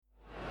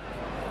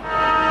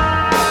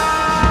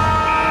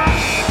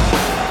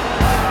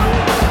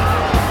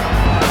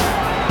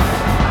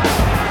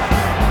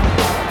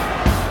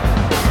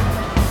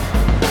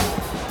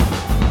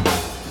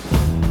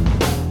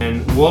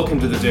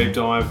welcome to the deep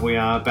dive. We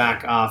are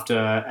back after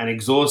an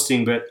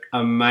exhausting but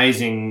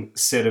amazing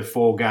set of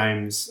 4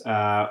 games.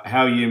 How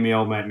are you, me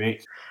old mate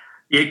Mick?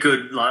 Yeah,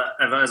 good. Like,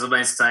 as I've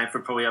been saying for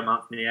probably a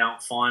month now,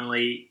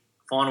 finally,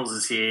 finals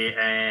is here,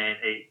 and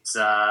it's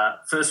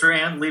first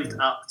round lived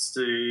up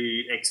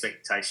to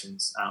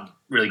expectations.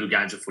 Really good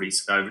games of footy,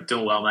 so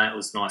doing well, mate. It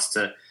was nice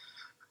to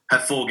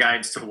have 4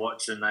 games to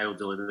watch, and they all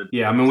delivered.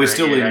 Yeah, I mean we're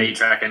still in. How are you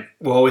tracking?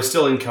 Well, we're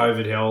still in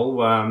COVID hell.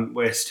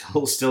 We're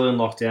still in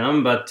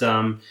lockdown, but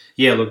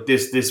yeah, look,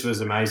 this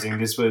was amazing.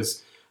 This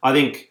was, I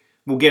think,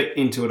 we'll get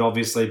into it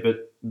obviously,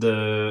 but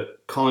the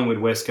Collingwood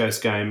West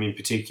Coast game in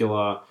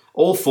particular,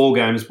 all 4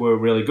 games were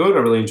really good. I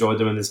really enjoyed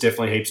them, and there's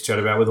definitely heaps to chat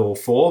about with all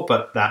 4.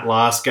 But that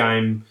last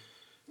game,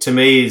 to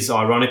me, is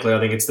ironically, I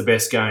think it's the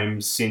best game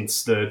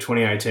since the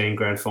 2018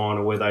 Grand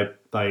Final, where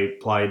they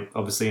played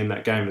obviously in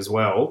that game as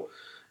well.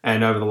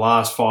 And over the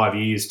last 5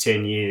 years,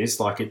 10 years,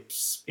 like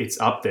it's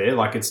up there.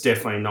 Like it's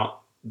definitely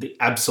not the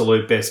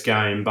absolute best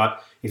game,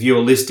 but if you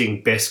were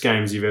listing best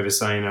games you've ever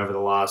seen over the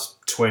last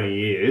 20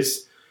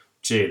 years,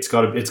 gee, it's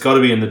got to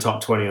be in the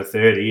top 20 or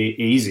 30,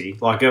 easy.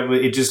 Like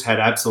it just had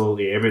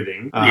absolutely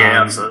everything.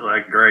 Yeah, absolutely, I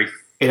agree.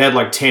 It had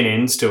like 10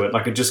 ends to it.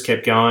 Like it just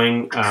kept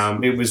going.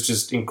 It was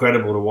just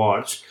incredible to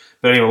watch.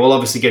 But anyway, we'll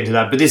obviously get to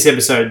that. But this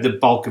episode, the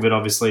bulk of it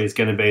obviously is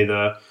going to be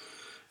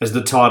as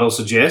the title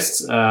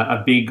suggests,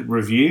 a big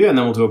review, and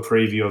then we'll do a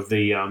preview of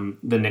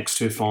the next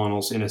 2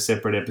 finals in a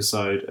separate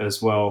episode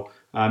as well.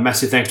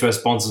 Massive thanks to our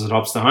sponsors at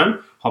Hops to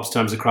Home. Hops to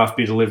Home is a craft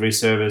beer delivery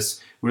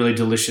service. Really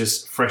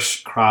delicious,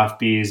 fresh craft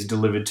beers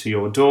delivered to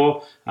your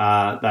door.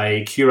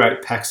 They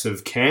curate packs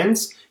of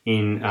cans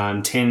in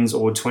 10s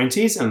or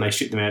 20s, and they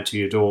ship them out to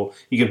your door.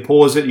 You can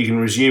pause it, you can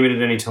resume it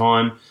at any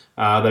time.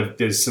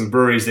 There's some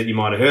breweries that you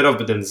might have heard of,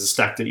 but then there's a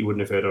stack that you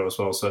wouldn't have heard of as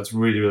well. So it's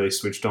really, really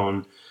switched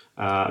on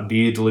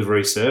beer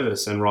delivery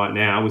service. And right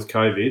now, with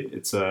COVID,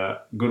 it's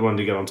a good one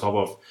to get on top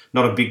of.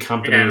 Not a big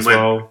company as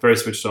well, very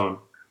switched on.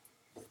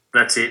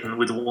 That's it. And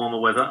with the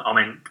warmer weather, I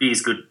mean,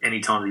 beer's good any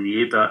time of the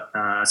year, but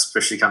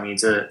especially coming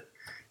into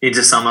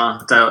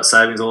summer, daylight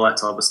savings, all that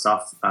type of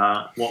stuff,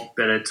 what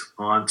better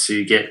time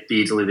to get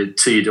beer delivered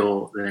to your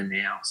door than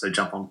now? So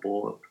jump on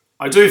board.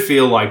 I do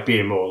feel like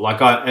beer more. Like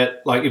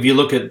if you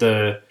look at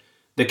the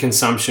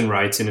consumption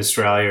rates in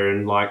Australia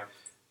and like,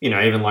 you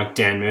know, even like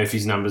Dan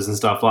Murphy's numbers and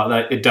stuff like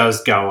that, it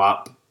does go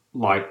up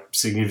like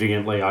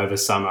significantly over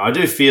summer. I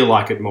do feel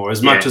like it more,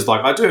 as much as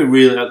like I do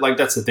really like.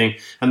 That's the thing,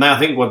 and I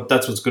think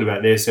that's what's good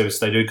about their service.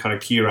 They do kind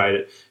of curate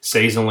it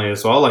seasonally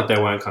as well. Like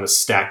they won't kind of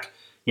stack,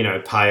 you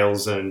know,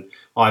 pales and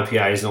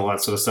IPAs and all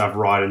that sort of stuff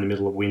right in the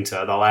middle of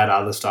winter. They'll add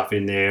other stuff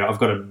in there. I've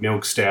got a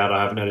milk stout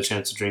I haven't had a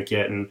chance to drink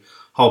yet, and a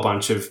whole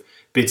bunch of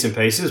bits and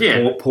pieces,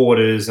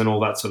 porters and all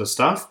that sort of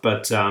stuff.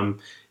 But I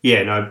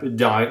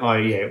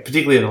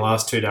particularly in the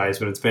last 2 days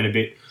when it's been a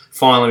bit.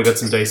 Finally, we got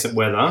some decent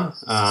weather.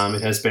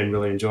 It has been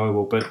really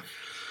enjoyable. But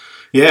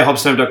yeah,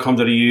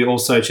 hopstone.com.au.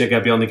 Also, check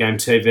out Beyond the Game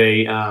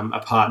TV, a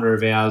partner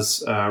of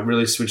ours,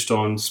 really switched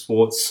on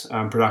sports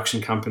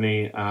production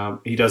company.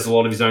 He does a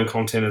lot of his own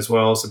content as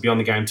well. So Beyond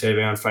the Game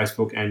TV on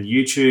Facebook and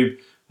YouTube.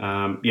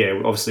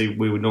 Obviously,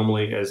 we would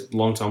normally, as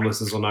long-time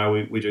listeners will know,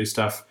 we do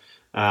stuff,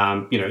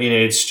 in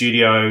Ed's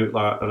studio.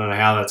 Like, I don't know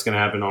how that's going to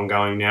happen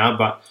ongoing now,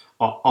 but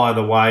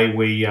either way,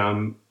 we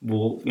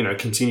will,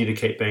 continue to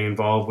keep being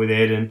involved with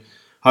Ed, and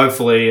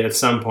hopefully at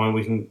some point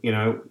we can,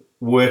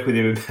 work with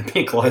him a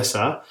bit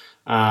closer.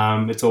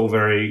 It's all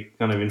very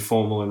kind of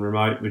informal and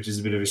remote, which is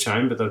a bit of a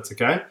shame, but that's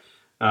okay.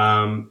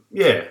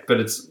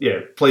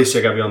 Please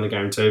check out Beyond the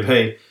Game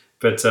TV.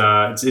 But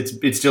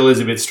it still is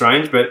a bit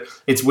strange, but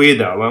it's weird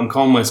though. I'm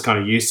almost kind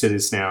of used to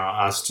this now,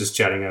 us just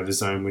chatting over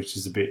Zoom, which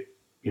is a bit,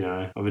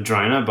 of a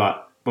drainer,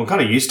 but I'm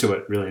kind of used to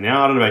it really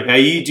now. I don't know about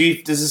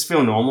you. Does this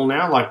feel normal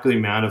now? Like the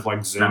amount of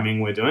like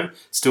Zooming we're doing?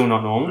 Still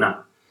not normal?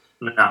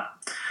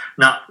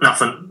 No,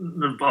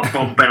 nothing.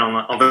 I've been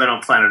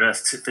on planet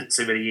Earth for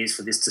too many years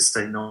for this to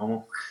seem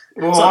normal.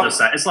 Well, it's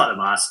like the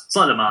mask. It's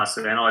like the mask,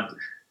 man. A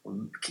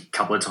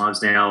couple of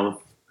times now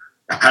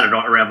I've had it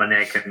around my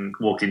neck and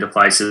walked into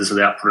places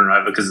without putting it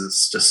over because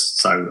it's just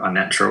so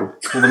unnatural.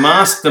 Well, the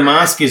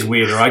mask is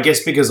weirder, I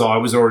guess, because I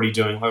was already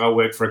doing, like, I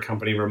work for a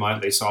company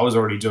remotely, so I was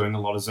already doing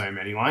a lot of Zoom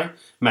anyway.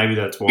 Maybe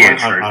that's why. Yeah,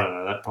 I don't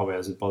know. That probably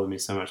hasn't bothered me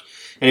so much.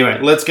 Anyway,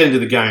 let's get into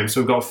the game.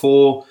 So we've got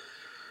 4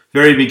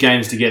 very big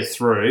games to get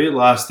through.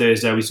 Last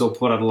Thursday, we saw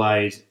Port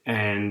Adelaide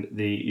and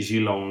the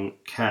Geelong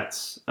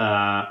Cats.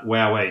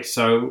 Wowee.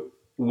 So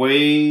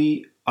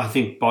I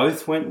think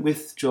both went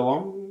with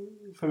Geelong,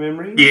 from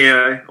memory.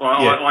 Yeah,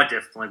 I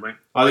definitely went.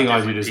 I think I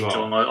did as well.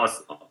 Geelong.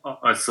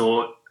 I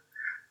thought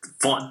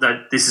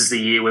that this is the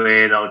year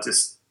where they'll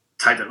just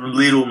take that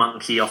little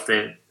monkey off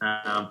their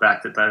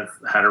back that they've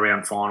had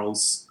around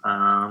finals.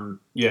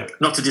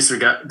 Not to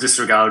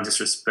disregard or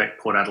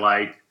disrespect Port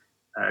Adelaide.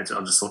 I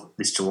just thought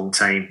this Geelong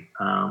team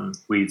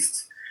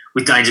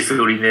with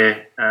Dangerfield in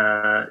there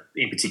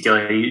in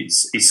particular,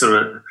 he's sort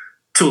of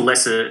to a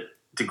lesser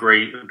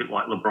degree a bit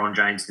like LeBron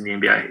James in the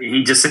NBA.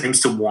 He just seems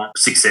to want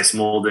success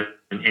more than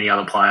any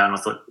other player, and I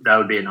thought that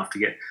would be enough to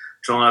get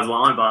Geelong over the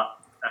line.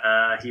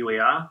 But here we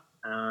are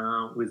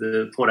with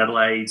the Port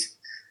Adelaide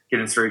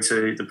getting through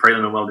to the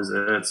prelim and well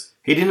deserved.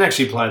 He didn't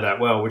actually play that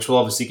well, which we'll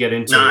obviously get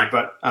into. No.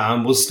 But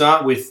we'll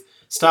start with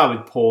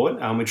Port.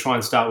 We try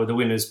and start with the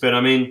winners. But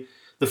I mean,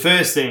 the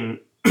first thing,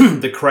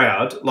 the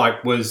crowd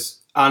was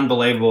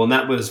unbelievable, and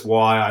that was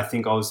why I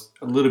think I was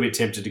a little bit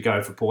tempted to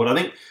go for Port. I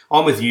think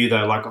I'm with you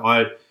though.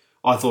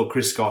 I thought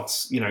Chris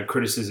Scott's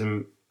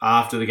criticism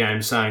after the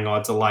game saying,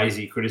 it's a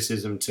lazy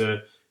criticism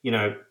to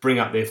bring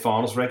up their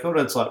finals record.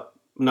 It's like,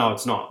 no,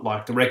 it's not.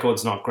 The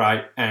record's not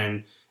great,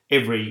 and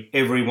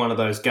every one of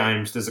those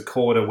games, there's a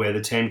quarter where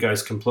the team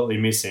goes completely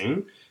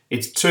missing.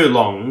 It's too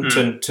long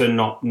to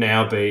not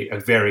now be a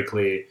very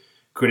clear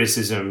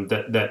criticism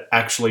that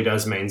actually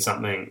does mean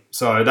something.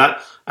 So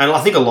that, and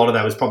I think a lot of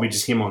that was probably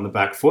just him on the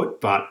back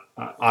foot, but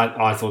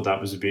I thought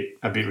that was a bit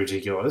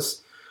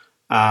ridiculous.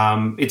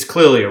 It's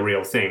clearly a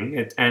real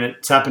thing, and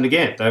it's happened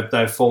again.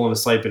 They've fallen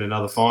asleep in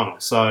another final.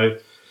 So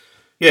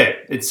yeah,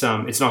 it's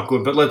not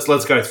good. But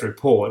let's go through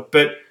Port.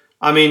 But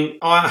I mean,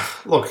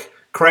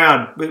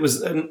 crowd, it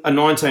was a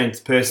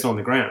 19th person on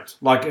the ground.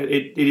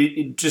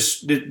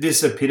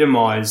 This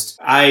epitomised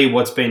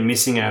what's been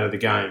missing out of the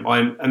game.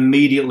 I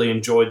immediately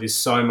enjoyed this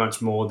so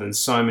much more than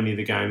so many of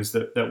the games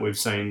that we've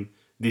seen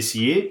this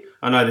year.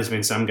 I know there's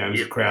been some games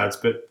with crowds,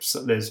 but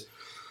there's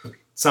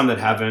some that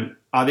haven't.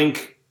 I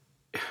think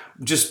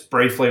just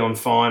briefly on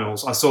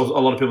finals, I saw a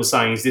lot of people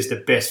saying, is this the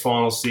best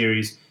final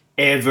series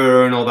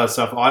ever and all that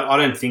stuff? I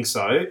don't think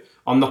so.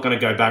 I'm not going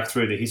to go back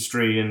through the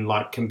history and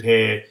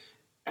compare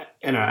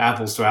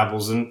apples to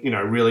apples and,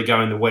 really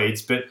go in the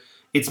weeds. But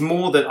it's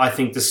more that I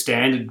think the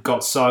standard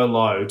got so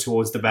low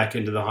towards the back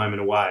end of the home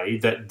and away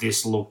that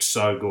this looked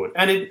so good.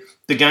 And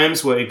the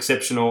games were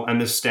exceptional and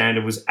the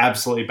standard was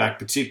absolutely back,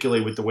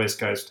 particularly with the West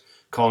Coast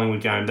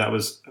Collingwood game. That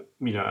was,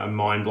 a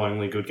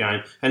mind-blowingly good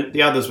game. And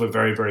the others were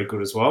very, very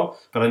good as well.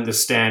 But I think the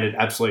standard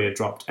absolutely had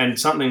dropped. And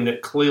something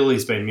that clearly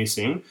has been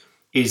missing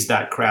is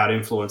that crowd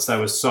influence. They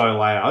were so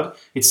loud.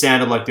 It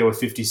sounded like there were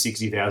 50,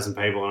 60,000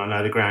 people, and I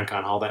know the ground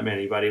can't hold that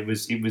many, but it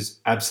was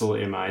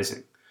absolutely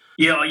amazing.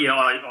 Yeah,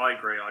 I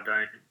agree.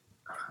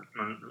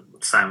 I'm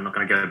saying I'm not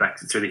going to go back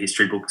through the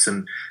history books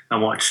and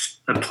watch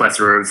a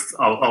plethora of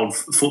old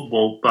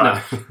football,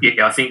 but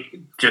no. I think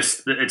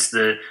just it's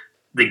the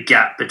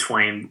gap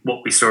between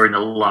what we saw in the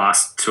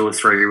last 2 or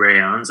 3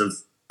 rounds of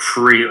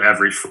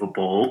pre-average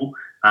football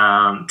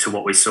to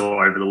what we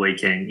saw over the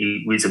weekend.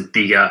 It was a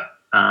bigger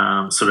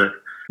sort of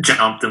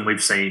jump than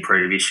we've seen in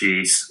previous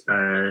years,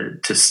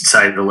 to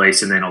say the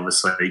least. And then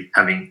obviously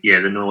having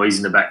the noise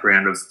in the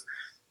background of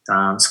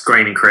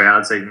screaming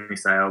crowds, even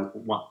if they are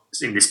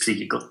in this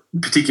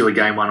particular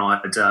game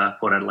one-eyed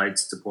Port Adelaide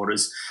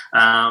supporters,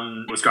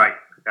 was great.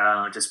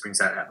 It just brings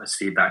that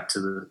atmosphere back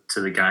to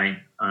the game.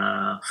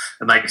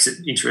 It makes it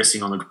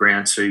interesting on the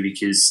ground too,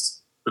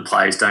 because the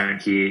players don't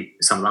hear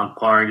some of the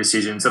umpiring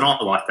decisions, and I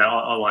like that.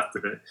 I like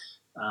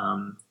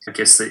I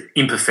guess the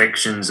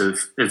imperfections of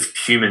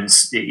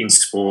humans in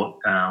sport.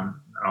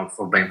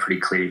 I've been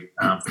pretty clear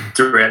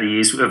throughout the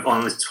years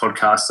on this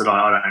podcast that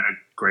I don't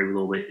agree with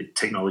all the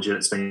technology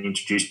that's been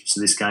introduced to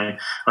this game.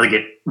 I think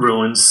it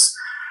ruins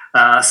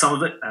some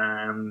of it.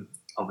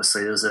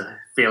 Obviously, there was a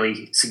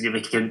fairly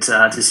significant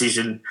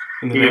decision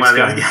in the next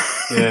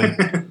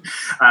game.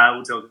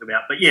 We'll talk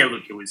about. But yeah,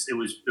 look, it was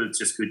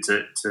just good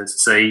to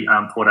see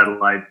Port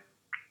Adelaide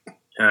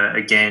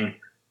again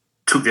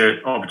took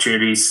their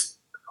opportunities.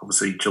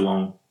 Obviously,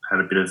 Geelong had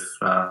a bit of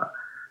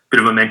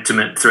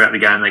momentum throughout the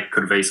game. They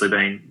could have easily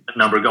been a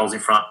number of goals in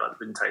front, but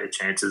didn't take their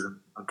chances,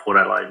 and Port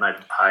Adelaide made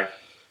them pay.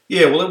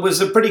 Yeah, well, it was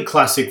a pretty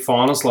classic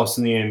finals loss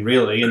in the end,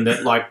 really, in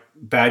that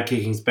bad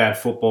kicking's bad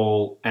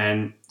football,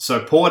 and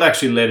so Port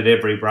actually led at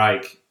every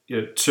break,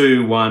 2-1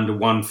 to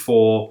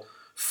 1-4,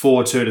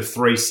 4-2 to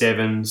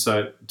 3-7,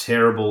 so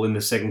terrible in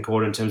the second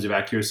quarter in terms of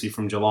accuracy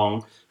from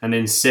Geelong, and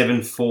then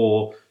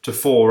 7-4 to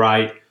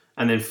 4-8.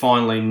 And then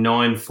finally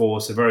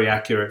 9-4, so very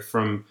accurate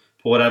from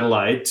Port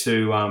Adelaide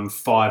to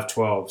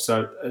 5-12.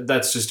 So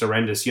that's just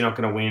horrendous. You're not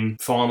going to win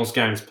finals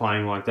games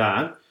playing like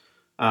that.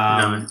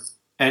 No.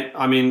 And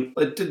I mean,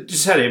 it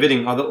just had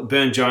everything. I thought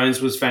Burn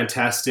Jones was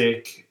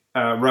fantastic.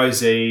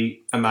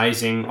 Rosie,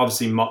 amazing.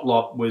 Obviously,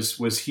 Motlop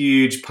was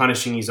huge,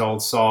 punishing his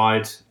old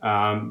side.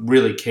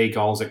 Really key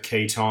goals at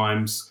key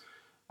times.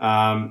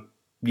 I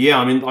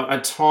mean,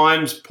 at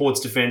times Port's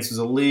defence was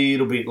a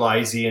little bit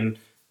lazy and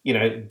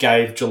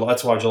gave Geelong.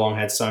 That's why Geelong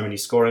had so many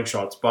scoring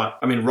shots. But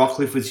I mean,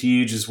 Rockcliffe was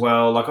huge as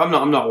well. I'm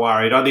not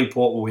worried. I think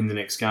Port will win the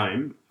next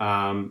game.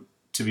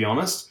 To be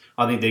honest,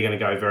 I think they're going to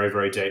go very,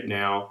 very deep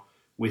now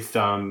with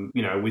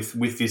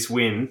with this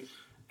win.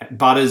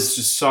 Butter's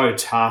just so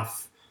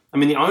tough. I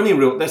mean,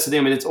 that's the thing.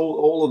 I mean, it's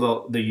all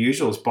of the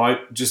usuals.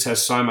 Boat just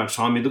has so much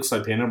time. He looks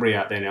like Pendlebury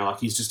out there now.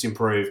 He's just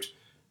improved.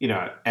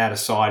 Out of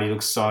sight, he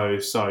looks so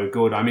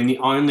good. I mean, the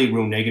only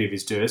real negative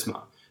is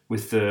Dersma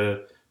with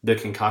the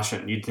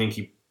concussion. You'd think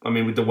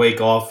with the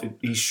week off,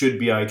 he should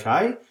be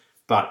okay,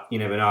 but you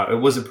never know. It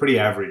was a pretty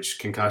average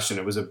concussion.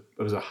 It was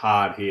a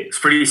hard hit. It's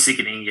pretty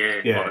sickening,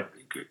 yeah.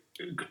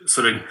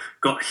 Sort of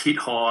got hit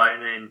high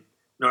and then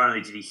not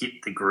only did he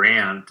hit the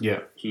ground,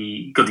 yeah,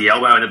 he got the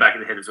elbow in the back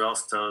of the head as well.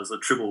 So it was a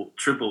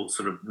triple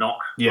sort of knock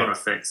on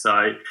effect.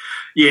 So,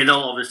 yeah, they'll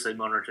obviously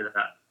monitor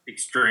that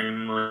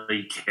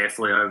extremely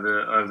carefully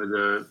over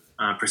the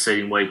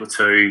preceding week or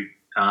two.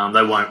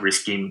 They won't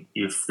risk him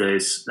if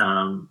there's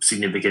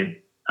significant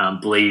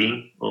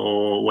bleeding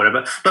or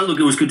whatever. But look,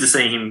 it was good to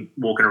see him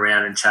walking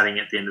around and chatting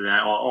at the end of the day.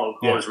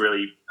 I was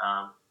really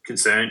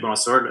concerned when I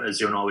saw it, as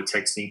you and I were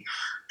texting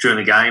during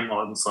the game.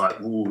 I was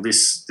like, "Ooh,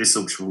 this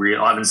looks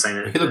real." I haven't seen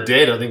it. He looked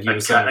dead. I think he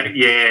was saying.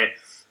 Yeah.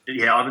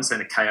 I haven't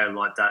seen a KO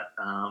like that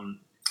on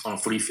a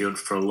footy field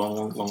for a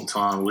long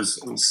time. It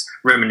was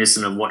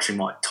reminiscent of watching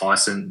Mike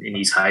Tyson in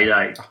his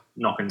heyday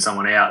knocking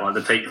someone out. Like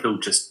the people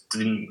just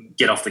didn't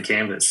get off the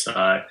canvas.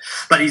 So,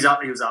 but he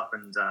was up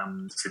and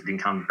didn't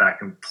come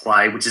back and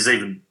play, which is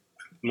even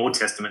more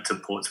testament to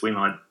Port's win.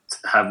 Like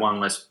to have one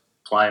less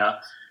player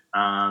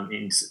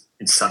in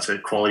such a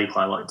quality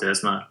player like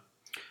Dersma.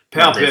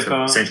 Powell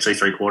Pepper, essentially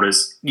 3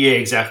 quarters. Yeah,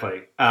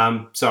 exactly.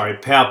 Powell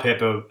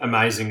Pepper,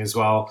 amazing as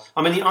well.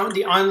 I mean,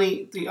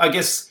 I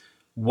guess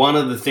one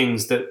of the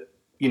things that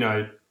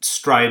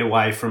strayed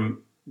away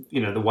from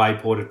the way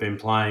Port have been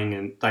playing,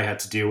 and they had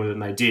to deal with it,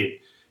 and they did.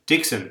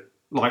 Dixon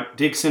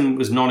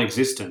was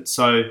non-existent.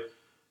 So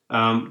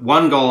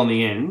 1 goal in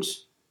the end,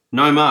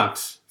 no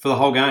marks for the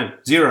whole game,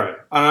 0.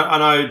 I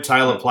know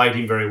Taylor played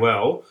him very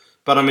well,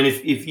 but I mean,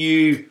 if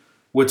you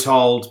were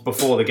told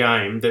before the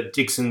game that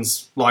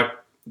Dixon's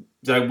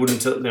they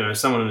wouldn't,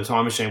 someone in a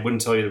time machine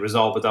wouldn't tell you the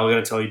result, but they were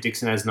going to tell you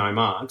Dixon has no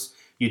marks,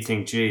 you'd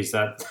think, geez,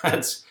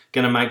 that's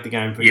going to make the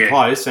game pretty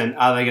close. And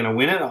are they going to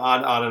win it?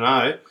 I don't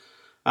know.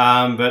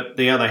 But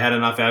they had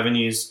enough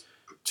avenues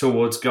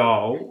towards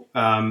goal.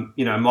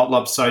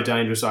 Motlop's so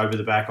dangerous over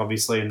the back,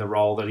 obviously, in the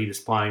role that he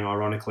was playing,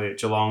 ironically, at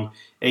Geelong.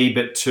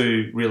 Ebert,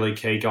 2 really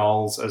key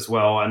goals as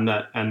well, and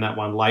that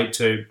one late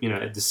too,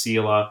 at the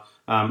sealer.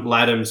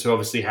 Laddams, who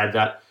obviously had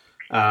that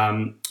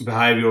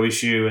behavioural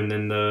issue, and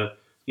then the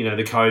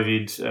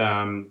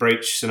COVID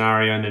breach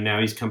scenario, and then now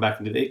he's come back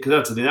into it.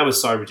 Because that was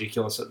so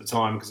ridiculous at the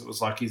time, because it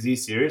was like, is he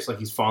serious? Like,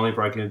 he's finally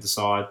broken into the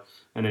side,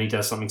 and then he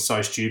does something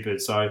so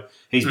stupid. So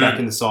he's back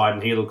in the side,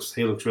 and he looks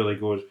really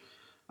good.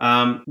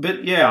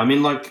 But yeah, I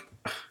mean,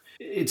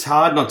 it's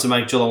hard not to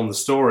make Geelong the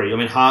story. I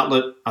mean,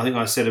 Hartlett, I think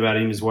I said about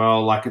him as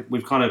well.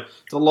 We've kind of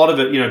a lot of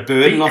it.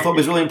 Burton, I thought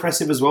was really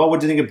impressive as well.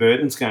 What do you think of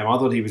Burton's game? I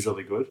thought he was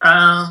really good.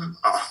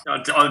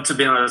 To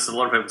be honest, a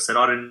lot of people said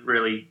I didn't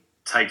really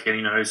take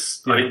any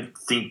notice. Yeah. I didn't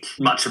think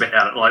much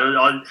about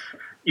it.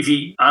 If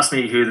you ask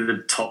me who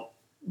the top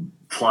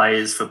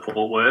players for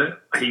Port were,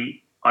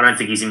 I don't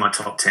think he's in my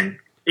top 10.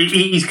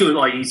 He's good.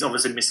 He's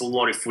obviously missed a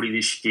lot of footy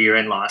this year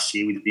and last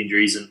year with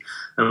injuries and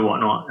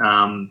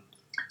whatnot.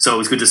 So it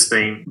was good to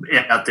see him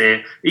out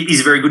there.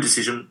 He's a very good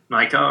decision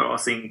maker. I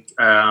think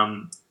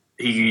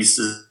he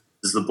uses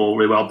the ball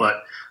really well.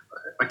 But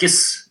I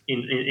guess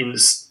in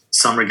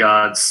some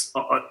regards,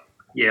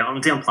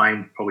 I'm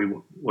downplaying probably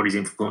what his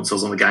influence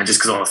was on the game,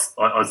 just because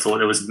I thought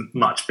there was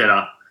much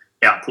better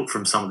output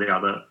from some of the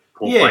other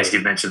Port players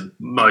you've mentioned.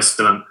 Most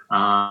of them,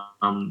 I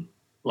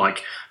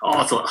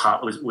thought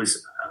Hart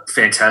was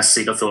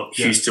fantastic. I thought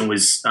Houston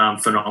was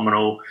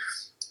phenomenal.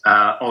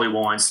 Ollie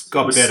Wines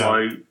was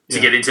slow to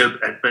get into,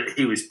 but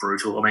he was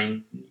brutal. I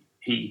mean,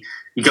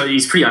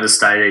 he's pretty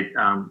understated,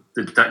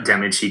 the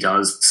damage he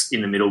does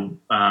in the middle,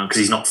 because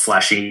he's not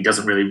flashy. He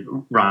doesn't really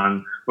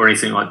run or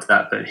anything like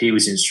that, but he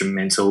was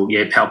instrumental.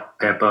 Yeah, Powell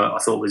Pepper I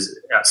thought was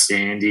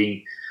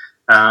outstanding.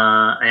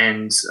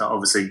 And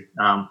obviously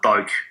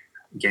Boak,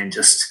 again,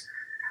 just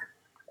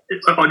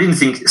I didn't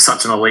think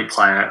such an elite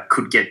player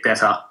could get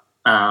better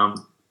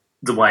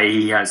the way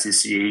he has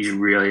this year. He's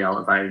really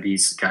elevated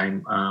his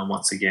game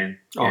once again.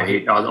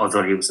 I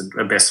thought he was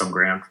the best on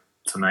ground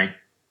for me.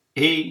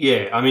 He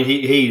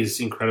is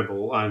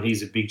incredible.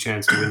 He's a big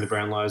chance to win the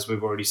Brownlow, as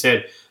we've already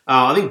said.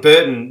 I think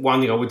Burton,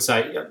 one thing I would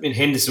say,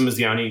 Henderson was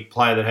the only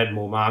player that had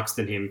more marks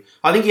than him.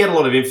 I think he had a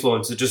lot of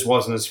influence. It just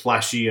wasn't as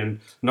flashy and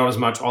not as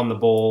much on the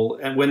ball.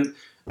 And when,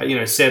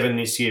 7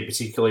 this year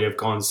particularly have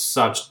gone it's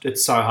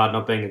so hard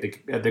not being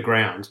at the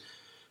ground.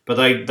 But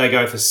they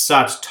go for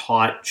such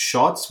tight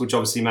shots, which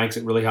obviously makes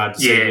it really hard to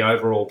see the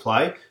overall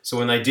play. So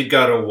when they did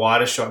go to a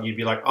wider shot, you'd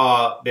be like,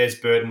 there's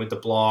Burton with the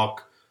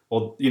block.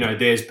 Or,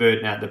 there's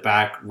Burton at the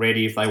back,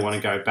 ready if they want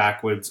to go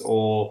backwards.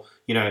 Or,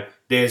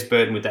 there's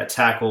Burton with that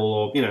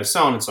tackle, or,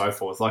 so on and so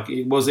forth.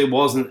 It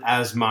wasn't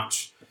as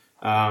much.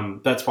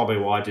 That's probably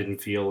why I didn't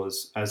feel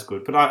as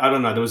good. But I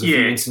don't know. There was a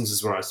few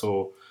instances where I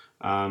saw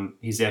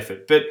his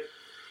effort. But,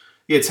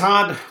 it's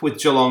hard with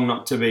Geelong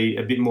not to be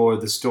a bit more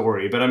of the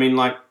story. But,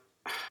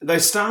 they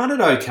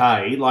started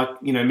okay.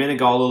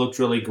 Menegola looked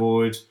really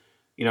good.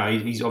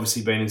 He's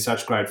obviously been in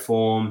such great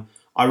form.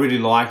 I really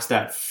liked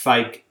that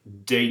fake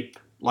deep.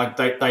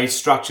 They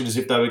structured as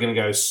if they were going to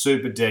go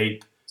super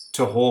deep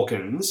to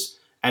Hawkins,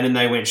 and then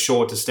they went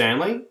short to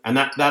Stanley, and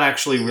that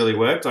actually really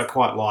worked. I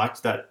quite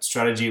liked that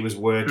strategy. It was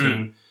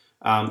working.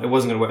 It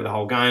wasn't going to work the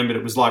whole game, but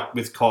it was like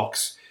with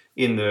Cox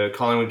in the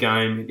Collingwood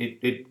game.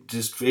 It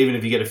just, even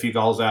if you get a few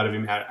goals out of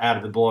him out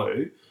of the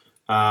blue,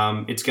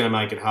 it's going to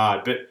make it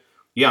hard. But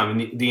yeah, I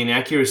mean, the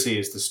inaccuracy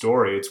is the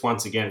story. It's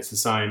once again, it's the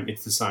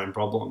same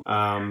problem.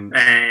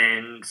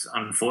 And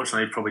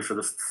unfortunately, probably for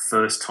the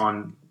first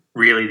time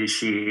really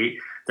this year,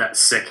 that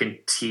second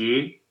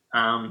tier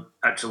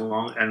at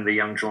Geelong and the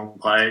young Geelong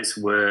players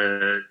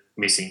were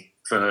missing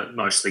for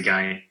most of the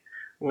game.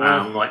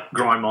 Like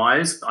Brian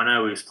Myers, I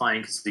know he was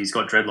playing because he's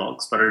got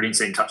dreadlocks, but I didn't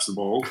see him touch the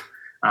ball.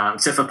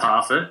 Except for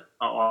Parfitt,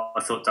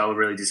 I thought they were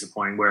really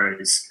disappointing,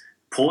 whereas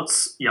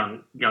Port's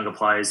younger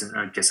players, and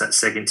I guess that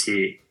second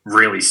tier,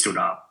 really stood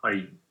up.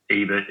 Like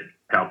Ebert,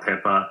 Pal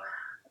Pepper,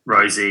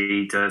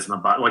 Rosie,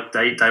 Dersma, but like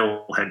they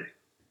all had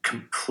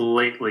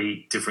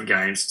completely different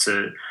games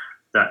to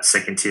that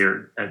second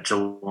tier at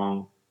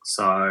Geelong.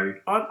 So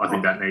I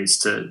think that needs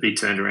to be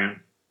turned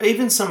around.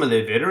 Even some of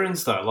their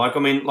veterans, though,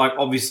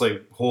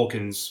 obviously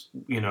Hawkins,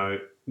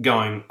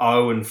 going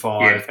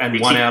 0-5 and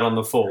one out on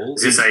the full.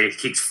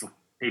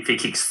 If he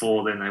kicks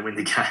 4, then they win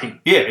the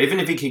game. Yeah,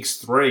 even if he kicks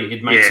 3,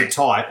 it makes it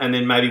tight, and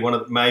then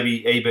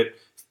maybe Ebert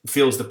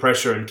feels the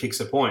pressure and kicks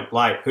a point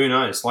late. Who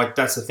knows? Like,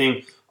 that's the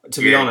thing.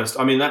 To be honest,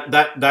 I mean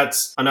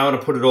that's I know how to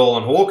put it all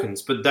on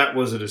Hawkins, but that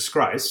was a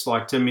disgrace.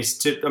 Like, to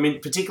miss,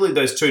 particularly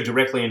those two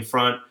directly in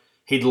front.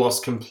 He'd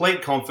lost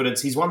complete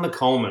confidence. He's won the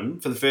Coleman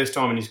for the first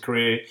time in his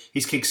career.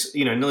 He's kicked,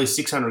 nearly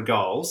 600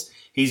 goals.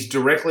 He's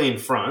directly in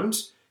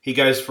front. He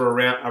goes for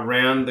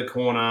around the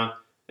corner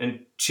and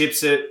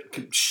chips it.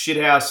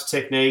 Shithouse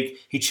technique.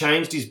 He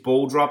changed his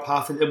ball drop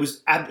half. It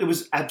was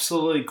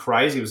absolutely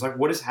crazy. It was like,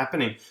 what is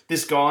happening?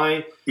 This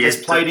guy has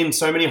played in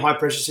so many high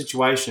pressure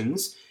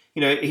situations.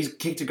 He's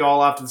kicked a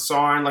goal after the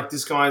siren. Like,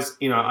 this guy's,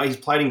 he's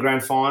played in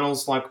grand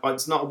finals. Like,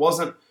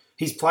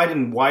 he's played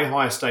in way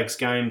higher stakes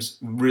games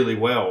really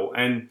well,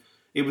 and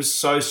it was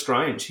so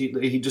strange.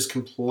 He just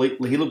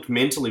he looked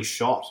mentally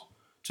shot,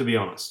 to be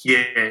honest.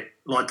 Yeah,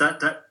 like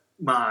that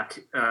mark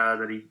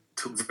that he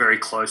took very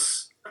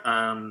close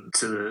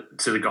to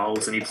the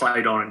goals, and he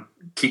played on and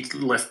kicked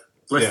left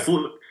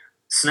foot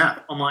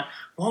snap. I'm like,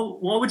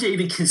 why would you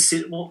even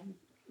consider?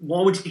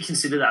 Why would you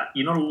consider that?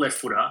 You're not a left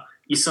footer.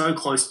 You're so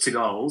close to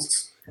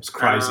goals. It's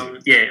crazy.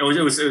 It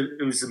was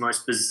the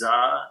most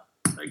bizarre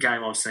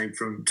game I've seen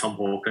from Tom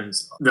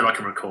Hawkins that I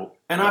can recall.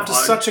 And after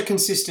such a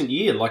consistent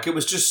year, like, it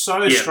was just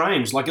so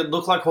strange. Like, it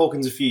looked like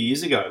Hawkins a few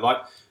years ago, like,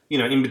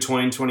 in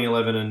between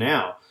 2011 and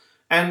now.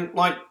 And,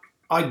 like,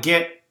 I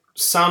get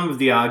some of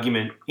the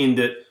argument in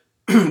that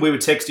we were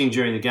texting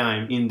during the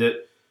game in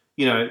that,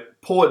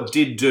 Port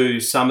did do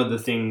some of the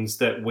things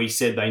that we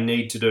said they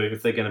need to do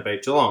if they're going to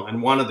beat Geelong.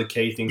 And one of the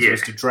key things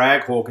was to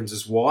drag Hawkins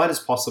as wide as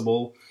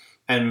possible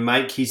and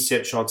make his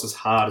set shots as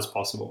hard as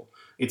possible.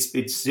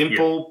 It's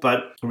simple,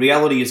 but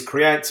reality is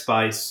create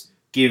space,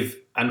 give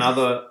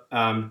another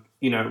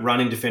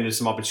running defender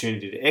some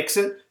opportunity to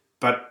exit.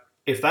 But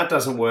if that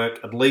doesn't work,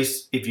 at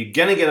least if you're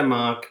going to get a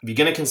mark, if you're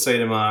going to concede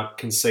a mark,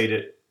 concede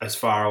it as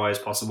far away as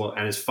possible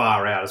and as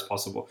far out as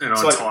possible. And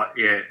on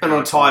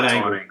a tight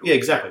angle. Yeah,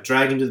 exactly.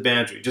 Drag him to the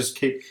boundary. Just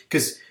keep,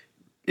 because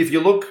if you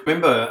look,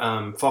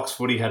 remember Fox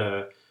Footy had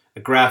a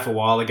graph a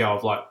while ago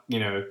of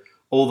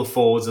all the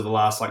forwards of the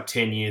last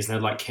 10 years,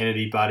 and they had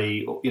Kennedy,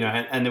 Buddy,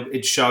 and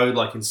it showed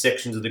in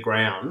sections of the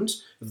ground,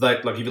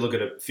 like if you look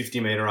at a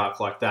 50-metre arc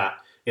like that,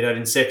 it had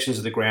in sections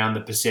of the ground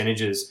the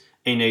percentages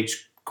in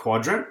each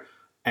quadrant.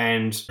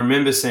 And I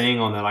remember seeing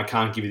on that, I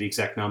can't give you the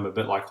exact number,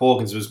 but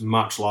Hawkins was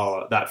much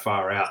lower that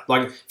far out.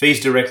 If he's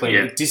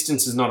directly,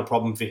 distance is not a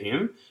problem for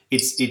him.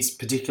 It's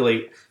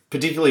particularly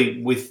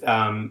with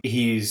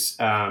his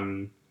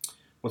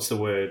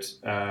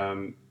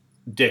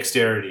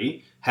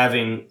dexterity,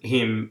 having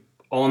him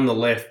on the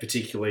left,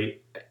 particularly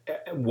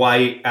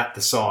way at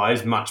the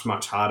side, much,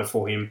 much harder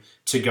for him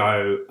to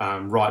go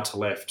right to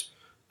left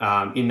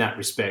in that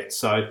respect.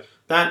 So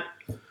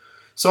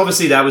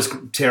obviously that was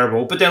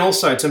terrible. But then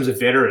also in terms of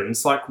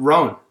veterans,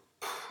 Rowan,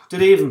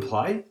 did he even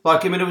play?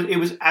 It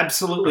was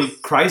absolutely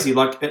crazy.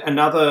 I don't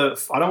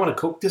want to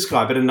cook this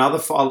guy, but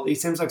he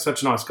seems like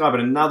such a nice guy, but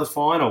another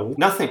final,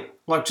 nothing.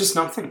 Just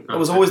nothing. It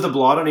was always the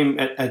blight on him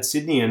at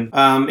Sydney, and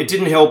it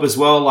didn't help as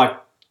well.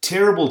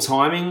 Terrible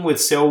timing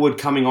with Selwood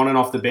coming on and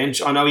off the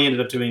bench. I know he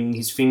ended up doing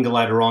his finger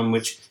later on,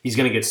 which he's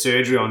going to get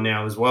surgery on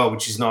now as well,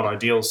 which is not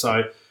ideal.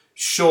 So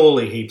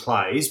surely he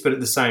plays, but at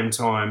the same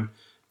time,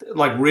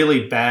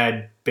 really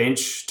bad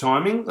bench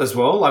timing as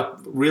well.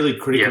 Really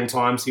critical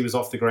times he was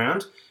off the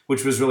ground,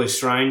 which was really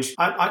strange.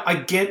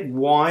 I get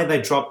why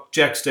they dropped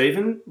Jack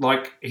Stephen.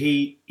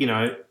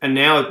 And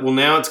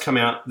now it's come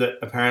out that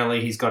apparently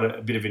he's got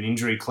a bit of an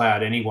injury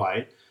cloud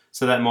anyway.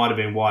 So that might have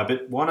been why.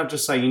 But why not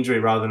just say injury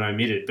rather than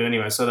omitted? But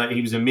anyway, so that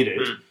he was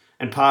omitted.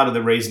 And part of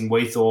the reason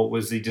we thought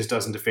was he just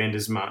doesn't defend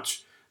as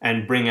much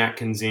and bring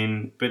Atkins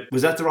in. But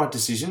was that the right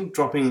decision?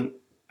 Dropping,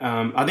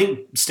 I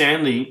think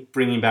Stanley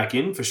bringing back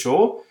in for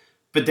sure.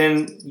 But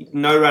then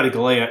no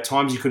Radicalia. At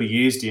times you could have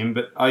used him,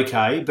 but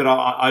okay. But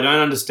I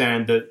don't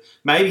understand that.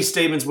 Maybe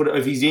Stevens would,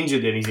 if he's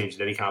injured, then he's injured,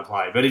 then he can't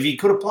play. But if he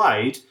could have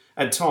played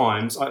at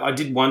times, I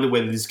did wonder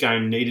whether this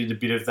game needed a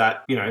bit of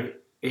that,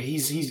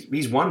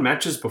 He's won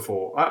matches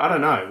before. I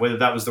don't know whether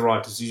that was the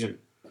right decision.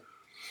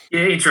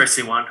 Yeah,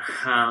 interesting one.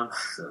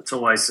 It's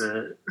always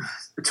a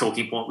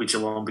talking point with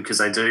Geelong because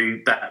they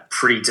do bat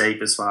pretty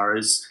deep as far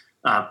as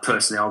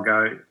personnel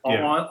go.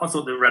 Yeah. I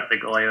thought the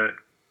Ratnagalea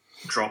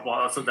drop,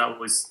 I thought that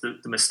was the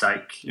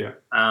mistake. Yeah.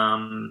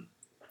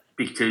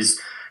 Because,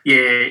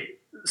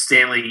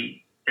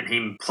 Stanley and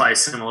him play a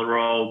similar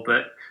role,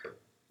 but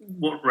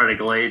what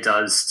Ratnagalea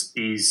does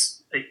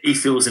is he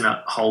fills in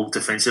a hole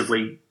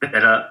defensively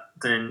better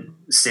than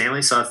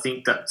Stanley. So I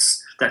think that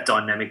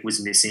dynamic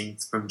was missing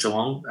from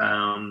Geelong.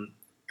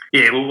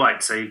 We'll wait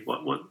and see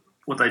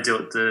what they do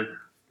at the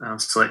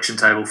selection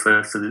table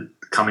for the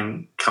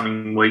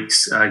coming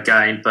week's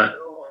game. But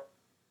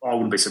I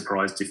wouldn't be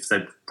surprised if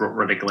they brought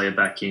Ratnagalea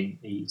back in.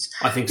 He's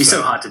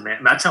so hard to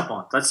match up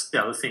on. That's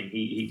the other thing.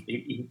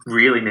 He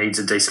really needs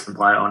a decent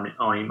player on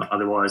him.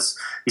 Otherwise,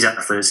 his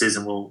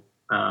athleticism will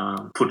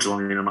put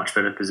Geelong in a much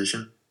better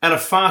position. And a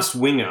fast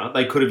winger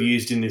they could have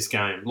used in this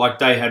game. Like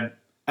they had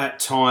at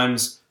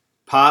times,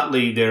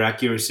 partly their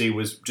accuracy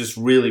was just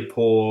really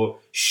poor,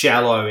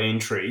 shallow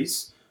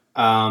entries.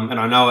 And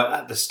I know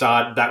at the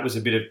start that was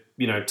a bit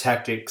of,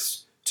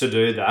 tactics to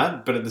do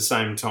that, but at the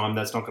same time,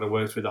 that's not going to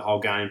work through the whole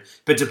game.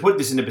 But to put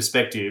this into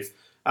perspective,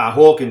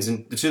 Hawkins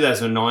in the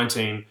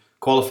 2019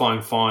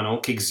 qualifying final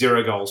kicked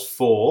 0 goals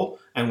 4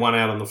 and 1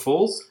 out on the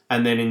full,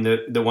 and then in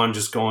the one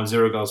just gone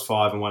 0 goals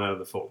 5 and 1 out of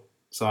the full.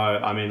 So,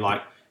 I mean,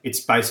 it's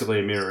basically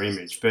a mirror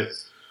image. But,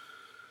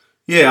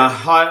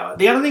 yeah,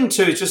 the other thing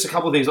too is just a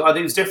couple of things. I think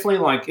it was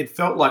definitely it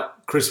felt like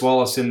Chris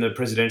Wallace in the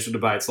presidential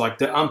debates. Like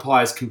the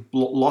umpires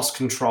lost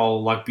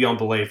control beyond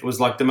belief. It was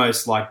the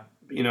most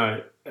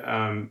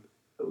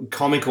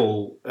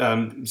comical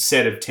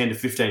set of 10 to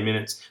 15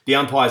 minutes. The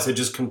umpires had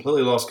just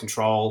completely lost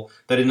control.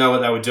 They didn't know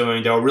what they were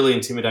doing. They were really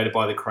intimidated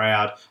by the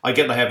crowd. I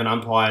get they haven't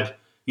umpired,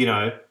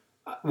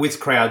 with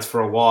crowds for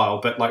a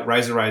while, but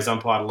Razor Rays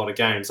umpired a lot of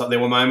games. There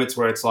were moments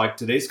where it's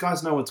do these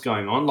guys know what's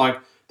going on? I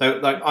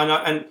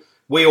know, and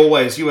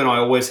you and I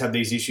always have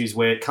these issues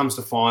where it comes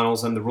to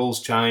finals and the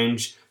rules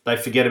change. They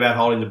forget about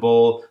holding the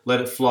ball.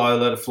 Let it flow,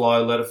 let it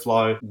flow, let it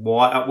flow.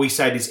 Why we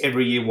say this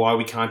every year? Why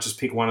we can't just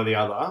pick one or the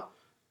other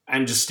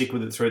and just stick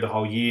with it through the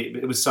whole year?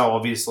 It was so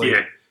obviously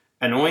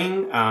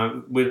annoying.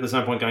 There's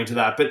no point going to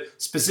that. But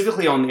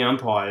specifically on the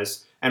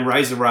umpires and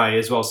Razor Ray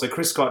as well. So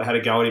Chris Scott had a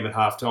go at him at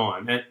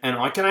halftime, and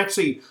I can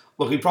actually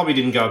he probably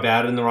didn't go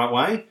about it in the right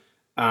way.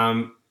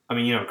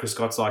 Chris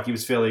Scott's he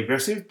was fairly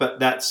aggressive, but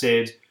that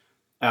said,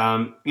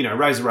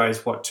 Razor Ray is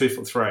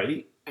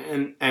 2'3",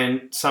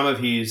 and some of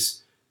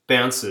his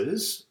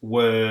bounces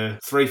were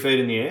 3 feet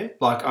in the air.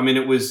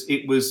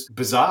 It was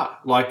bizarre.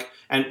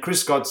 And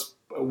Chris Scott's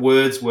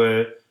words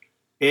were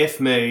 "F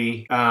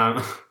me"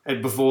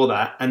 before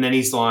that, and then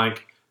he's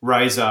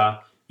Razor,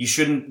 you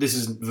shouldn't. This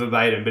is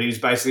verbatim, but he was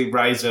basically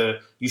Razor,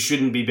 you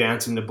shouldn't be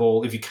bouncing the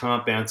ball if you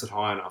can't bounce it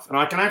high enough. And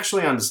I can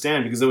actually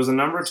understand because there was a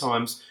number of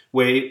times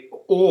where it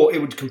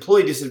would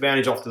completely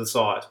disadvantage off to the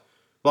side,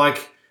 and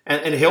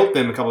it helped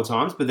them a couple of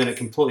times, but then it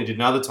completely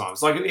didn't other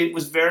times. It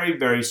was very,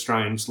 very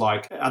strange.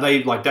 Are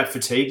they that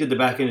fatigued at the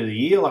back end of the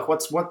year?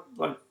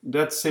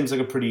 That seems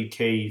like a pretty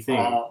key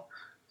thing.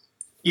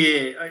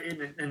 Yeah,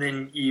 and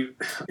then in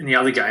the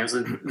other games,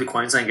 the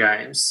Queensland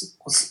games,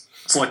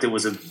 it's like there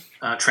was a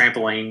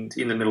trampoline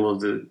in the middle of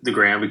the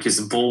ground because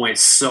the ball went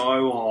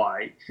so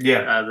high.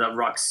 Yeah, the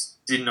Rucks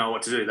didn't know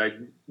what to do.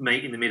 They'd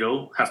meet in the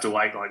middle, have to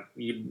wait.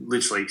 You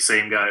literally see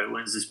him go,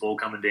 when's this ball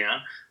coming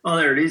down? Oh,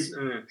 there it is.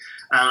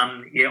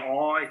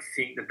 I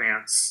think the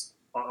bounce,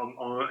 I'm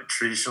a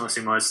traditionalist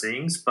in most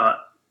things, but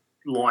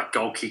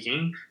goal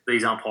kicking,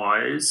 these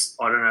umpires,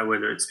 I don't know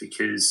whether it's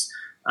because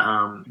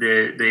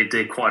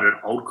they're quite an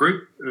old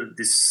group,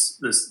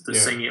 the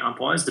senior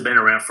umpires. They've been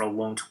around for a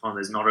long time.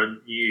 There's not a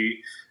new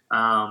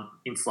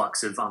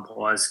influx of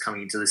umpires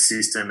coming into the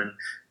system, and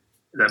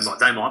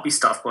they might be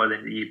stuffed by the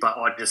end of the year, but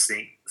I just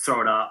think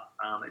throw it up.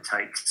 It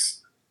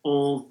takes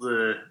all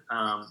the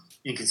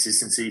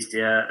inconsistencies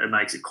down. It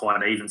makes it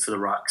quite even for the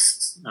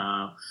Rucks.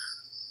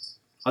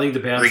 I think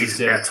the bounce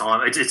is about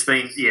time.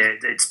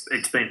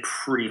 It's been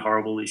pretty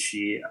horrible this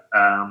year,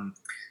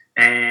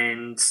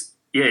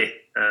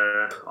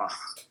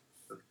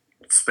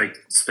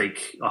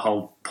 speak a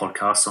whole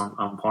podcast on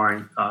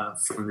umpiring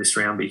from this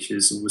round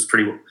because it was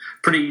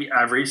pretty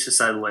average to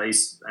say the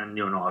least. And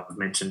you and I have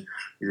mentioned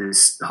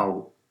this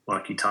whole,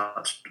 like you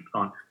touched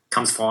on,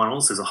 comes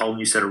finals, there's a whole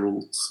new set of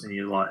rules, and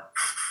you're like,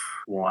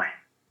 why?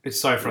 It's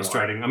so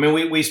frustrating. Why? I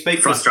mean, we speak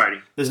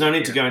frustrating. There's no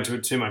need to go into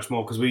it too much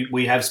more because we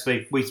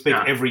speak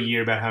every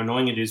year about how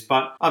annoying it is.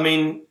 But I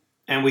mean,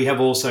 and we have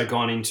also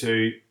gone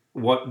into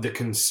what the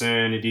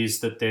concern it is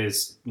that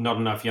there's not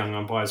enough young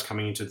umpires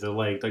coming into the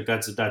league.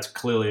 That's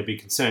clearly a big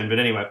concern. But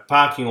anyway,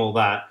 parking all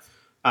that,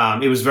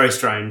 it was very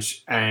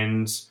strange,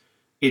 and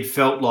it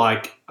felt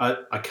like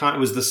it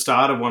was the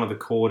start of one of the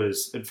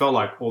quarters. It felt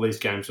like all these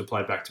games were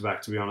played back to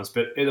back, to be honest.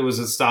 But it was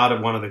the start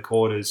of one of the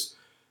quarters,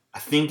 I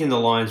think in the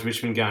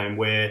Lions-Richmond game,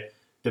 where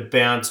the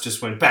bounce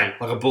just went bang,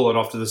 like a bullet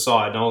off to the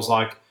side. And I was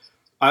like,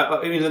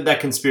 that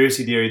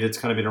conspiracy theory that's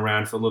kind of been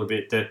around for a little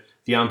bit, that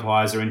the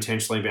umpires are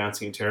intentionally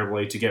bouncing it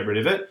terribly to get rid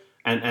of it,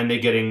 and they're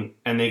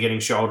getting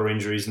shoulder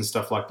injuries and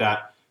stuff like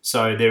that.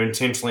 So they're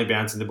intentionally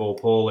bouncing the ball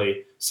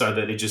poorly so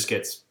that it just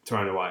gets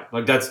thrown away.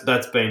 Like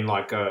that's been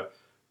like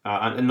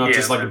and not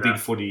just like a big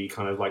footy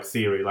kind of like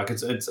theory. Like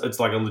it's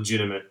like a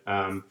legitimate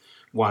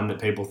one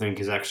that people think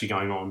is actually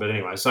going on. But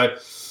anyway, so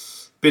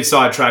bit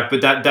sidetracked.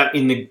 But that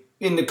in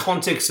the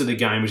context of the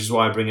game, which is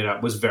why I bring it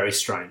up, was very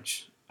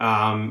strange.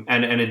 And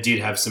it did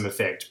have some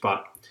effect.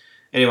 But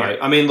anyway,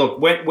 I mean,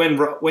 look,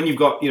 when you've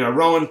got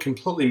Rowan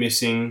completely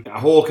missing,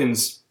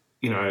 Hawkins,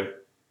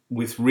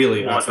 with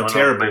really a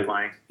terrible,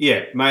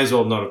 may as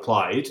well not have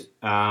played.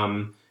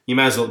 You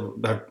may as well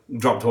have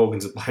dropped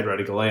Hawkins and played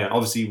Ratugolea.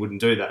 Obviously, you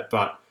wouldn't do that,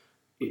 but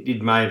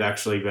it may have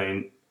actually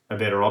been a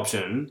better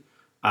option.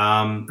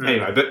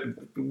 Anyway, but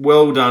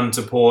well done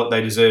to Port.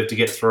 They deserved to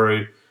get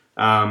through.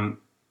 They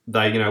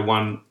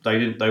won.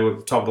 They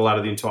were top of the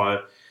ladder the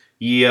entire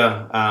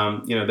year.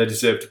 They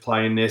deserve to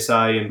play in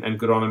SA, and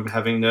good on them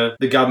having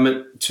the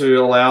government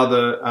to allow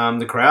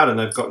the crowd, and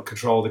they've got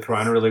control of the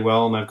corona really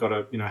well, and they've got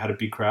had a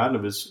big crowd,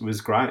 and it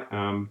was great.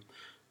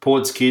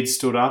 Port's kids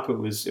stood up. It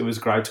was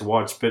great to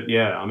watch. But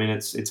yeah, I mean,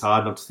 it's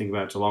hard not to think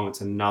about Geelong.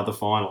 It's another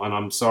final, and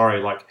I'm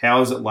sorry. Like,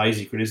 how is it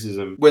lazy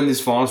criticism when this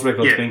finals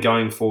record's been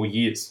going for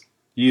years?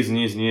 Years and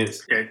years and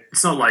years. Yeah,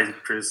 it's not lazy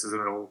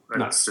criticism at all.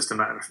 It's just a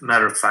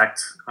matter of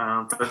fact.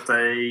 But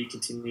they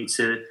continue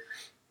to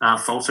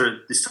falter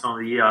at this time of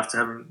the year after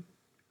having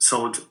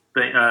solid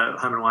home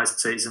and away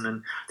season.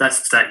 And that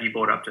stat you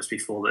brought up just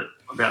before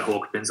about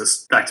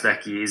Hawkins,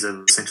 back-to-back years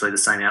of essentially the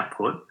same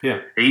output.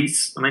 Yeah.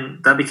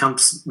 That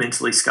becomes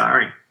mentally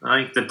scarring.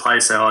 I think the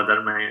players say, that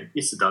doesn't mean,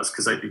 yes, it does,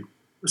 because they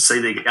see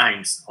their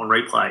games on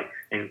replay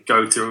and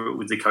go through it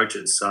with the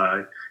coaches.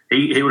 So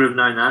he would have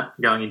known that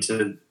going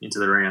into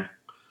the round.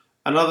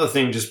 Another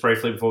thing, just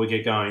briefly before we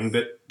get going,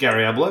 but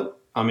Gary Ablett,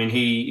 I mean,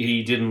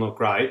 he didn't look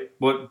great.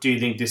 What do you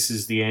think this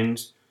is the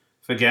end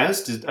for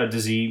Gaz?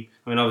 Does he?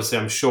 I mean, obviously,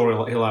 I'm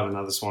sure he'll have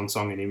another swan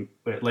song in him,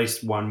 at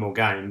least one more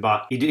game.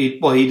 But he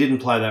didn't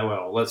play that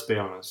well. Let's be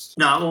honest.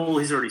 No, well,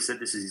 he's already said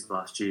this is his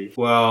last year.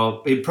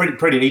 Well, he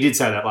did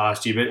say that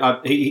last year,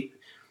 but he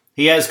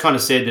has kind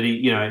of said that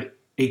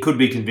he could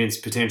be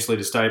convinced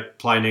potentially to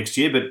play next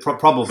year, but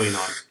probably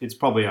not. It's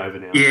probably over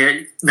now. Yeah,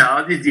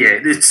 no,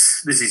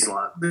 this is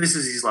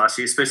his last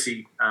year,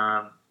 especially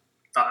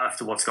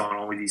after what's going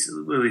on with his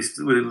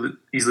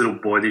little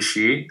boy this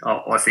year.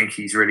 I think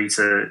he's ready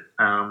to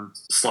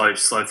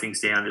slow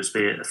things down, just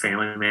be a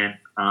family man.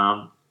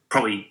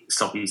 Probably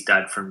stop his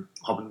dad from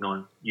hopping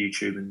on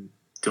YouTube and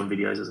doing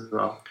videos as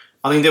well.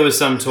 I think there was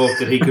some talk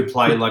that he could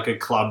play like a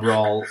club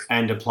role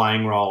and a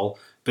playing role,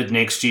 but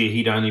next year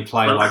he'd only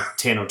play like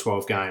 10 or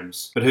 12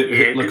 games. But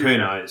who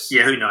knows?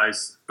 Yeah, who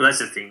knows? But that's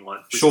the thing.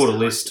 Like, shorter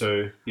list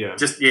too. Yeah.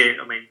 Just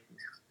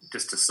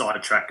to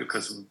sidetrack,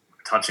 because we're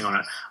touching on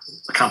it,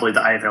 I can't believe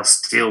the AFL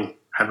still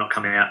have not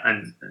come out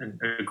and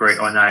agreed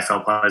on the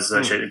AFL Players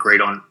Association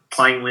agreed on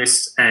playing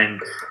lists,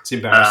 and it's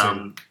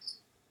embarrassing.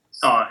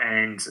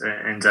 And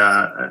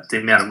the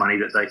amount of money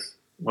that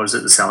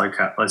the salary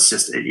cap?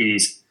 It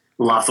is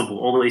laughable.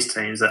 All these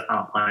teams that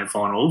aren't playing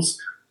finals,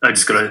 they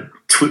just got to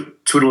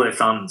twiddle their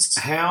thumbs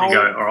and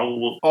go, all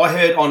right, well, I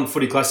heard on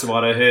Footy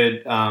Classified,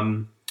 they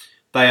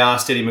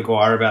asked Eddie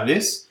Maguire about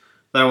this.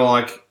 They were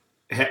like,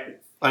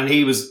 and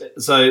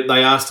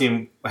they asked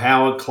him,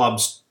 how are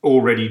clubs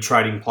already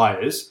trading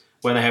players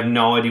when they have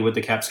no idea what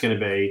the cap's going to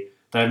be?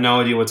 They have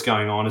no idea what's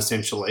going on,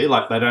 essentially.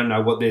 Like, they don't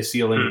know what their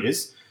ceiling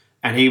is.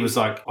 And he was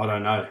like, I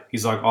don't know.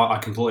 He's like, I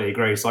completely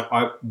agree. He's like,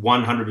 I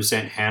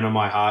 100% hand on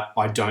my heart,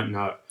 I don't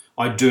know.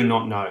 I do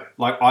not know.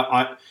 Like,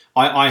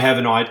 I have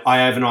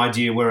an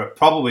idea where it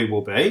probably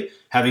will be,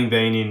 having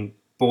been in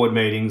board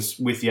meetings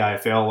with the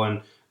AFL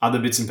and other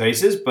bits and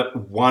pieces,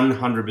 but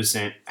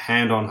 100%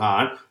 hand on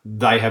heart,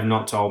 they have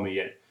not told me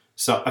yet.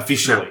 So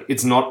officially,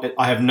 it's not.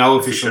 I have no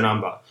official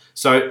number.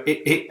 So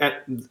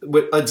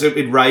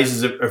it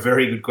raises a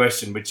very good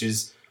question, which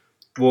is,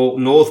 well,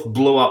 North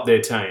blew up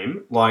their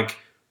team. Like,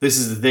 this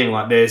is the thing.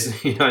 Like,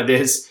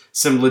 there's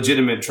some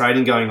legitimate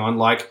trading going on.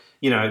 Like,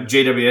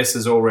 GWS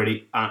has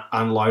already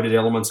unloaded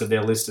elements of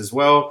their list as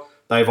well.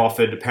 They've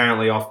offered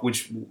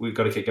which we've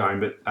got to keep going,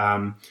 but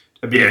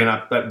a bit of an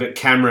up. But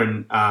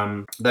Cameron,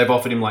 they've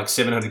offered him like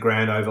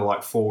 $700,000 over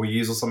like 4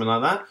 years or something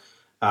like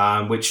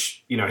that,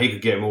 which he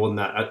could get more than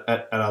that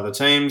at other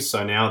teams.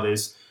 So now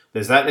there's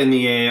that in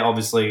the air.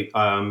 Obviously,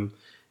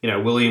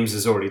 Williams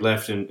has already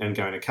left and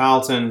going to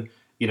Carlton.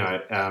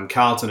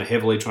 Carlton are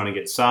heavily trying to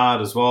get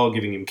Sard as well,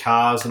 giving him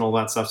cars and all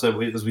that stuff. So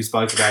as we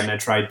spoke about in our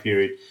trade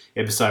period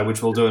episode,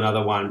 which we'll do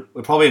another one,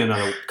 probably in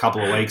another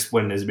couple of weeks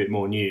when there's a bit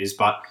more news.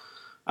 But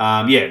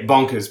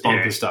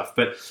bonkers stuff.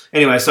 But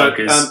anyway, so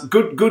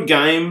good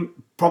game.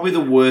 Probably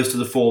the worst of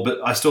the four, but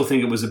I still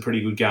think it was a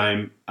pretty good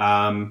game.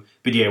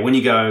 But yeah, when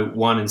you go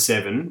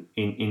 1-7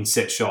 in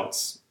set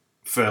shots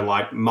for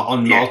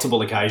on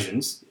multiple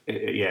occasions,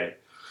 yeah.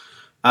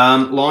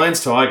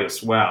 Lions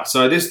Tigers. Wow.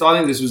 So I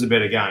think this was a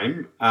better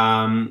game.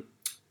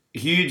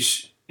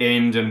 Huge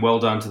end, and well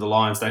done to the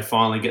Lions. They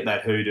finally get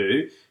that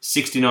hoodoo.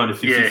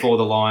 69-54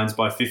 the Lions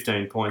by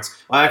 15 points.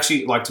 I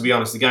actually, to be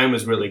honest, the game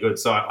was really good,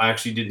 so I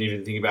actually didn't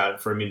even think about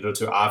it for a minute or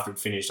two after it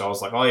finished. I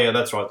was like, oh yeah,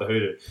 that's right, the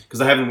hoodoo. Because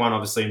they haven't won,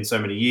 obviously, in so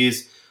many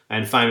years,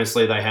 and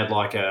famously they had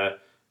a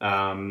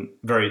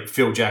very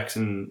Phil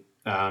Jackson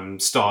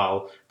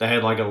style. They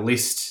had a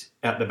list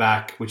at the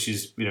back, which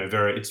is,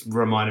 it's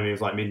reminded me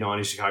of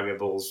mid-90s Chicago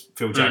Bulls,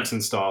 Phil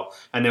Jackson style.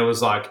 And there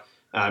was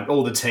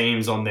all the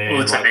teams on there. All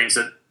the teams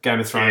that Game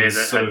of Thrones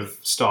sort of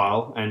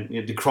style, and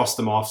to cross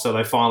them off, so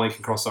they finally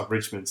can cross off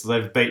Richmond. So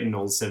they've beaten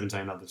all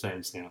 17 other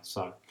teams now.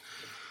 So,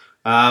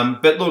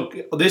 but look,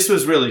 this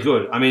was really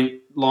good. I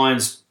mean,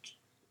 Lions.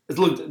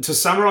 Look, to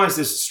summarise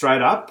this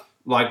straight up,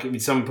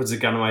 if someone puts a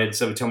gun away and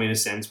so tell me in a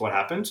sense what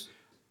happened.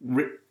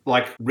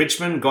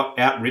 Richmond got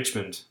out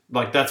Richmond.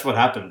 That's what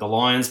happened. The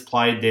Lions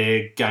played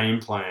their game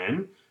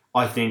plan.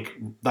 I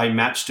think they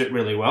matched it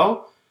really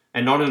well.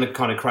 And not in a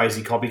kind of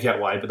crazy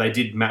copycat way, but they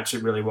did match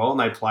it really well and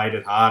they played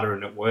it harder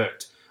and it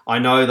worked. I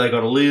know they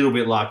got a little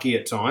bit lucky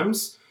at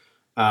times.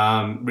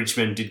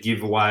 Richmond did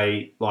give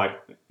away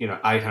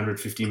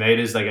 850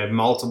 metres. They gave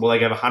multiple. They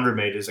gave 100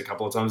 metres a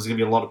couple of times. There's going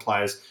to be a lot of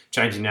players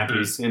changing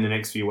nappies in the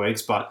next few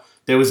weeks. But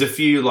there was a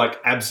few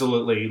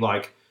absolutely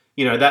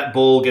that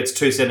ball gets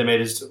 2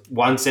 centimetres,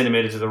 1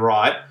 centimetre to the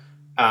right.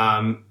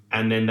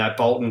 And then that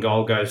Bolton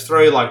goal goes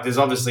through. There's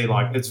obviously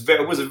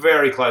it was a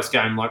very close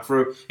game.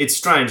 It's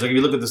strange. If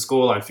you look at the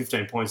scoreline,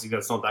 15 points,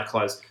 it's not that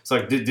close.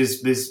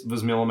 It's this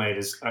was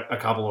millimetres, a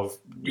couple of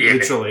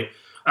literally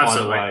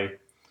either way.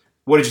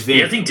 What did you think?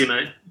 Yeah, I think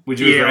Dimmer. Would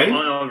you agree?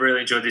 I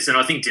really enjoyed this, and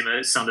I think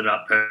Dimmer summed it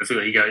up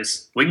perfectly. He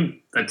goes,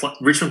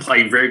 Richmond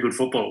played very good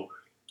football.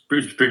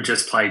 Brisbane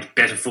just played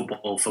better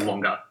football for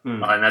longer.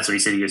 And that's what he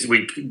said. He goes,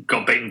 we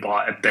got beaten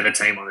by a better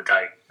team on the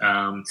day.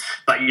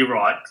 But you're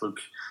right. Look,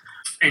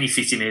 any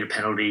 50-metre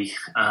penalty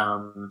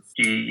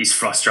is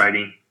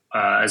frustrating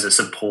as a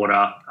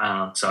supporter.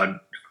 So I'd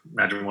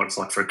imagine what it's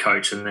like for a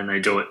coach, and then they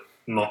do it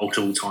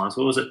multiple times.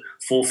 What was it?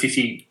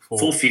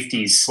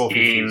 450s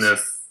in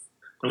the...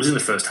 It was in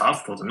the first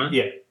half, wasn't it?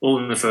 Yeah. All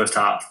in the first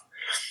half.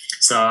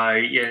 So,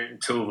 yeah,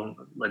 2 of them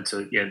led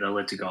to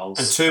goals.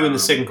 And 2 in the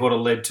second quarter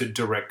led to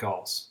direct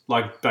goals,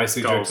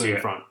 basically goals, directly in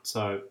front.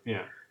 So,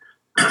 yeah.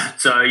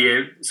 So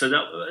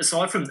that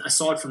aside from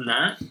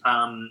that,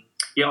 I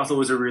thought it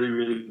was a really,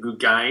 really good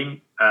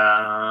game.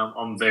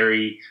 I'll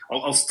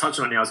touch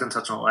on it now. I was going to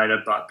touch on it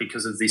later, but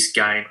because of this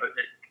game,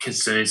 it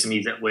concerns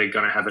me that we're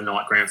going to have a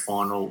night grand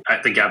final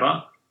at the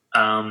Gabba.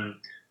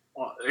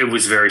 It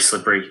was very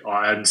slippery.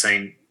 I hadn't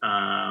seen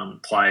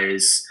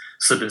players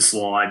slip and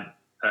slide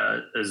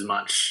as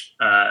much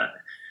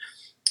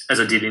as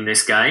I did in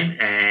this game,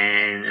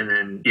 and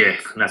then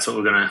that's what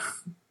we're going to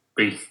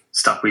be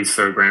stuck with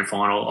for a grand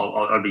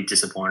final. I'd be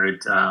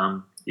disappointed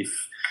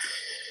if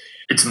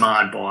it's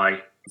marred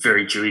by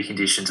very dewy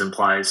conditions and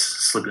players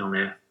slipping on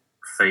their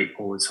feet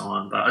all the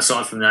time. But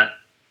aside from that,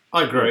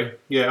 I agree.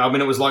 Yeah, I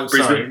mean, it was like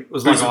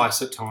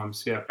ice at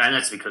times. Yeah, and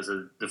that's because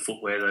of the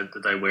footwear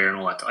that they wear and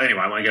all that. Anyway,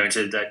 I won't go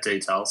into that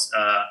details.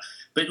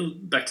 But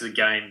back to the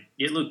game.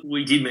 Yeah, look,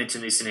 we did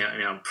mention this in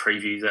our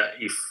preview that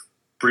if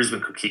Brisbane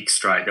could kick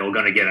straight, they were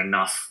going to get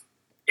enough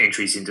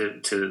entries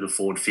into the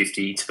forward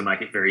 50 to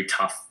make it very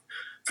tough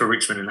for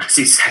Richmond, and that's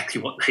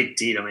exactly what they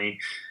did. I mean,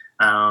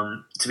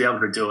 to be able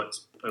to do it,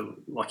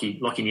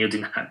 Lachie Neale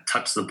didn't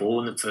touch the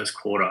ball in the first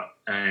quarter,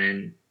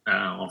 and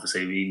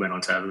obviously he went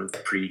on to have a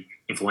pretty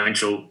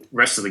influential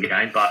rest of the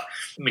game. But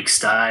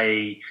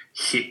McStay,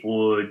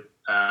 Hipwood,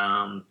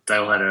 they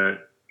all had a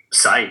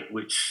say,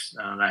 which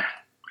they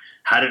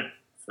hadn't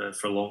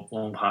for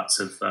long parts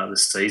of the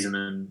season,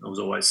 and it was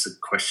always a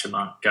question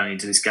mark going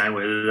into this game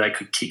whether they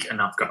could kick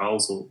enough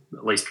goals or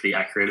at least be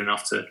accurate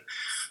enough to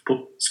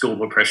put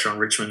scoreboard pressure on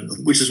Richmond,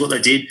 which is what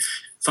they did.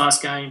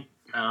 Fast game,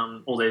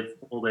 all their.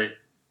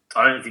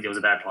 I don't think there was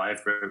a bad play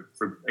for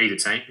either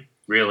team,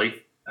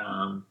 really.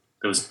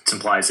 There was some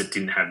players that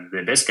didn't have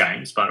their best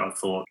games, but I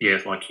thought,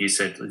 like you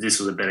said, this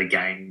was a better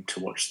game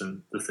to watch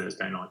than the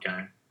Thursday night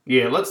game.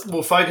 Yeah,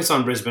 we'll focus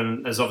on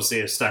Brisbane as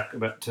obviously a stack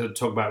to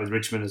talk about with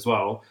Richmond as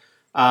well.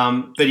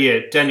 But yeah,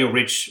 Daniel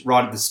Rich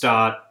right at the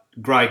start,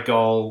 great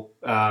goal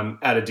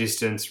at a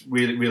distance,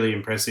 really, really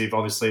impressive.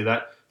 Obviously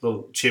that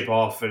little chip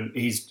off, and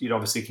he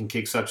obviously can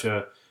kick such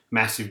a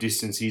massive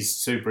distance. He's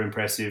super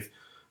impressive.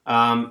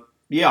 I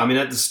mean,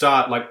 at the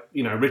start,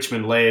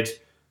 Richmond led.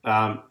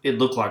 It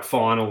looked like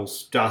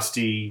finals.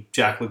 Dusty,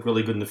 Jack looked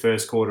really good in the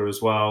first quarter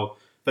as well.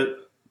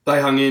 But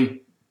they hung in.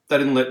 They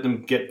didn't let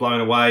them get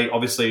blown away.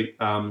 Obviously,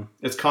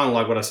 it's kind of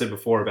like what I said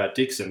before about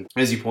Dixon.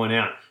 As you point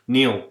out,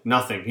 Neale,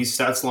 nothing. His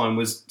stats line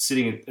was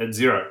sitting at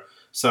 0.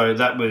 So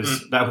that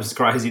was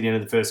crazy at the end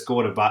of the first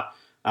quarter. But,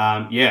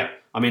 I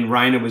mean,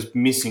 Rayner was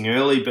missing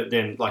early, but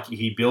then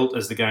he built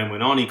as the game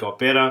went on. He got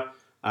better.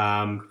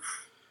 I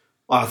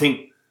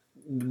think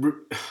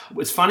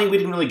it's funny we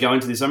didn't really go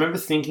into this. I remember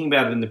thinking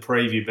about it in the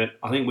preview, but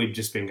I think we'd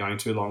just been going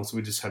too long, so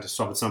we just had to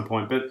stop at some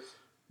point. But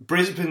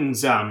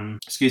Brisbane's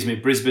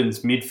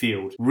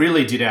midfield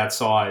really did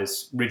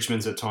outsize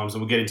Richmond's at times,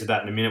 and we'll get into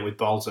that in a minute with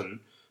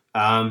Bolton.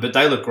 But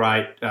they look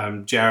great.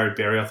 Jared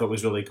Berry, I thought,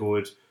 was really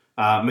good.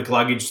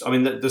 McCluggage, I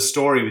mean, the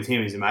story with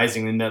him is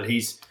amazing in that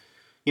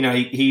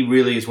he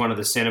really is one of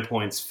the centre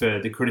points for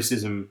the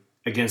criticism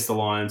against the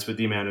Lions with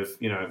the amount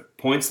of,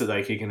 points that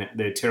they kick and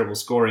their terrible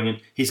scoring.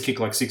 And he's kicked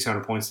like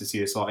 600 points this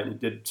year, so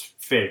it's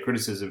fair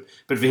criticism.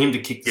 But for him to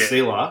kick the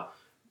sealer,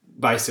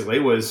 basically,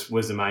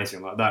 was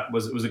amazing. Like it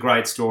was a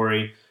great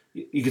story.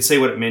 You could see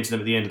what it meant to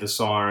them at the end of the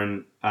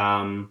siren.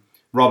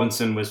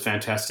 Robinson was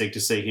fantastic to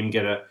see him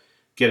get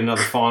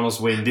another finals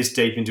win this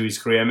deep into his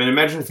career. I mean,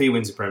 imagine if he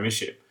wins a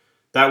premiership.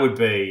 That would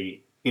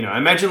be,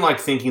 imagine like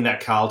thinking that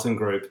Carlton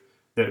group,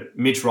 that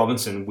Mitch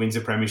Robinson wins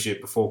a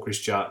premiership before Chris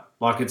Judd.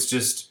 Like, it's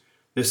just,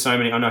 there's so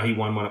many. I know he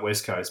won one at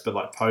West Coast, but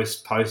like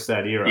post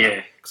that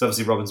era, because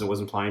obviously Robinson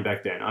wasn't playing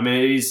back then. I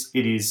mean,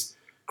 it is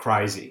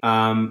crazy.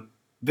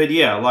 But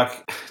yeah,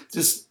 like,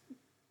 just,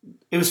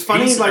 it was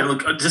funny.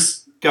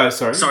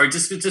 Sorry,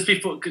 just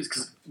before,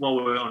 because while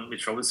we were on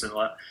Mitch Robinson,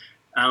 like,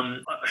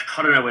 I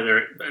don't know whether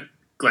it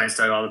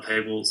glanced over other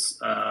people's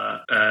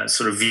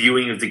sort of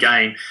viewing of the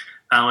game.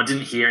 I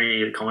didn't hear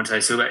any of the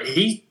commentators, but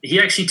he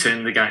actually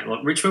turned the game.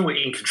 Like, Richmond were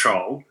in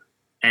control,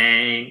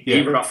 and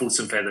he ruffled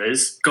some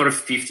feathers, got a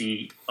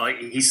 50. Like,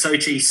 he's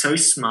so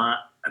smart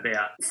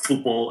about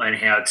football and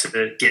how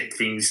to get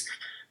things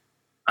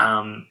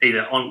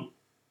either on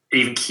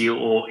even keel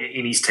or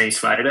in his team's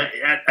favour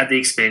at the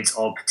expense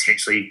of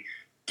potentially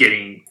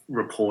getting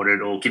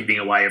reported or giving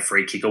away a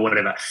free kick or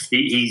whatever.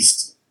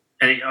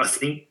 And I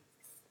think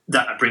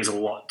that brings a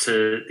lot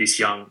to this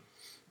young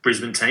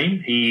Brisbane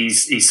team.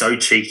 He's so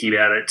cheeky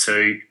about it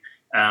too,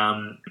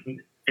 and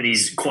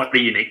he's quite a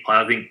unique player.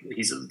 I think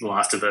he's the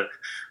last of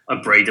a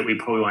breed that we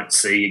probably won't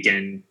see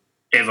again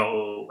ever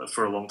or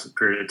for a long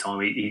period of time.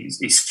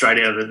 He's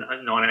straight out of the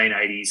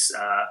 1980s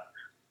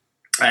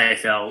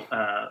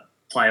AFL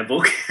player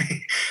book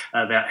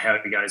about how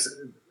he goes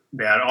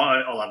about it.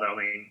 I love it. I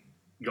mean,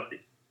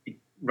 he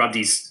rubbed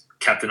his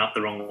captain up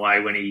the wrong way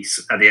when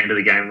he's at the end of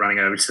the game running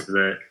over to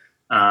the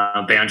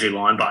boundary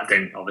line, but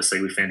then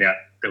obviously we found out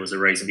there was a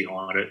reason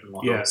behind it and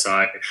whatnot.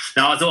 So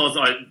no, I thought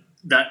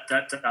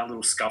that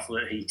little scuffle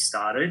that he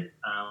started,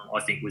 I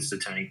think was the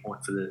turning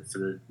point for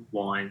the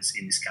Lions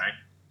in this game.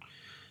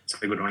 So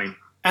good on him.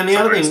 And the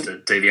other thing, to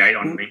deviate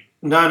on me.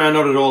 No,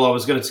 not at all. I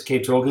was going to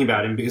keep talking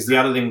about him because the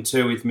other thing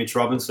too with Mitch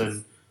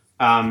Robinson,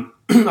 I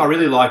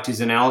really liked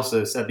his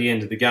analysis at the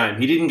end of the game.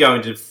 He didn't go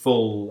into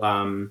full,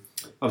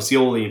 obviously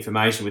all the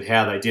information with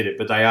how they did it,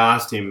 but they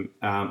asked him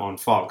on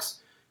Fox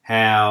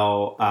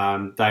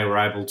how they were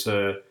able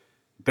to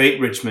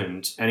beat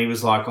Richmond, and he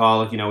was like,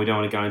 we don't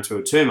want to go into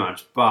it too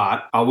much,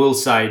 but I will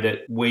say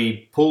that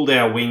we pulled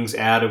our wings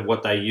out of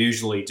what they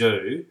usually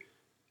do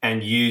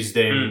and used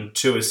them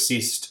to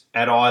assist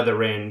at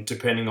either end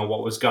depending on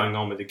what was going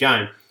on with the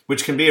game,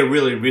 which can be a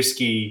really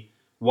risky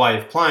way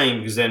of playing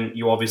because then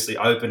you obviously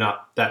open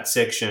up that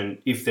section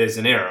if there's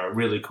an error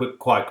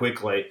quite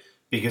quickly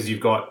because you've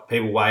got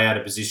people way out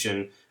of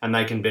position and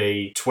they can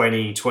be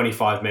 20,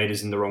 25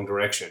 metres in the wrong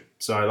direction.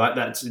 So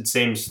it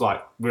seems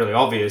like really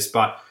obvious,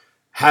 but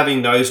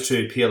having those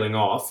two peeling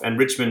off, and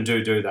Richmond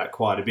do that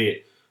quite a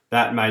bit,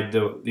 that made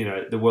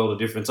the world of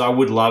difference. I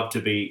would love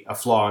to be a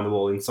fly on the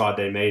wall inside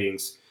their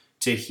meetings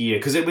to hear,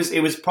 because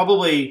it was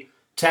probably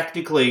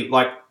tactically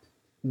like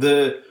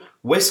the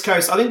West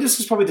Coast. I think this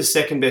was probably the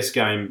second best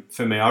game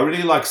for me. I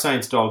really like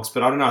Saints Dogs,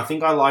 but I don't know. I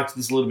think I liked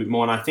this a little bit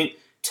more, and I think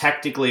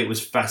tactically it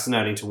was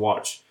fascinating to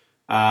watch.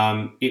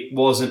 It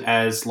wasn't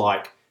as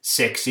like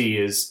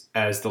sexy as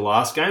the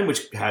last game,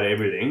 which had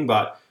everything,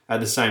 but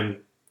at the same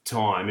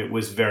time, it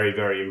was very,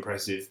 very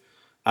impressive.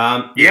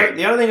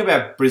 The other thing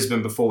about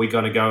Brisbane before we're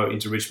going to go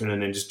into Richmond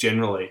and then just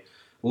generally,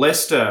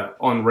 Leicester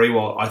on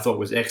Riewoldt I thought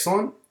was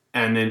excellent.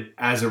 And then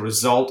as a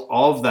result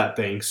of that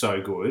being so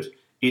good,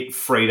 it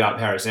freed up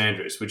Harris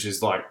Andrews, which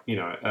is like,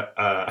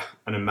 an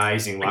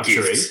amazing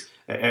luxury,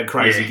 a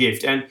crazy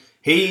gift. And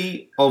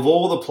he, of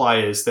all the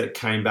players that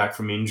came back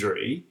from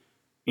injury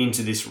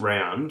into this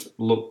round,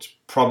 looked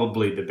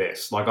probably the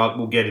best. Like,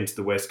 we'll get into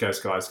the West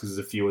Coast guys because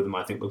there's a few of them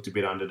I think looked a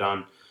bit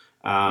underdone.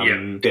 I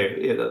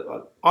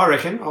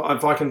reckon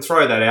if I can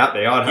throw that out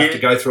there, I'd have to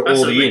go through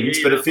all the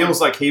ins, but it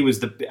feels like he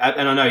was and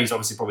I know he's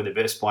obviously probably the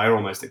best player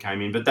almost that came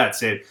in, but that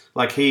said,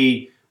 like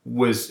he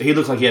looked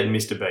like he hadn't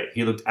missed a beat.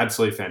 He looked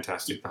absolutely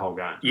fantastic the whole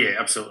game. Yeah,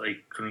 absolutely.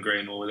 Couldn't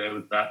agree more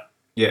with that.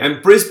 Yeah,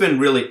 and Brisbane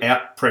really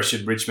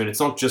out-pressured Richmond. It's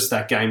not just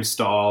that game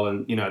style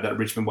and, that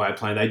Richmond way of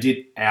playing. They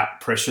did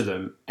out-pressure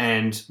them,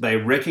 and they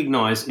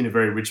recognised, in a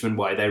very Richmond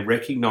way, they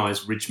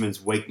recognised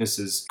Richmond's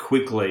weaknesses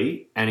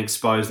quickly and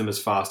exposed them as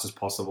fast as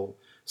possible.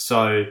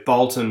 So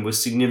Bolton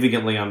was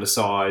significantly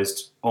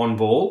undersized on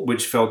ball,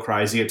 which felt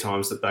crazy at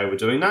times that they were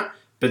doing that,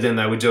 but then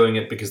they were doing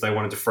it because they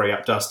wanted to free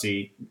up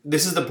Dusty.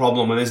 This is the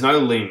problem. When there's no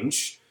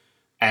Lynch,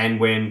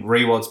 and when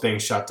Riewoldt's being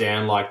shut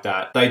down like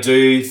that, they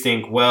do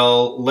think,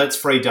 well, let's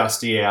free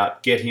Dusty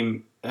out, get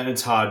him, and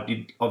it's hard.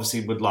 You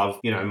obviously would love,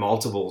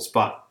 multiples,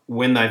 but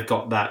when they've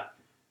got that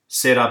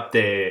set up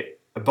there,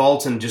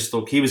 Bolton just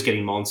looked, he was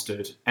getting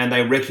monstered, and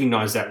they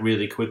recognised that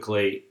really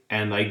quickly,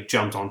 and they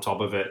jumped on top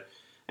of it.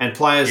 And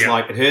players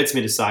like, it hurts me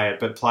to say it,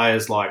 but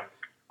players like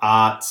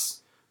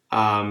Arts,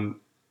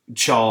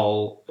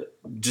 Chol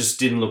just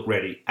didn't look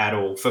ready at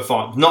all for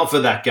fight. Not for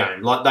that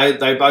game. Like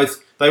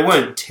they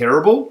weren't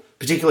terrible.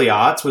 Particularly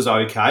Arts was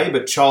okay,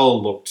 but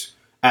Chol looked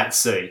at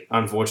sea.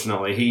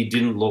 Unfortunately, he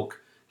didn't look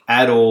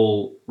at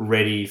all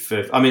ready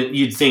for. I mean,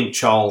 you'd think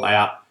Chol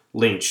out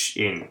Lynch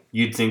in.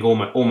 You'd think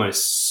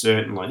almost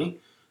certainly.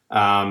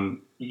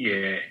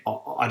 Yeah,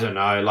 I don't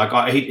know.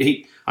 Like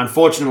he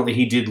unfortunately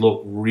he did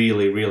look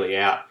really, really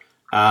out.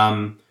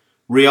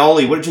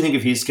 Rioli, what did you think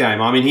of his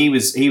game? I mean, he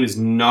was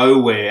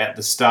nowhere at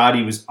the start.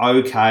 He was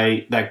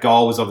okay. That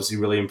goal was obviously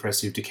really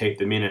impressive to keep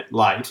them in it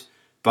late,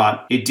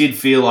 but it did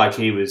feel like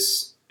he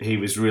was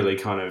really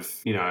kind of,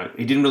 he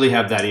didn't really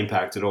have that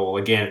impact at all.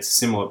 Again, it's a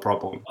similar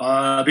problem.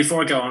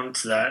 Before I go on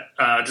to that,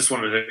 I just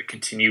wanted to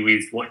continue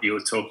with what you were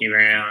talking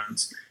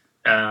around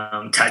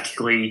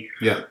tactically.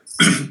 Yeah.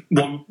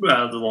 What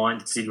the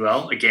Lions did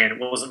well. Again, it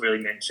wasn't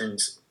really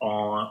mentioned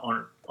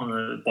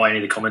by any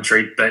of the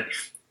commentary, but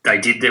they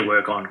did their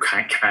work on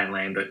Kane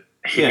Lambert.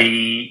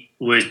 He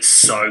was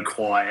so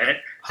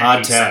quiet.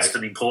 Hard tag. Such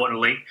an important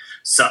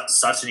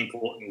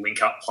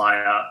link-up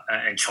player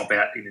and chop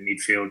out in the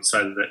midfield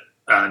so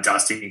that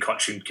Dusty and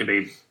Cotchin can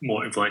be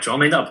more influential. I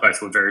mean, they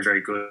both were very,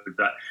 very good,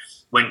 but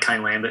when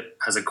Kane Lambert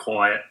has a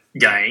quiet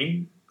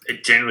game,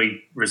 it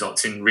generally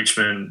results in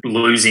Richmond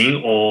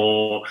losing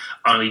or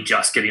only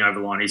just getting over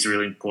the line is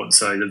really important.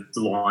 So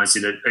the Lions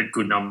did a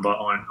good number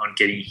on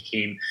getting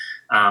him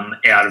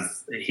out of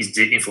his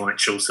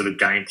influential sort of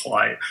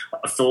gameplay.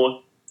 I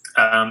thought,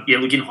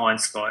 look, in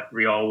hindsight,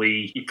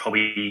 Rioli, you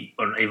probably,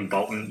 or even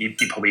Bolton, you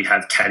probably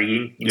have Caddy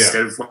in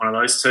instead of one of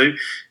those two.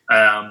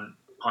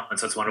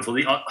 Hindsight's wonderful.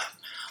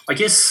 I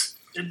guess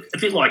a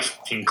bit like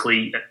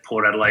Hinkley at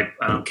Port Adelaide,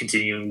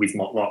 continuing with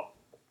Motlop,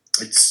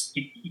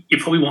 you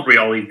probably want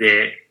Rioli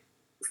there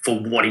for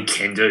what he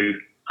can do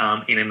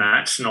in a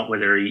match, not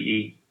whether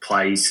he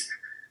plays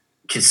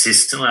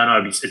consistently. I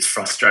know it's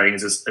frustrating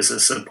as a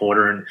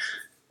supporter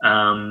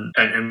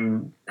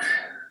and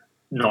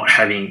not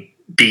having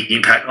big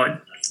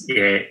impact.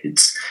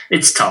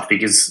 It's tough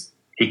because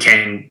he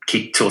can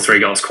kick 2 or 3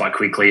 goals quite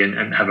quickly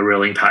and have a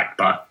real impact,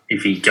 but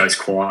if he goes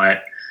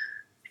quiet,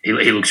 he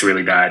looks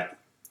really bad.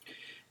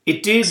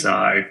 It did.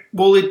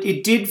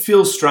 It did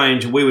feel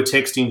strange. We were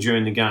texting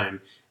during the game.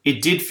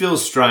 It did feel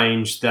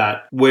strange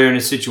that we're in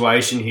a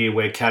situation here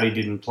where Caddy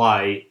didn't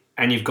play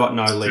and you've got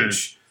no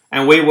Lynch.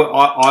 And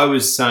I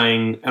was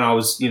saying, and I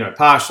was,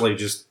 partially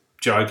just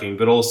joking,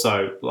 but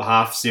also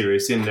half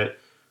serious in that,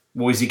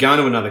 well, is he going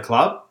to another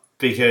club?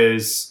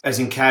 Because, as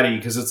in Caddy,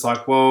 because it's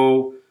like,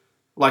 well,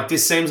 like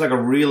this seems like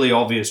a really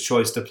obvious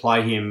choice to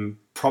play him,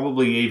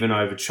 probably even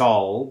over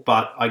Chol,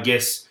 but I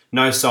guess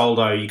no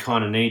Soldo, you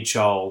kind of need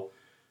Chol.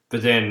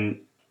 But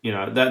then,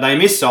 they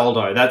missed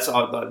Soldo.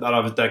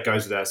 That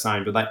goes without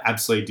saying, but they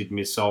absolutely did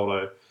miss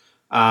Soldo.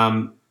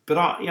 But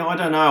I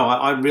don't know.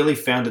 I really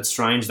found it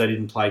strange they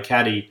didn't play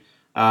Caddy.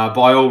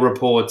 By all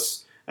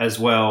reports as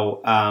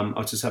well, I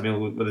was just having a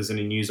look whether there's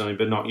any news on it,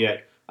 but not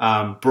yet.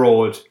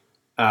 Broad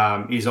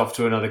is off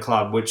to another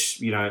club,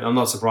 which, I'm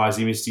not surprised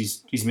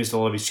he's missed a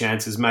lot of his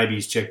chances. Maybe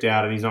he's checked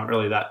out and he's not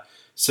really that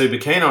super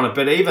keen on it.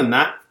 But even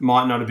that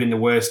might not have been the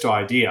worst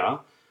idea.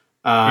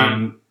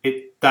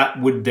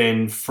 That would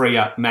then free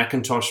up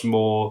McIntosh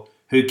more,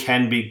 who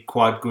can be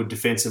quite good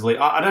defensively.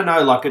 I don't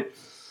know,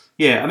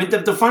 I mean,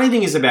 the funny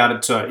thing is about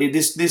it too,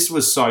 this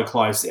was so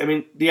close. I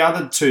mean, the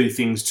other two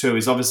things too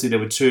is obviously there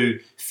were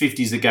 2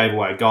 50s that gave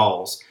away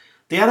goals.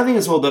 The other thing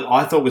as well that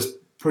I thought was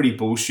pretty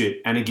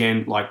bullshit, and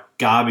again,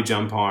 garbage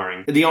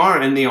umpiring. The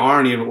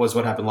irony of it was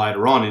what happened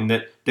later on, in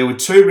that there were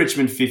 2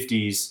 Richmond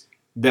 50s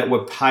that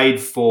were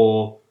paid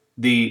for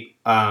the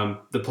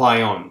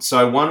play on.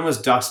 So one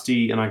was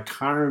Dusty, and I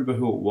can't remember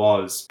who it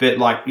was, but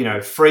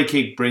free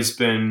kick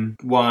Brisbane,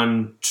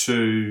 1,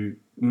 2,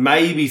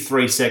 maybe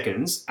 3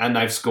 seconds, and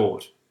they've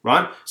scored,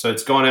 right? So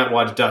it's gone out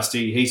wide to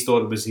Dusty. He's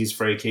thought it was his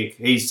free kick.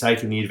 He's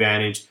taken the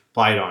advantage,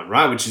 played on,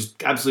 right? Which is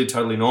absolutely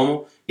totally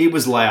normal. It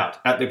was loud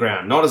at the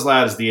ground. Not as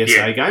loud as the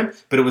SA game,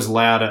 but it was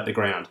loud at the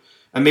ground.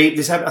 I'm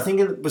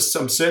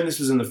certain this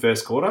was in the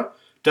first quarter.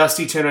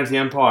 Dusty turned over to the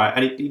umpire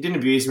and he didn't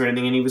abuse him or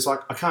anything, and he was like,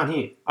 I can't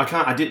hear.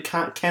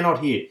 Cannot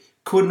hear.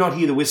 Could not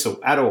hear the whistle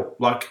at all.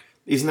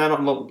 Isn't that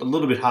a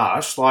little bit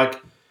harsh?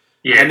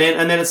 And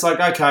then it's like,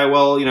 okay,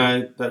 well,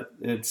 that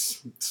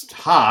it's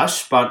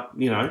harsh, but,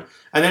 and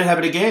then it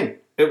happened again.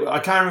 I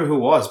can't remember who it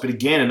was, but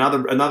again,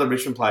 another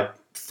Richmond player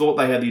thought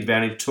they had the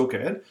advantage, took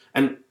it,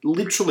 and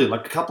literally a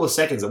couple of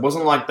seconds. It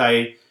wasn't like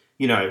they,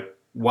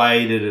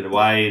 waited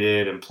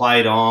and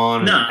played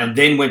on and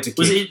then went to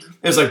kick. It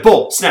was like,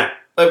 ball, snap.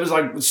 It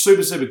was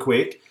super, super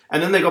quick.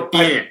 And then they got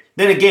paid.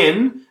 Then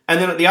again, and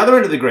then at the other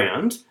end of the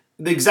ground,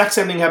 the exact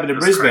same thing happened to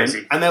Brisbane,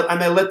 crazy. and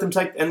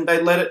they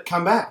let it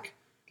come back.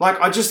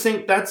 I just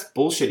think that's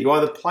bullshit. You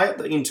either play it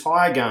the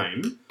entire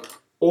game,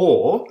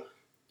 or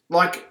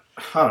I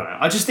don't know.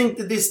 I just think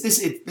that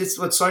this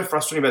what's so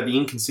frustrating about the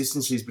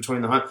inconsistencies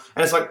between the home.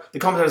 And it's like the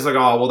commentators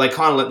are like, they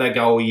kind of let that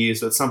go all year,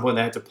 so at some point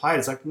they had to play it.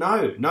 It's like,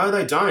 no,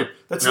 they don't.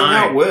 That's not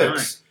how it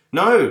works.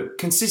 No,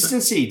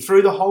 consistency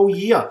through the whole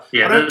year.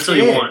 Yeah, I don't that's care.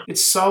 what you want.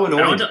 It's so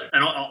annoying.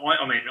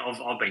 I mean,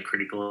 I've been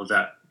critical of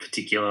that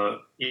particular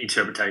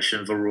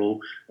interpretation of a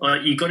rule.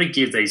 Like, you've got to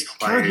give these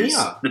players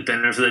the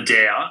benefit of the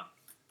doubt.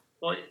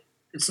 Like,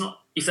 it's not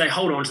if they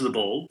hold on to the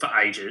ball for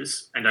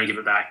ages and don't give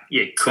it back.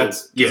 Yeah, cool.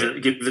 Give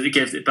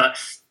it. But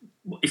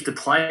if the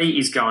play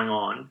is going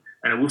on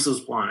and a whistle's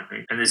blown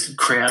and there's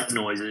crowd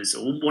noises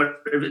or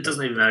whatever, it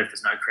doesn't even matter if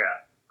there's no crowd.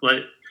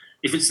 Like,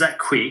 if it's that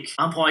quick,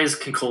 umpires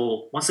can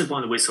call once they've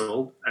blown the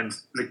whistle and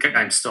the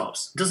game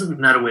stops. It doesn't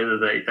matter whether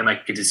they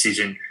make a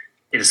decision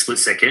in a split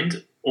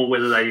second or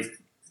whether they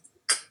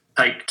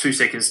take 2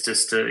 seconds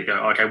just to go,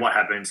 okay, what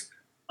happened?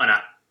 I know,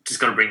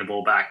 just got to bring the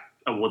ball back,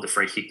 award the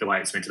free kick the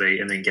way it's meant to be,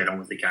 and then get on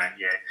with the game.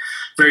 Yeah,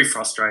 very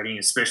frustrating,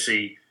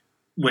 especially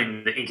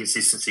when the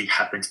inconsistency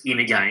happens in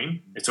a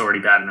game. It's already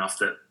bad enough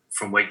that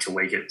from week to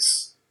week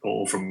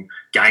or from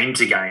game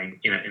to game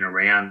in a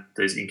round,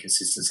 there's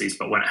inconsistencies.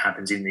 But when it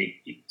happens in the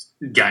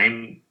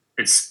game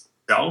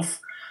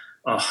itself,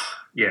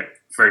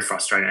 very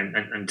frustrating.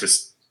 And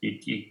just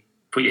you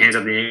put your hands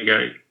up in the air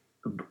and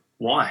go,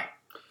 why?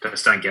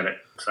 Just don't get it.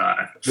 So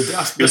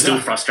you're still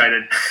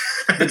frustrated.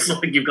 It's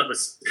like you've got the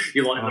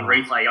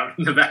replay on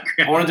in the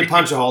background. I wanted to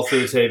punch a hole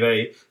through the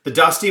TV. The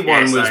Dusty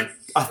one was,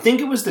 I think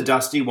it was the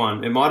Dusty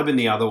one. It might have been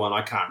the other one.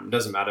 I can't. It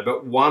doesn't matter.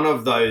 But one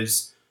of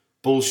those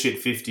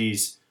bullshit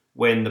 50s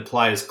when the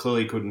players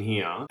clearly couldn't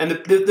hear. And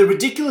the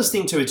ridiculous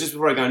thing too is, just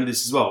before I go into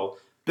this as well,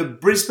 the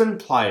Brisbane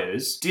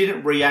players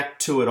didn't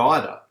react to it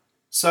either.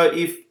 So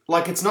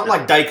it's not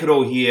like they could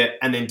all hear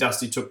and then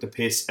Dusty took the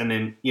piss and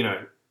then,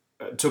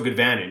 took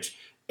advantage.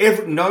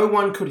 No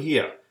one could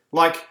hear.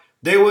 Like,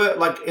 there were,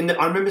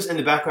 I remember in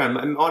the background,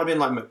 it might have been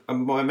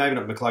maybe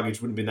not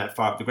McCluggage, wouldn't have been that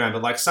far up the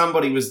ground, but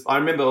somebody was, I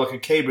remember a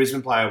key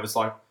Brisbane player was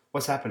like,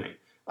 what's happening?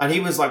 And he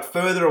was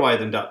further away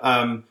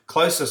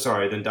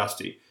closer than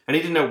Dusty. And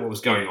he didn't know what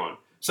was going on.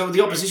 So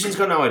the opposition's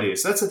got no idea.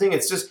 So that's the thing.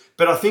 It's just,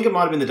 but I think it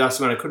might have been the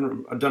Dusty one.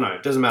 I don't know.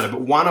 It doesn't matter.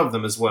 But one of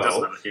them as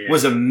well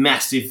was a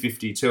massive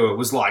 52. It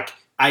was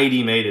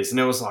 80 metres. And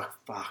it was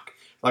fuck.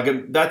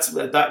 That's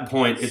at that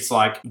point, it's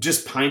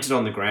just painted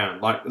on the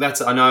ground.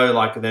 I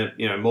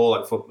know,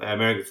 more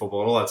American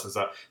football and all that sort of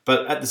stuff.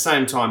 But at the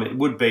same time, it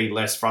would be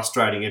less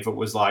frustrating if it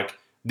was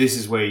this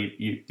is where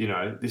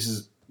this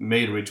is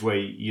meterage where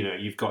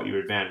you've got your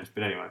advantage.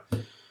 But anyway,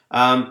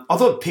 I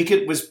thought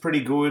Pickett was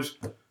pretty good.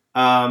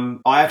 I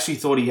actually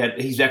thought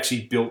he's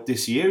actually built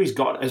this year. He's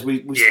got, I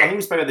think we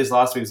spoke about this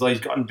last week, he's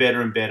gotten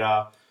better and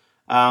better.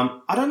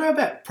 I don't know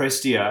about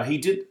Prestia. He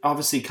did,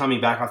 obviously,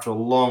 coming back after a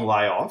long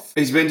layoff.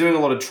 He's been doing a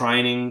lot of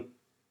training,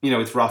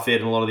 with Rough Ed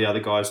and a lot of the other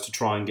guys to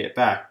try and get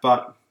back.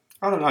 But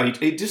I don't know.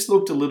 He just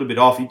looked a little bit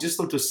off. He just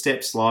looked a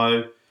step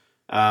slow.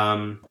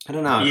 I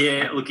don't know.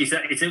 Yeah, look, if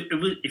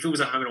it was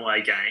a home and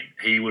away game,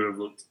 he would have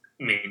looked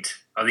mint.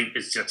 I think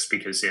it's just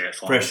because,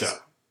 pressure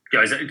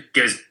goes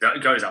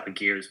up a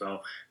gear as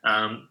well.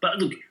 But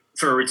look,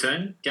 for a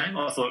return game,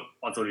 I thought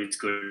it's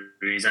good.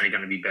 He's only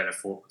going to be better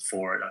for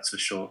it, that's for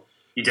sure.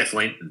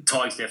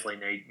 Tigers definitely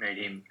need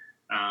him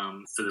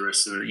for the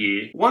rest of the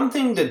year. One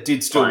thing that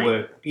did still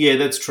work, yeah,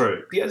 that's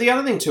true. The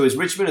other thing too is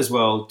Richmond as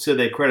well, to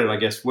their credit, I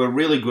guess, were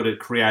really good at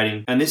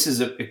creating, and this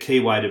is a key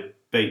way to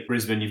beat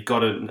Brisbane.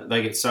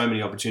 They get so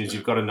many opportunities,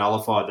 you've got to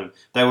nullify them.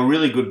 They were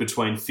really good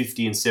between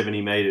 50 and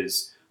 70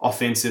 metres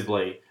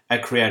offensively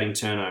at creating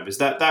turnovers.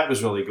 That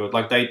was really good.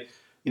 They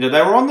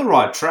were on the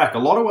right track. A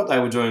lot of what they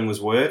were doing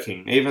was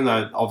working, even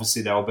though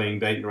obviously they were being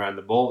beaten around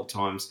the ball at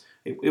times.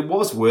 It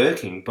was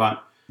working,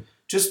 but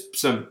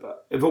just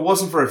if it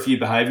wasn't for a few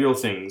behavioural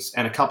things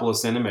and a couple of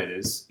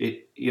centimetres,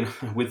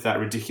 with that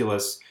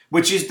ridiculous,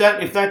 which is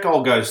that if that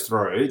goal goes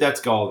through,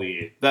 that's goal of the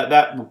year.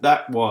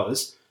 That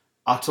was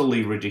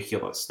utterly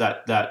ridiculous.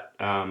 That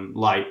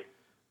late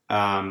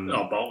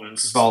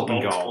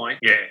Bolton goal. Point.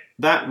 Yeah.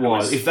 That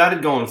was, if that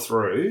had gone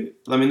through,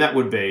 that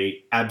would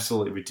be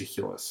absolutely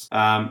ridiculous.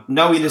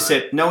 No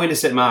intercept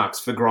marks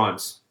for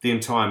Grimes the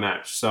entire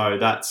match. So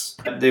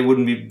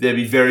there'd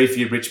be very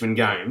few Richmond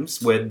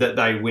games where that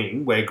they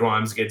win where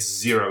Grimes gets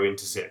 0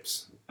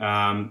 intercepts.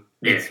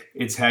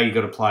 It's how you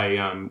got to play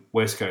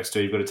West Coast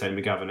too. You've got to take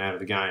McGovern out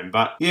of the game.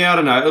 But yeah, I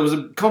don't know. It was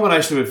a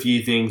combination of a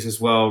few things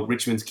as well.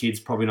 Richmond's kids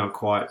probably not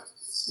quite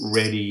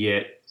ready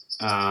yet.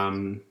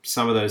 Some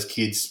of those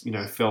kids,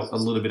 felt a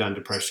little bit under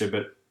pressure,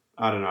 but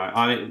I don't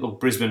know. Look,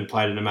 Brisbane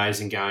played an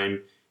amazing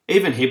game.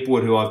 Even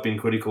Hipwood, who I've been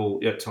critical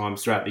at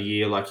times throughout the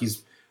year,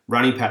 his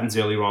running patterns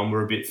earlier on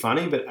were a bit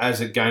funny, but as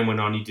the game went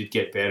on, he did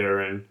get better,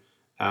 and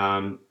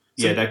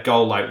that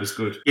goal late was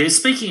good. Yeah,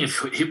 speaking of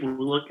Hipwood,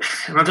 look,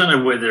 and I don't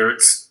know whether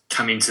it's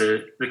come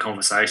into the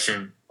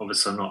conversation.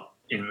 Obviously, I'm not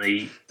in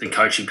the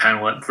coaching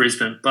panel at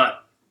Brisbane,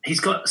 but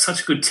he's got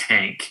such a good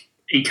tank.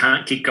 He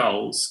can't kick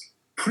goals.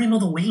 Put him on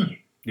the wing.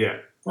 Yeah.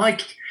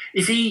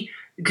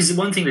 Because the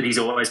one thing that he's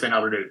always been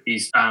able to do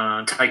is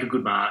take a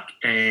good mark,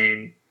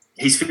 and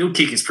his field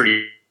kick is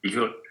pretty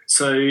good.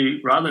 So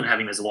rather than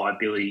having him as a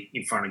liability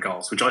in front of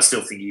goals, which I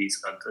still think he is,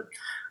 I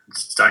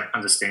just don't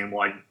understand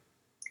why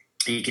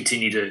he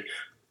continue to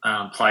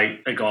play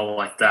a goal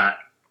like that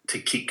to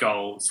kick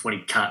goals when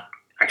he can't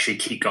actually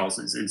kick goals.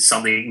 It's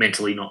something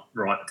mentally not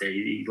right there.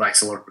 He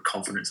lacks a lot of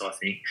confidence, I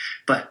think.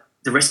 But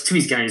the rest of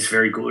his game is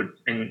very good,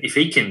 and if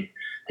he can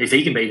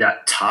be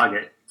that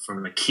target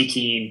from a kick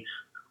in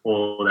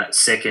or that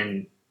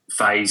second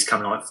phase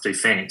coming off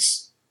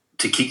defence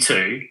to kick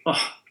to,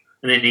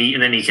 and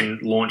then he can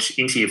launch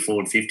into your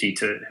forward 50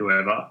 to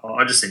whoever.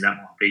 I just think that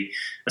might be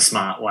a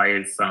smart way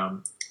of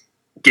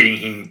getting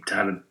him to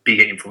have a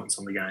bigger influence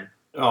on the game.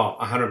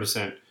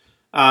 100%.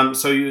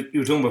 So you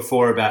were talking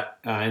before about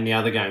in the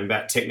other game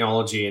about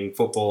technology and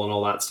football and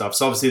all that stuff.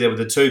 So obviously there were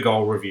the 2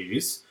 goal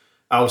reviews.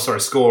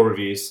 Score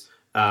reviews.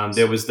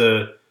 There was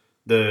the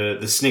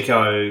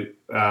Snicko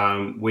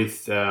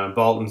with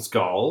Bolton's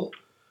goal.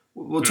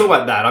 We'll talk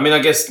about that. I mean, I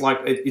guess like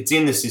it's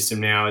in the system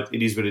now.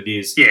 It is what it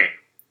is. Yeah.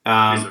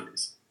 It is what it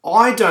is.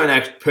 I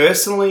don't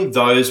personally,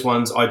 those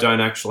ones I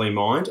don't actually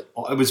mind.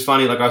 It was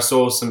funny, like I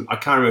saw I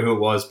can't remember who it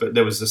was, but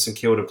there was a St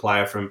Kilda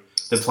player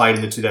that played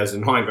in the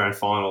 2009 grand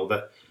final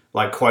that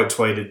like quote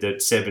tweeted the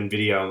 7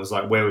 video and was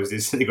like, where was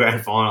this in the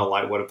grand final?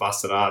 Like, what a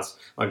busted ass.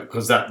 Like,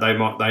 because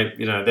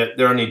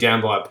they're only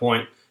down by a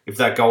point if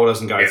that goal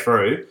doesn't go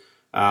through.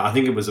 I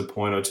think it was a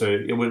point or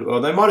 2.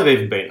 They might have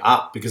even been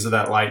up because of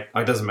that late.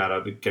 It doesn't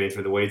matter, we're getting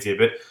through the weeds here,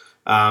 but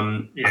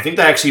I think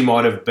they actually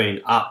might have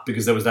been up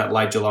because there was that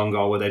late Geelong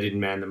goal where they didn't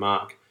man the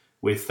mark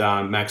with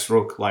Max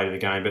Rook late in the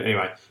game. But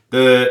anyway,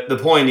 the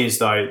point is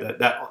though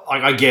that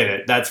I get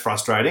it. That's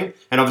frustrating,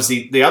 and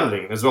obviously the other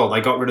thing as well,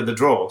 they got rid of the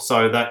draw,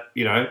 so that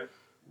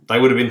they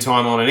would have been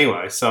time on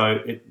anyway. So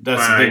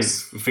that's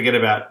the thing. Forget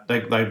about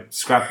they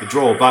scrapped the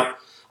draw, but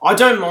I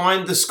don't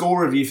mind the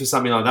score review for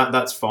something like that.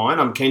 That's fine.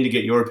 I'm keen to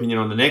get your opinion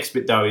on the next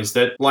bit though. Is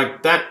that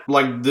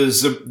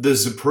the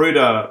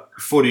Zapruder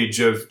footage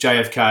of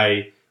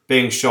JFK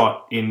being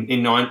shot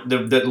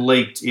that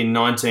leaked in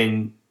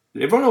 19.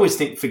 Everyone always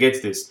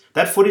forgets this.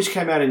 That footage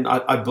came out in,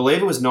 I believe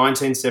it was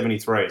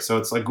 1973. So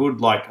it's a good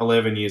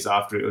 11 years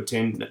after, or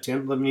 10,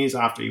 11 years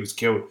after he was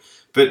killed.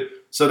 But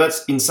so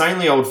that's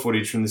insanely old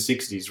footage from the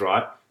 60s,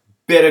 right?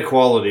 Better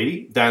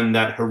quality than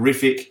that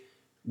horrific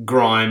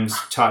Grimes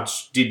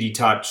did he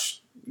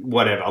touch,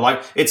 whatever.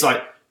 It's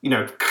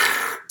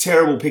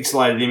terrible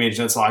pixelated image.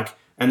 And it's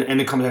and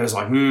the commentator's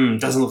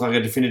doesn't look like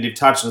a definitive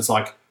touch. And it's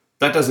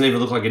that doesn't even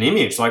look like an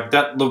image.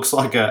 That looks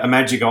like a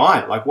magic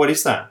eye. What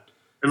is that?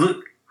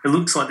 It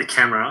looks like the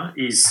camera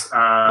is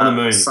on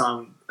the moon.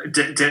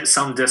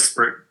 Some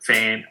desperate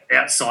fan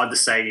outside the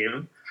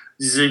stadium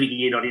zooming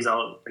in on his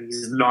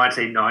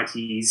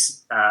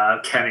 1990s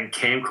Canon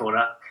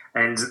camcorder,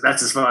 and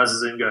that's as far as the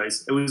zoom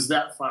goes. It was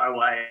that far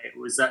away. It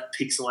was that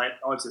pixelated.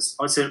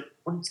 I said,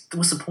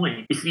 what's the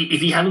point? If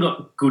you haven't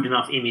got good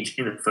enough image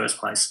in the first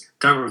place,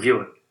 don't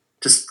review it.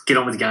 Just get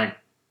on with the game.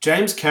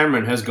 James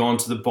Cameron has gone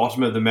to the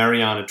bottom of the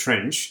Mariana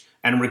Trench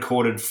and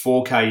recorded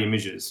 4K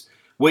images.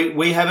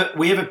 We have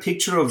a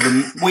picture of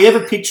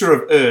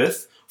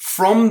Earth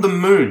from the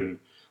moon.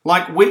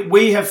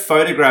 We have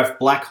photographed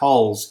black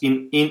holes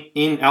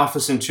in Alpha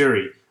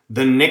Centauri,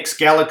 the next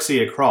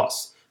galaxy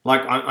across.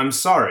 I'm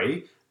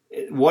sorry,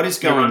 what is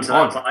going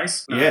on?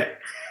 Place? No. Yeah.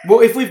 Well,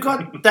 if we've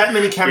got that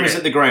many cameras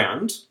at the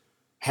ground,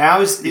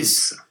 how is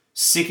this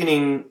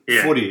sickening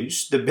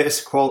footage the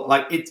best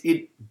quality?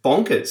 It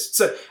bonkers.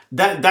 So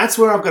that's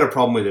where I've got a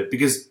problem with it,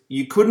 because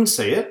you couldn't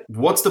see it.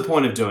 What's the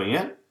point of doing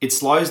it? It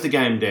slows the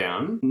game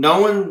down.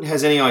 No one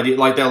has any idea.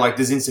 They're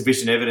there's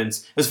insufficient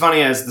evidence. As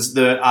funny as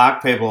the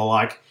ARC people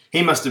are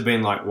he must have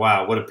been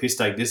wow, what a piss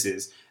take this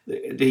is.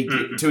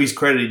 To his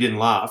credit, he didn't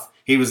laugh.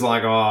 He was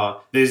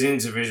there's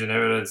insufficient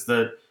evidence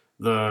that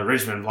the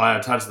Richmond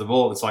player touched the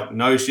ball. It's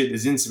no shit,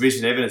 there's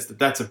insufficient evidence that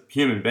that's a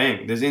human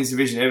being. There's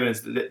insufficient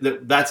evidence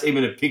that that's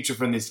even a picture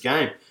from this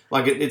game.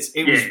 Was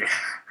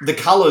the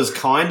colours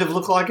kind of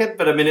look like it,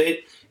 but I mean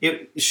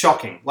it's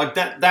shocking.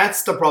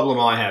 That's the problem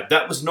I have.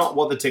 That was not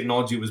what the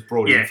technology was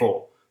brought in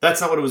for. That's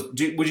not what it was.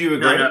 Would you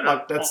agree?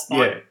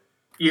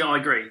 Yeah, I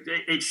agree.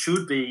 It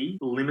should be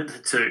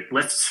limited to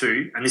left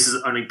to, and this is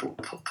the only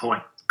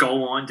point,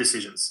 goal line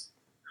decisions.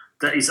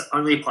 That is the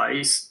only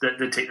place that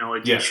the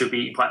technology should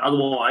be in play.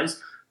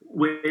 Otherwise,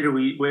 where do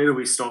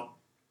we stop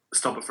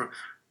it from?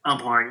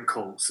 Umpiring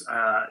calls,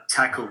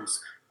 tackles,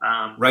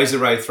 razor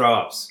ray throw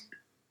ups.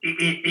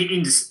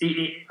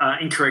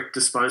 Incorrect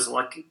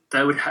disposal.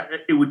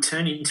 It would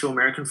turn into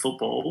American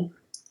football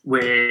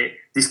where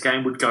this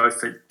game would go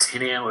for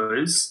 10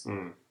 hours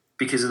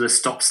because of the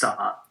stop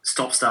start.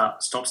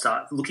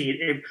 Looking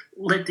at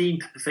let the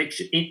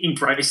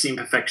embrace the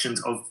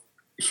imperfections of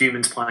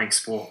humans playing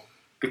sport,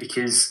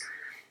 because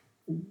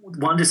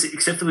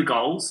except for the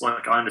goals, I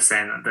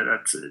understand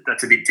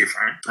that's a bit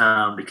different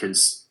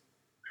because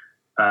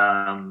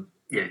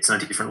it's no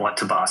different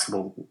to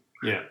basketball.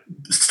 Yeah,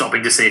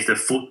 stopping to see if the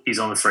foot is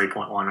on the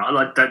 3-point line,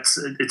 right?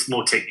 It's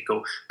more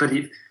technical. But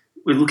if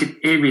we look at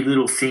every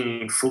little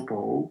thing in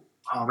football,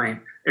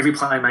 every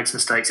player makes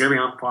mistakes, every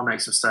umpire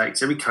makes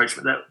mistakes, every coach.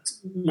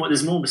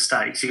 There's more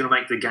mistakes. You're going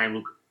to make the game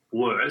look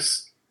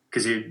worse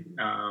because you're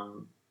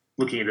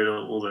looking at it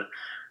all the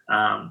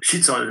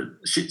shit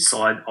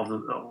side of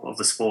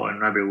the sport,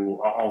 and nobody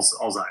will. I'll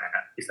zone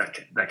out if that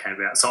came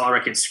about. So I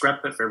reckon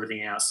scrap it for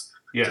everything else.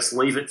 Just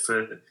leave it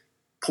for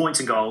points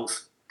and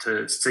goals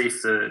to see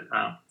if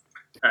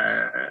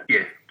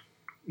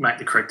make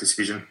the correct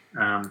decision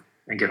and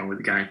get on with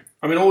the game.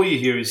 I mean, all you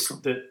hear is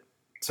that.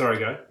 Sorry,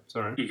 go.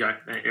 Sorry. You go.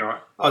 You're right.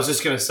 I was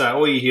just going to say,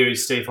 all you hear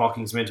is Steve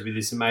Hocking's meant to be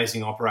this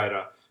amazing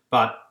operator,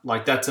 but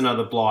like that's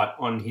another blight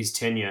on his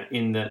tenure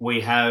in that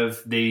we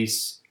have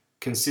these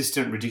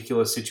consistent,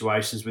 ridiculous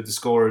situations with the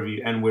score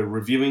review, and we're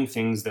reviewing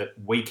things that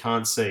we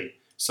can't see.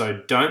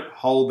 So don't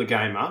hold the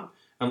game up,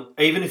 and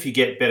even if you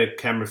get better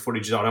camera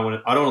footage, I don't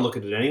want to look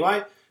at it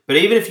anyway. But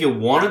even if you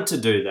wanted to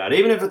do that,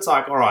 even if it's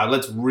like, all right,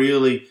 let's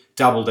really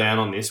double down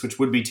on this, which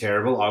would be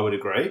terrible, I would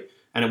agree.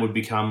 And it would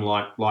become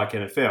like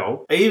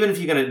NFL. Even if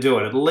you're going to do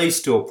it, at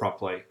least do it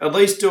properly. At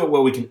least do it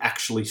where we can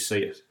actually see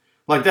it.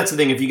 Like, that's the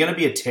thing. If you're going to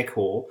be a tech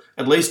whore,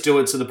 at least do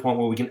it to the point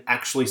where we can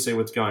actually see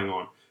what's going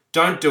on.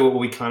 Don't do it where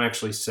we can't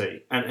actually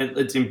see. And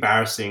it's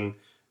embarrassing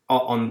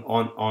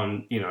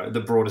on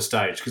the broader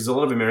stage, because a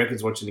lot of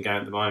Americans watching the game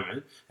at the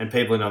moment, and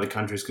people in other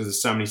countries, because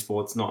there's so many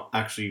sports not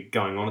actually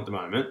going on at the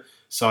moment.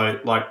 So,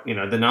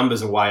 the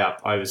numbers are way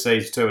up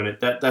overseas too, and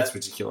that's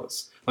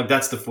ridiculous. Like,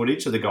 that's the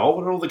footage of the goal.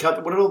 What are all the the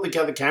touch? What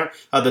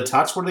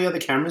are the other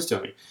cameras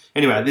doing?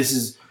 Anyway,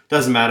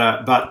 doesn't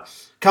matter. But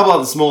a couple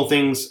other small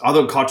things. I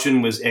thought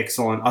Cochin was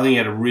excellent. I think he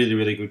had a really,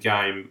 really good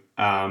game.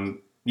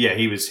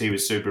 He was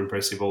super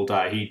impressive all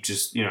day. He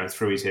just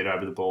threw his head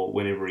over the ball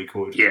whenever he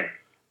could. Yeah,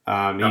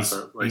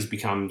 he's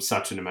become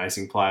such an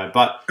amazing player.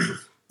 But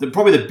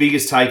probably the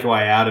biggest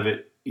takeaway out of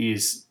it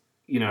is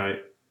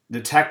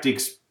the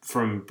tactics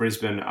from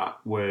Brisbane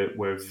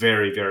were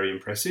very, very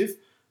impressive.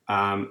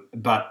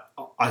 But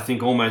I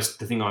think almost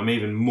the thing I'm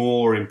even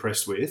more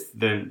impressed with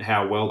than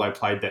how well they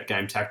played that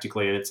game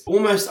tactically, and it's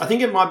almost, I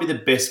think it might be the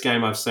best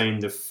game I've seen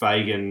the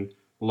Fagan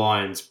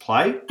Lions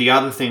play. The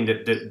other thing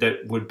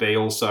that would be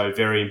also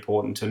very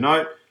important to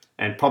note,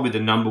 and probably the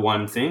number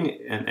one thing,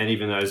 and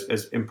even though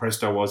as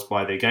impressed I was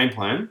by their game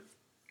plan,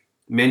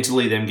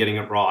 mentally them getting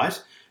it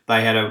right,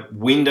 they had a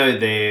window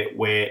there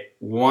where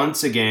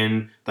once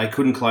again they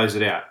couldn't close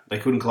it out.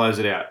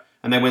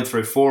 And they went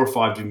through 4 or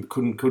 5,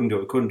 couldn't do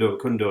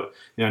it.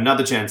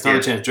 Another chance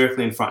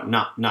directly in front.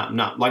 No.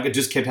 Like, it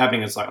just kept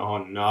happening. It's like,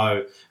 oh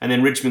no. And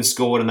then Richmond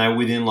scored and they were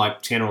within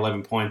like 10 or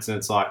 11 points, and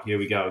it's like, here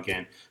we go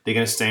again. They're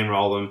going to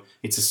steamroll them.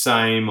 It's the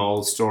same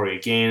old story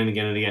again and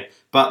again and again.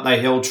 But they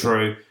held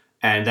true,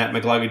 and that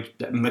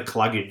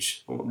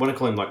McCluggage, what do I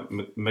call him,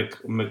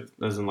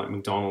 as in like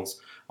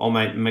McDonald's, old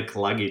mate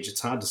McCluggage,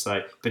 it's hard to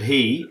say. But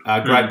he,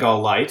 great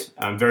goal late,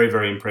 very,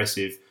 very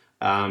impressive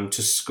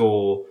to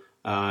score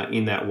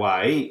in that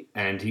way,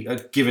 and he,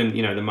 given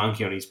the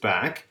monkey on his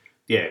back,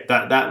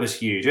 that was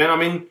huge. And I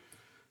mean,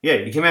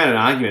 you came out in an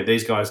argument.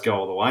 These guys go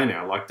all the way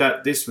now. Like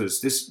that, this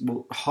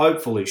will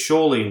hopefully,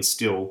 surely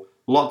instill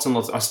lots and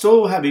lots. I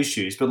still have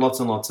issues, but lots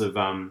and lots of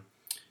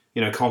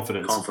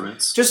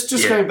confidence.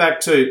 Just going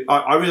back to,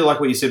 I really like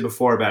what you said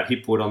before about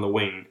Hipwood on the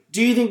wing.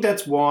 Do you think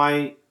that's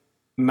why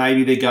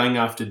maybe they're going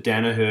after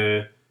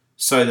Danaher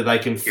so that they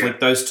can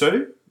flick those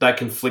two? They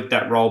can flick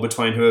that role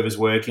between whoever's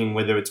working,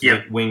 whether it's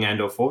wing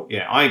and or forward.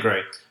 Yeah, I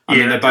agree. I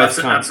mean, they both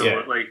can't.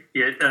 Absolutely.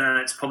 Yeah, and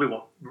it's probably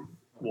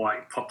why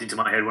it popped into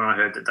my head when I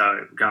heard that they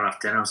were going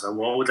after Danaher. I was like,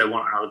 why would they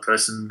want another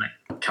person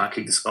that can't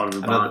kick the side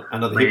of the barn?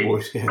 Another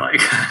Hipwood. Yeah.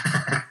 Like,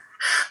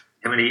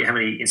 how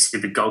many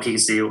stupid goal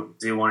kickers do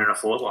you want in a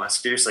forward line?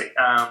 Seriously.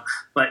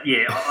 But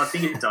yeah, I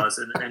think it does.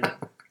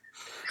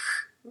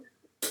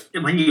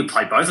 And when you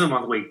play both of them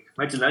on the week,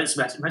 imagine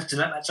that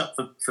match up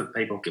for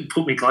people.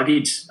 Put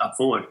McCluggage up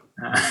forward.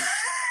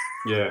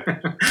 Look,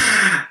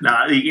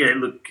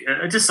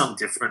 just something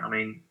different. I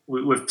mean,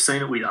 we've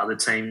seen it with other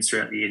teams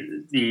throughout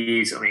the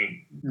years. I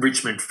mean,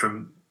 Richmond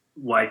from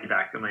way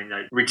back. I mean,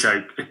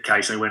 Richo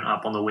occasionally went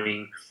up on the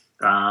wing.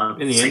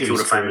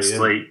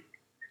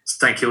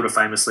 St Kilda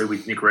famously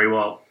with Nick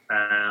Rewalt,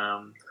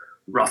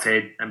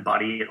 Roughhead and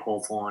Buddy at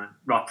Hawthorn.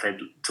 Roughhead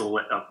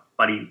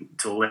Buddy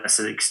to a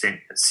lesser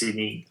extent at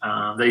Sydney.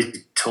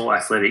 These tall,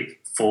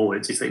 athletic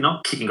forwards, if they're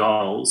not kicking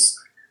goals,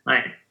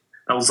 mate,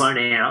 they'll zone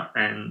out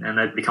and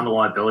they become a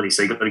liability.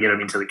 So you've got to get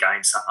them into the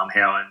game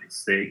somehow. And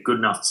if they're good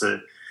enough to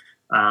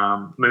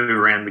move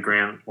around the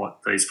ground,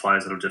 what these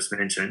players that I've just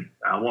mentioned,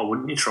 why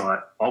wouldn't you try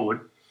it? I would.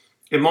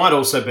 It might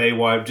also be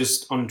why,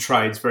 just on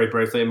trades very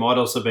briefly, it might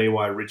also be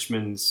why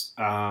Richmond's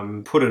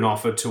put an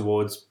offer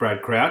towards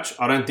Brad Crouch.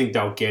 I don't think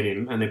they'll get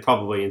him, and they're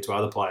probably into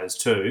other players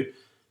too.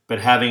 But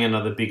having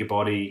another bigger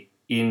body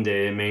in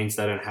there means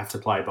they don't have to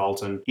play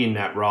Bolton in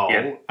that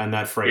role, and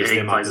that frees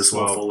them up as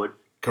well. Forward.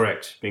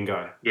 Correct,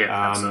 bingo. Yeah,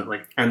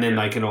 absolutely. And then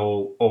they can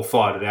all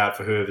fight it out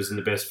for whoever's in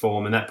the best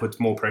form, and that puts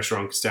more pressure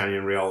on Castagna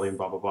and Rioli and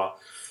blah, blah,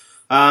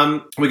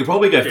 blah. We could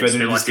probably go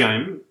further into this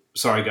game.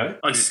 Sorry, go.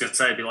 I was just going to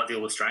say it'd be like the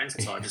All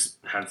Australians, so I just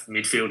have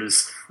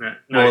midfielders,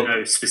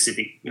 no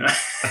specific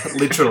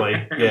literally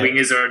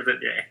wingers or anything.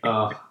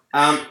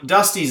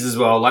 Dusties as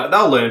well. Like,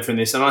 they'll learn from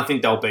this, and I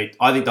think they'll beat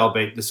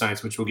the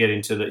Saints, which we'll get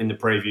into in the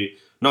preview.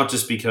 Not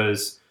just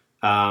because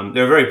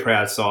they're a very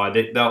proud side.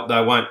 They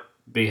won't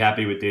be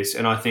happy with this,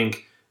 and I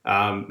think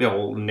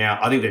now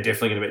I think they're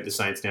definitely going to beat the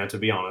Saints now. To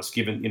be honest,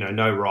 given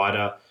no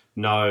Ryder,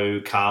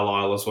 no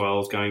Carlisle as well.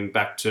 It's going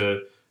back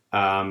to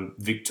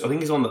Vic. I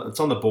think it's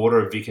on the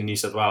border of Vic and New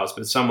South Wales,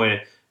 but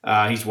somewhere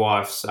his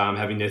wife's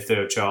having their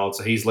third child,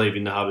 so he's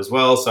leaving the hub as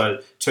well. So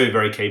two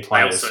very key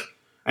players.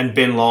 And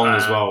Ben Long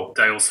as well.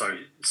 They also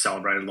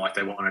celebrated like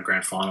they won a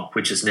grand final,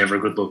 which is never a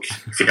good look.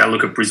 If you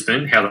look at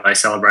Brisbane, how they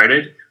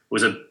celebrated, it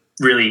was a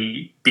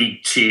really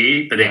big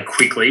cheer, but then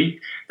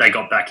quickly they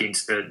got back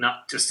into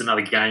just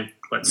another game.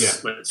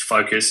 Let's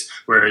focus.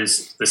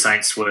 Whereas the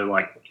Saints were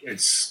like,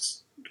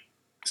 it's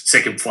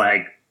second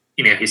flag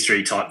in our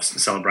history type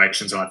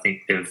celebrations, and I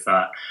think they've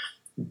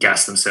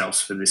gassed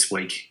themselves for this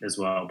week as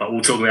well. But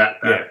we'll talk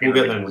about that. We'll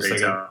get that in a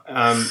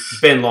second.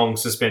 Ben Long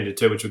suspended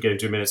too, which we'll get in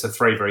 2 minutes. So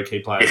three very key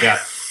players out.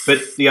 But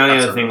the only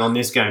other thing on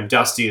this game,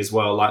 Dusty as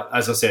well. Like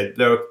as I said,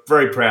 they're a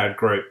very proud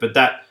group. But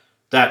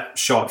that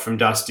shot from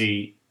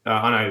Dusty,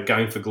 I know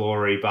going for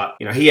glory, but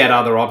he had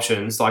other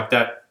options like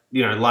that.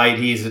 Late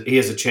he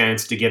has a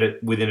chance to get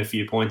it within a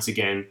few points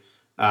again,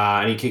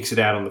 and he kicks it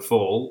out on the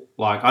full.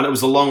 Like I know it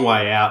was a long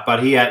way out,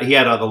 but he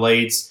had other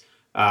leads.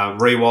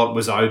 Rewalt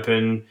was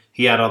open.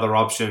 He had other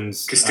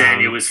options.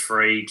 Castagna was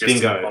free. Just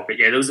bingo. To pop it.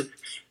 Yeah, that was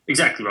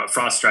exactly right.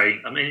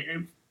 Frustrating. I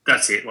mean,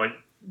 that's it. Like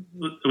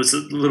it was the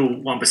little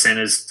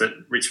 1%ers that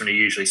Richmond are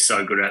usually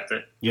so good at.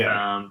 That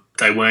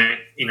they weren't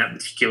in that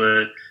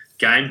particular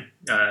game.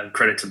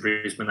 Credit to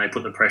Brisbane, they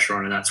put the pressure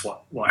on, and that's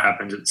what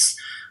happened. It's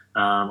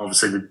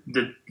obviously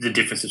the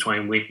difference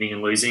between winning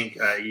and losing.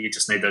 You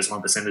just need those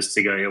 1%ers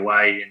to go your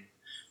way,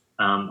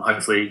 and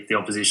hopefully the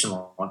opposition,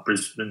 like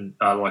Brisbane,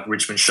 like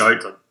Richmond,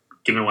 showed like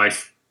giving away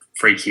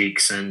free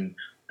kicks and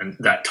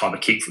that type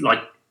of kick.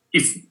 Like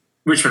if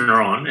Richmond are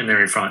on and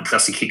they're in front,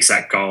 Dusty kicks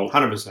that goal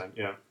 100%,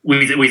 yeah,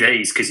 with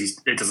ease because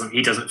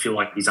he doesn't feel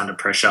like he's under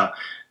pressure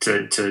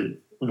to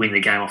win the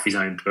game off his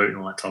own boot and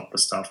all that type of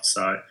stuff.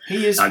 So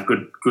he is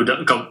good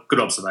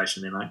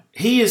observation there, mate.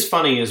 He is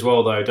funny as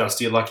well, though,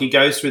 Dusty. Like he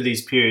goes through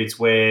these periods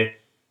where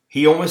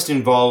he almost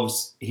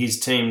involves his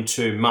team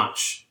too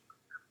much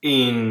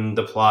in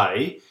the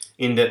play.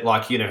 In that,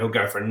 like, he'll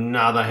go for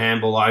another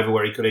handball over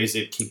where he could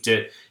easily have kicked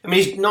it. I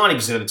mean, he's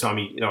 90% of the time,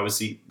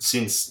 obviously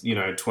since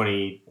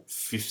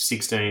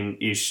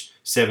 2016-ish,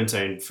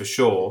 17 for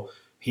sure.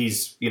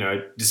 His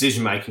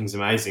decision making is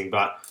amazing,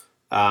 but.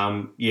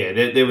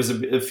 There was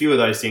a few of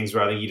those things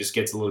where I think he just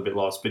gets a little bit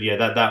lost. But yeah,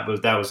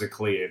 that was a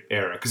clear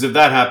error. Because if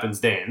that happens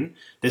then,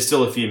 there's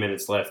still a few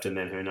minutes left and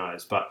then who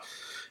knows. But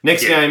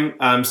next game,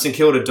 St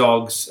Kilda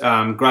Dogs,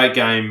 great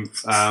game.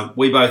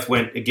 We both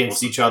went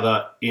against each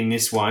other in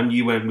this one.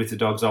 You went with the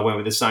Dogs, I went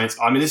with the Saints.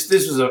 I mean, this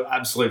was an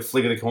absolute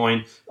flick of the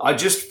coin. I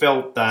just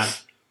felt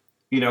that,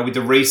 with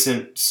the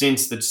recent,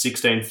 since the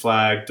 16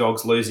 flag,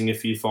 Dogs losing a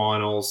few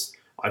finals,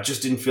 I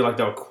just didn't feel like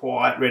they were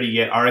quite ready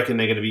yet. I reckon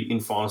they're going to be in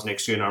finals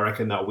next year, and I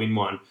reckon they'll win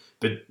one.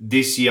 But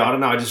this year, I don't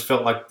know. I just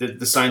felt like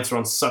the Saints are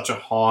on such a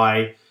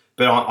high.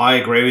 But I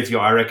agree with you.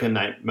 I reckon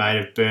they may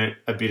have burnt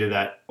a bit of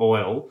that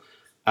oil.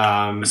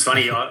 It's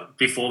funny.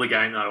 Before the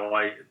game, though,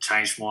 I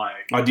changed my.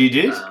 Oh, you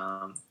did?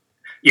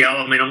 Yeah,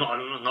 I mean,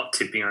 I'm not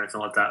tipping or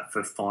anything like that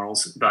for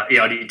finals, but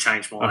yeah, I did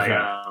change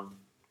my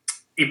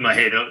in my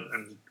head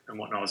and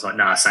whatnot. I was like,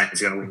 nah, Saints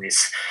are going to win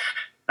this,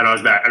 and I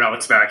was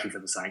barracking for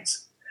the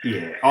Saints.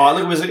 Yeah. Oh,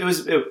 look, it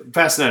was a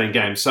fascinating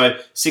game. So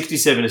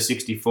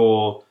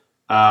 67-64.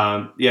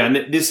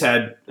 And this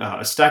had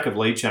a stack of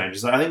lead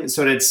changes. I think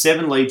so. It had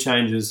 7 lead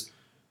changes.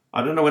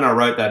 I don't know when I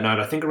wrote that note.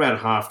 I think around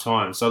half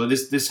time. So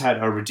this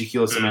had a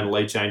ridiculous amount of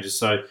lead changes.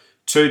 So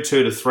 2-2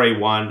 to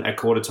 3-1 at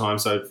quarter time.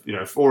 So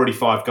already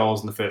 5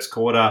 goals in the first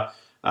quarter.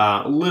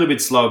 A little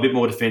bit slow, a bit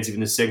more defensive in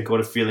the second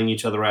quarter, feeling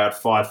each other out.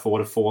 5-4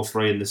 to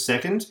 4-3 in the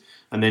second,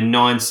 and then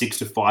 9-6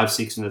 to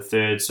 5-6 in the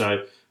third.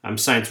 So.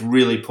 Saints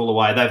really pull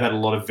away. They've had a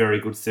lot of very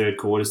good third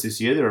quarters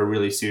this year. They're a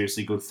really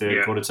seriously good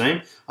third quarter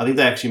team. I think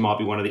they actually might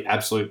be one of the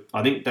absolute.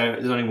 I think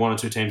there's only 1 or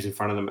 2 teams in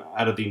front of them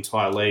out of the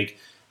entire league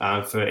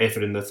for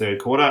effort in the third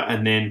quarter.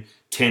 And then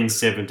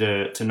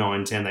 10-7 to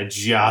 9-10. They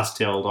just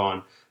held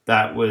on.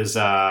 That was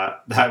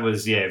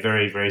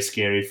very, very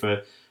scary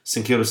for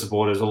St Kilda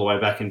supporters all the way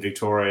back in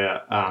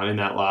Victoria in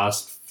that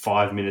last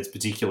 5 minutes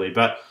particularly.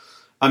 But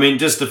I mean,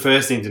 just the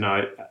first thing to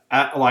know,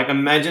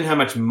 imagine how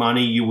much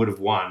money you would have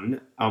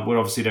won. We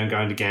obviously don't go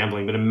into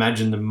gambling, but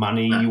imagine the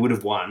money you would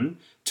have won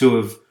to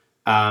have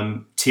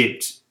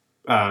tipped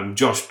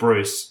Josh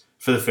Bruce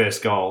for the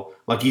first goal.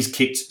 Like, he's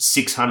kicked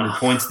 600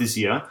 points this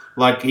year.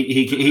 Like,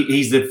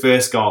 he's the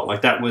first goal.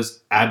 Like, that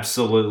was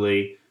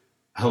absolutely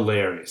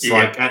hilarious. Yeah.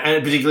 Like,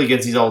 and particularly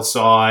against his old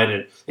side.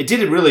 And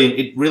it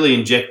really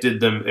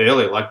injected them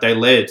early. Like, they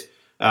led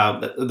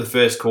the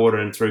first quarter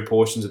and through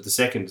portions of the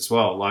second as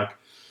well. Like,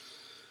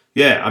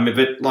 yeah, I mean,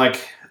 but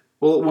like,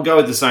 we'll go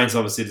with the Saints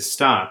obviously to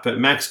start. But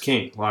Max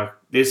King, like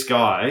this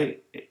guy,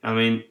 I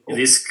mean,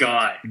 this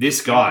guy,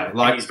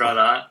 like his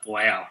brother,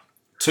 wow,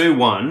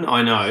 2-1,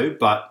 I know,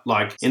 but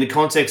like in the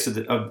context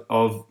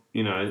of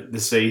the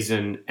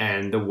season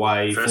and the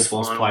way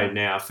football's played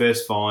now,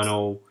 first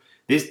final,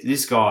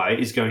 this guy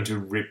is going to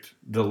rip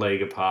the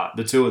league apart.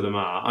 The two of them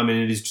are. I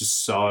mean, it is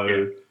just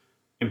so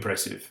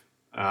impressive.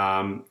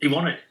 He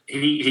wanted.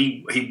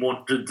 He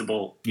wanted the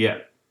ball. Yeah.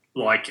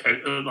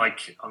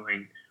 I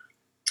mean,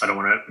 I don't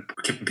want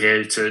to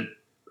compare to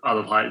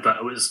other players, but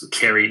it was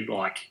Kerry.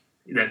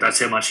 That's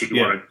how much he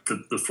wanted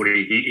the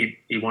footy.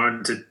 He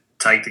wanted to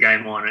take the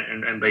game on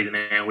and be the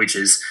man, which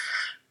is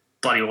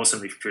bloody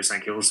awesome if you're a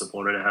St Kilda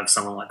supporter to have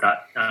someone like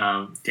that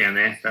down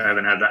there. They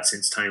haven't had that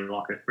since Tony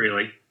Lockett,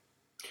 really.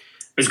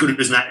 As good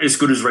as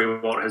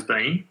Riewoldt has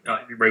been,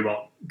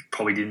 Riewoldt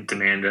probably didn't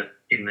demand it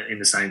in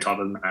the same type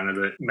of manner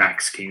that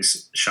Max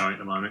King's showing at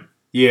the moment.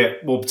 Yeah,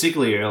 well,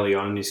 particularly early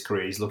on in his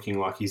career, he's looking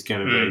like he's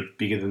going to be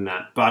bigger than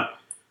that. But,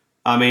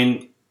 I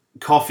mean,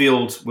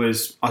 Caulfield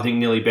was, I think,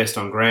 nearly best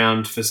on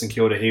ground for St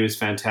Kilda. He was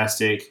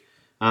fantastic.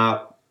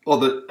 Hanbury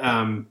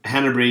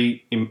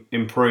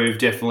improved,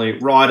 definitely.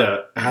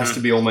 Ryder has to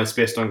be almost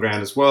best on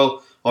ground as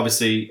well.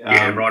 Obviously,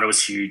 Ryder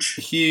was huge.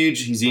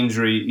 Huge. His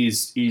injury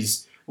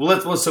is. Well,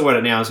 let's talk about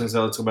it now. I was going to say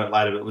let's talk about it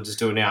later, but we'll just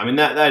do it now. I mean,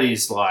 that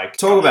is like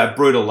talk about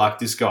brutal luck.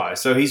 This guy.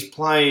 So he's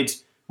played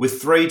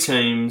with 3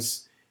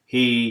 teams.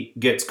 He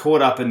gets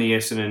caught up in the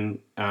Essendon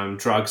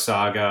drug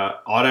saga.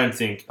 I don't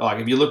think,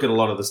 if you look at a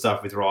lot of the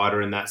stuff with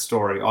Ryder in that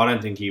story, I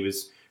don't think he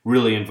was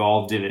really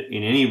involved in it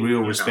in any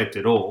real respect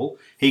at all.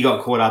 He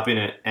got caught up in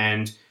it.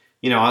 And,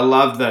 I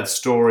love that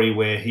story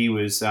where he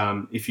was,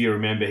 if you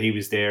remember, he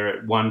was there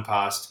at 1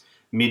 past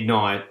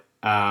midnight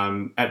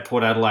at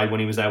Port Adelaide when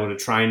he was able to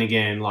train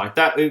again. Like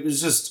that, it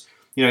was just,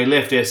 he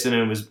left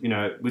Essendon,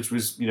 which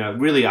was,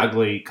 really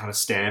ugly kind of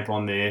stamp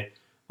on there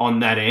on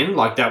that end.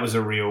 Like that was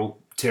a real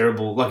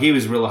terrible, he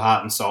was real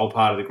heart and soul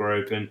part of the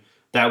group, and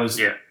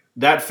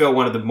that felt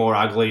one of the more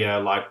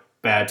uglier,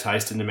 bad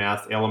taste in the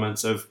mouth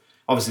elements of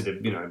obviously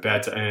the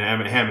bad.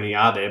 How many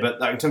are there?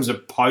 But in terms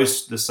of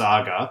post the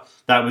saga,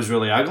 that was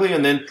really ugly.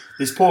 And then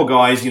this poor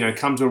guy's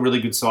come to a really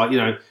good side.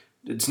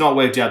 It's not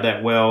worked out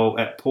that well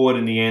at Port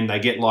in the end. They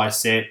get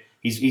Lycett.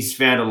 He's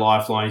found a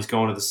lifeline. He's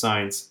gone to the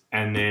Saints,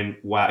 and then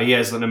wow, he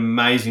has an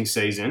amazing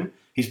season.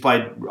 He's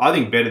played, I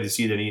think, better this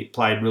year than he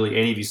played really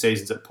any of his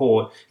seasons at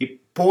Port.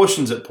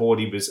 Portions at Port,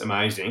 he was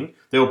amazing.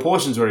 There were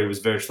portions where he was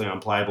virtually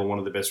unplayable, one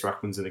of the best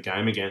ruckmans in the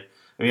game again.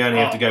 And we only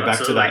have to go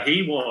back to that.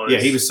 He was. Yeah,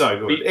 he was so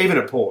good, even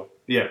at Port.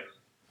 Yeah.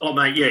 Oh,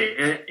 mate, yeah.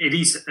 It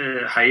is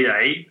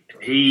heyday.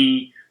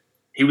 He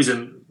was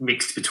a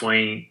mix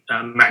between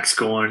Max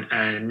Gawn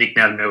and Nick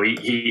Naitanui.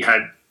 He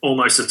had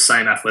almost the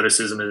same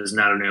athleticism as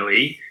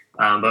Naitanui,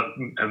 but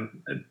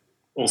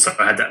also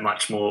had that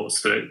much more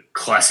sort of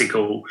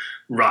classical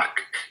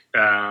ruck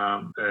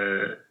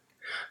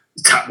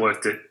tap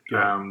work that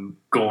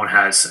Gawn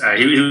has.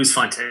 He was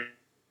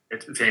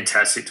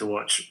fantastic to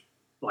watch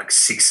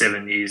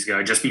 6-7 years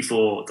ago, just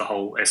before the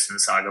whole Essendon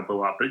saga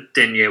blew up. But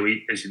then,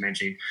 we, as you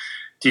mentioned,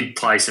 did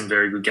play some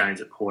very good games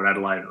at Port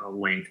Adelaide on a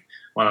wing.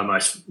 One of the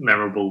most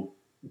memorable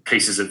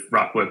pieces of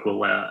ruck work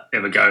we'll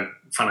ever go,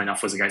 funnily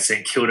enough, was against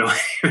St Kilda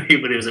when he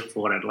was at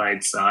Port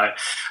Adelaide. So,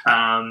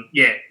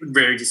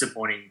 very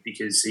disappointing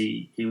because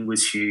he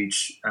was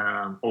huge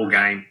all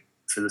game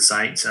for the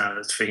Saints.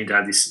 For him to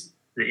have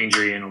the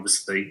injury and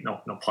obviously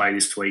not play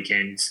this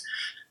weekend,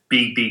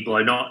 big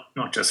blow, not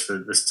just for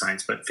the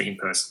Saints, but for him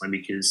personally,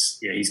 because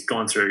he's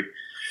gone through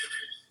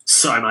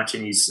so much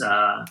in his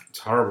it's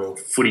horrible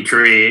footy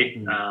career. It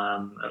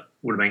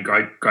would have been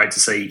great to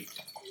see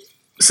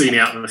him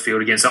out in the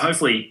field again. So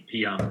hopefully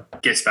he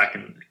gets back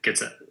and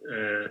gets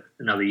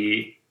another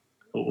year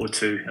or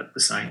 2 at the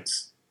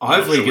Saints.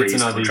 Hopefully he gets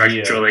another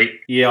year.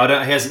 Yeah,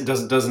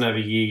 doesn't have a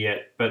year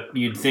yet, but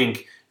you'd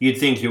think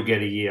he'll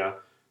get a year.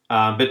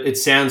 But it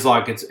sounds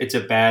like it's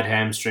a bad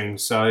hamstring.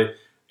 So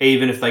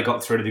even if they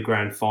got through to the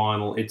grand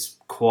final, it's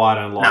quite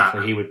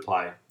unlikely he would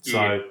play.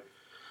 So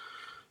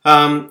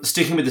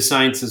sticking with the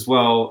Saints as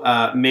well,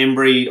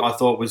 Membry I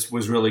thought was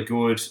really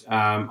good.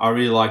 I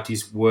really liked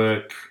his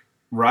work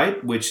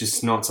rate, which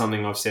is not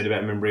something I've said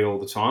about Membry all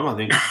the time, I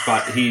think.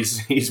 But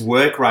his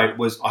work rate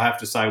was, I have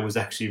to say, was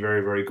actually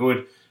very, very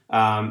good.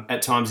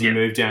 At times he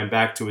moved down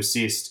back to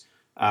assist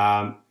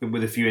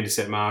with a few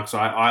intercept marks.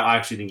 I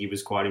actually think he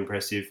was quite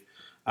impressive.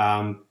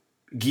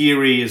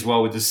 Geary as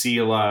well with the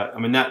sealer. I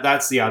mean,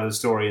 that's the other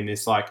story in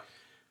this.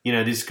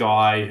 This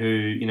guy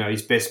who,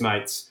 his best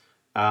mates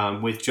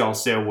with Joel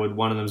Selwood,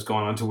 one of them's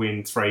gone on to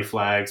win 3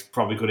 flags,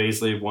 probably could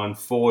easily have won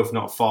 4, if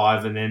not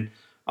 5. And then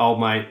old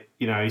mate,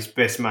 his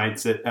best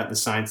mates at the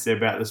Saints, they're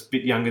about this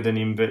bit younger than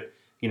him, but,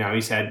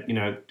 he's had,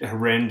 a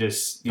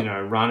horrendous,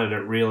 run at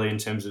it really in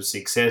terms of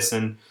success.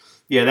 And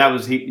that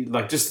was,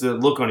 just the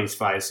look on his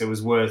face, it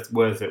was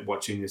worth it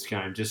watching this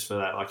game just for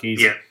that.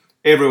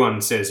 Everyone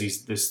says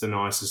he's the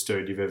nicest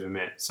dude you've ever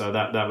met. So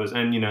that was,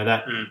 and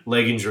that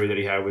leg injury that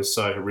he had was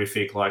so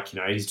horrific.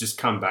 He's just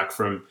come back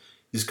from.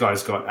 This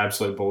guy's got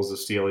absolute balls of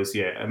steel. He's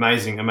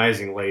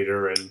amazing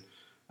leader,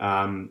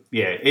 and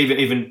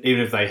even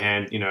if they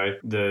hand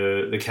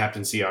the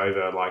captaincy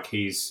over,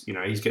 he's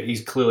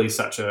clearly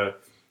such a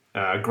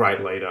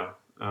great leader.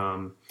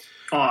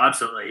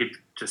 Absolutely,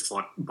 just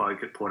like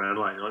Boak at Port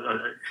Adelaide.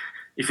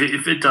 If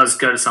it does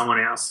go to someone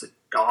else,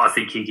 I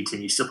think he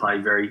continues to play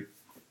very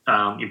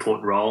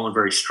important role and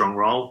very strong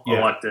role. I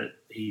like that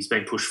he's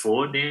been pushed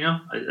forward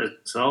now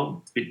as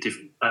well. A bit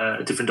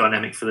different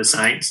dynamic for the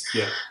Saints.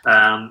 Yeah.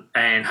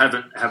 And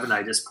haven't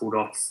they just pulled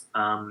off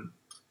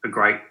a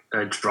great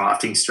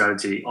drafting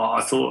strategy?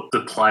 I thought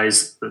the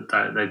players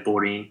that they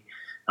brought in,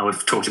 and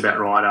we've talked about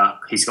Ryder,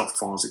 he's got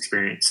finals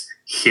experience.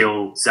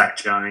 Hill, Zach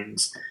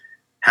Jones,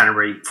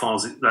 Hanbury,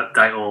 finals,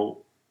 they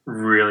all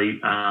really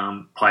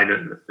played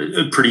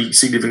a pretty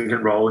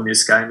significant role in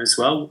this game as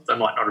well. They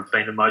might not have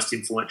been the most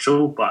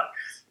influential, but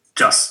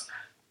just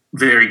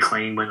very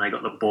clean when they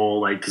got the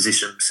ball. They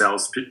positioned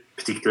themselves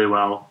particularly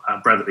well.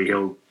 Bradley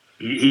Hill,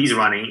 his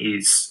running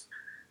is,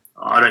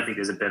 I don't think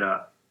there's a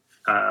better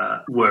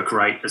work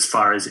rate as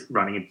far as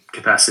running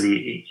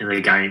capacity in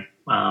the game,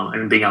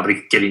 and being able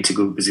to get into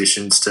good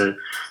positions to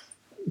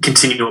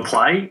continue to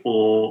play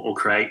or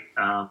create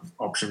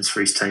options for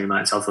his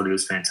teammates. I thought he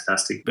was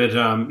fantastic. But,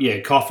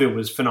 Caulfield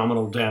was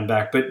phenomenal down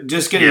back. But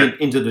just getting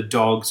into the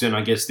Dogs and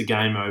I guess the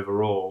game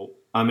overall,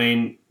 I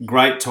mean,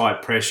 great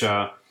tight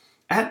pressure.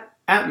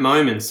 At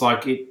moments,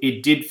 like,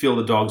 it did feel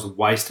the Dogs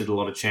wasted a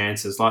lot of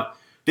chances. Like,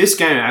 this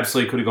game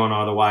absolutely could have gone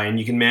either way, and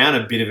you can mount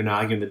a bit of an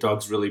argument the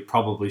Dogs really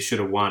probably should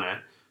have won it.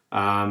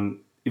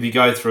 If you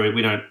go through it,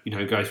 we don't,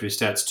 go through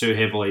stats too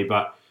heavily,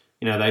 but,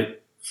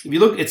 if you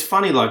look, it's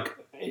funny, like,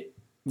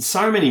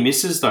 so many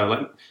misses though,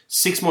 like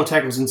 6 more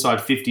tackles inside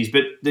 50s.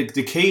 But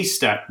the key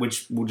stat,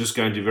 which we'll just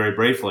go into very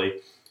briefly,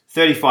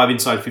 35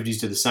 inside 50s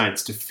to the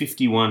Saints to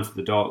 51 for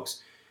the Dogs.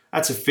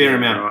 That's a fair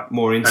amount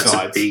more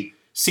insides.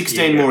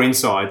 16 more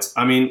insides.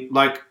 I mean,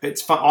 like,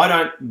 it's fun. I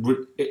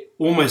don't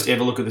almost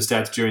ever look at the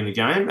stats during the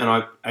game, and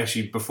I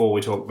actually, before we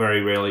talk,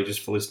 very rarely,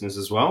 just for listeners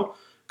as well,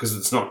 because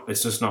it's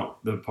just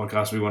not the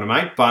podcast we want to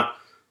make. But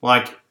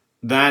like,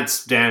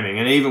 that's damning.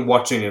 And even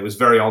watching it was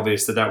very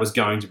obvious that was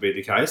going to be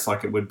the case.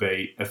 Like, it would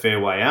be a fair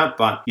way out.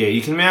 But yeah,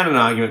 you can mount an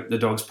argument the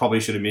Dogs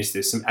probably should have missed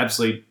this. Some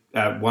absolutely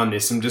won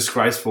this. Some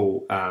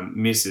disgraceful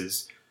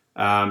misses.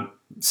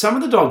 Some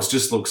of the Dogs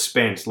just look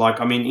spent. Like,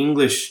 I mean,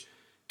 English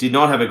did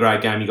not have a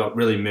great game. He got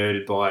really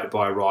murdered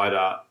by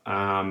Ryder.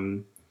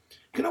 Can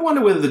I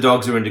wonder whether the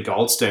Dogs are into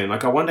Goldstein?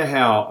 Like, I wonder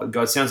how.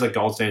 It sounds like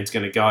Goldstein's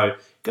going to go.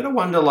 Got to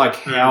wonder, like,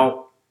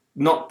 how.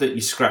 Not that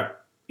you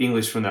scrap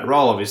English from that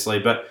role, obviously,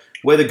 but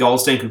whether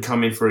Goldstein could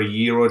come in for a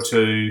year or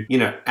two,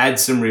 add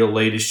some real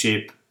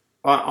leadership.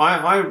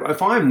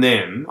 If I'm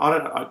them, I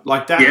don't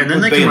like that. Yeah, and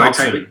then they can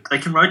rotate. They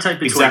can rotate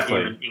between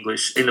him and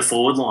English in the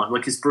forward line,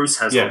 because Bruce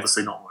has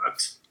obviously not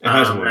worked. It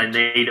hasn't worked.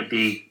 They need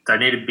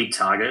a big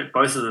target.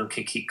 Both of them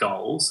can kick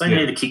goals. They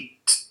need to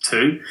kick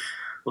 2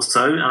 or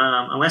so,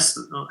 unless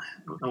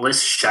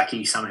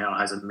Shaki somehow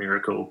has a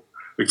miracle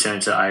return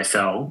to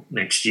AFL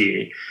next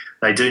year.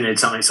 They do need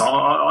something. So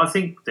I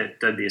think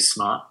that'd be a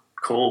smart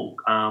call.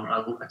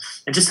 And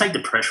just take the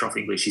pressure off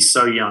English. He's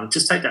so young.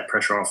 Just take that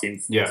pressure off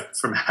him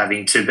from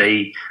having to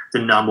be the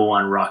number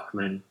one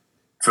ruckman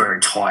for an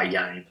entire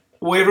game.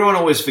 Well, everyone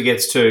always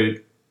forgets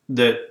too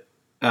that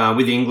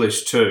with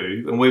English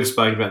too, and we've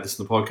spoken about this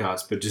in the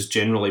podcast, but just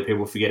generally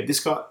people forget,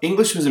 this guy,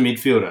 English was a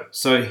midfielder.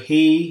 So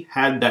he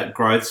had that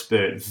growth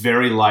spurt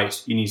very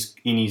late in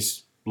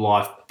his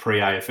life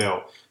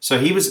pre-AFL. So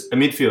he was a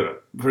midfielder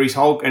for his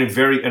whole, and a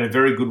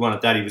very good one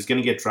at that. He was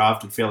going to get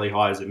drafted fairly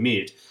high as a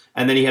mid.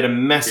 And then he had a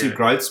massive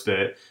growth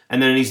spurt.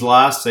 And then in his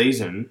last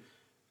season,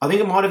 I think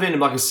it might have ended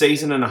like a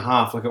season and a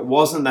half. Like, it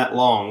wasn't that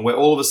long where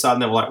all of a sudden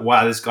they were like,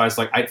 wow, this guy's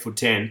like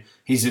 8'10".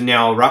 He's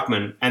now a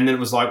ruckman. And then it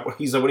was like,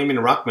 he's like, what do you mean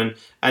a ruckman?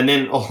 And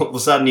then all of a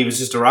sudden he was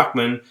just a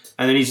ruckman.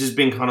 And then he's just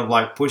been kind of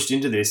like pushed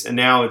into this. And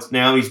now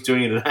he's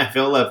doing it at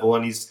AFL level.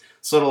 And he's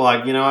sort of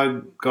like,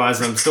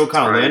 guys, I'm still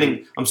kind of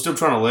learning. I'm still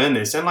trying to learn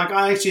this. And like,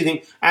 I actually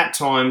think at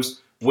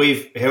times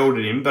we've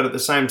heralded him, but at the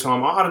same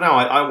time, I don't know.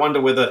 I wonder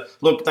whether,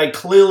 look, they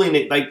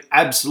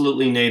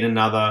absolutely need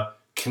another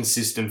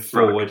consistent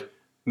forward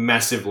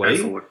massively.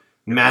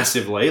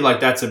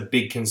 Like, that's a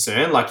big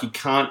concern. Like, you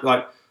can't,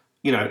 like,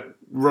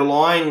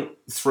 relying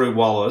through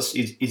Wallace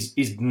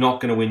is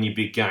not going to win you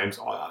big games.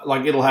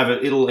 Like, it'll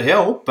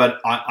help,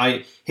 but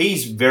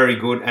he's very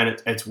good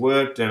and it's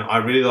worked and I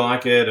really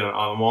like it and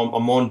I'm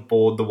on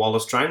board the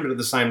Wallace train. But at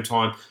the same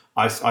time,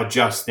 I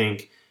just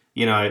think,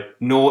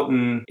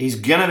 Norton, he's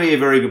going to be a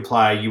very good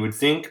player, you would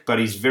think, but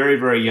he's very,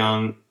 very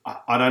young.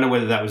 I don't know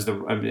whether that was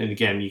and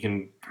again, you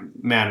can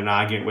mount an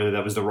argument whether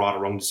that was the right or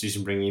wrong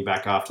decision bringing him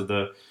back after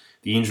the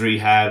injury he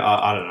had.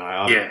 I don't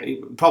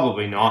know.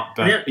 Probably not,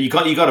 but you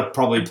got to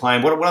probably play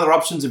him. What other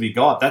options have you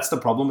got? That's the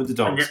problem with the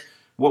Dogs.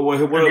 What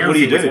do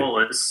you do?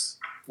 Wallace,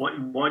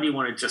 why do you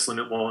want to just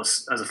limit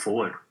Wallace as a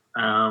forward?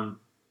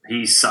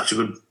 He's such a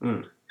good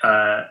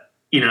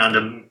in and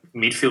under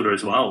midfielder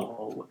as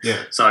well.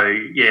 Yeah. So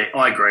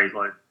I agree.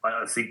 Like,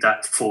 I think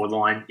that forward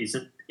line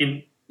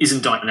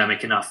isn't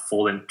dynamic enough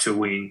for them to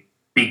win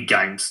big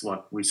games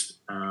like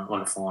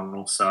a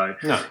final. So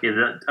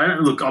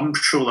look, I'm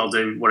sure they'll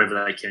do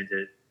whatever they can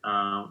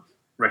to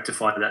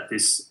rectify that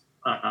this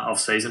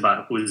off season.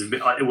 But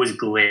it was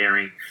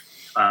glaring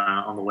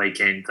on the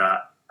weekend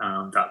that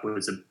that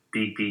was a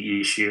big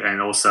issue,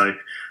 and also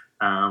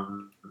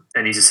an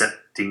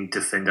intercepting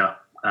defender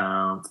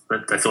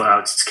But they thought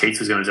Alex Keith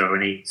was going to do it,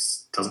 and he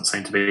doesn't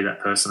seem to be that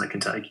person that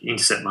can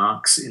intercept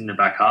marks in the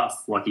back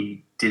half like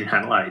he did in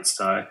Adelaide.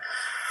 So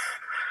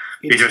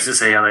interesting to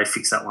see how they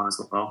fix that one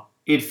as well.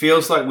 It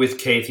feels like with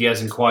Keith, he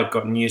hasn't quite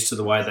gotten used to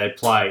the way they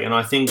play. And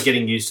I think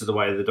getting used to the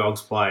way the Dogs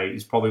play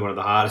is probably one of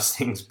the hardest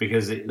things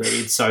because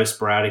it's so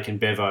sporadic, and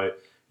Bevo,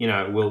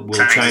 will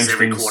change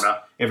every things quarter.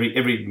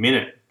 every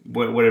minute,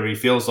 whatever he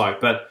feels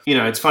like. But,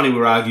 it's funny, we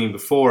were arguing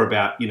before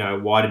about,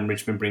 why didn't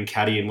Richmond bring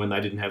Caddy in when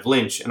they didn't have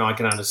Lynch? And I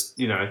can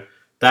understand,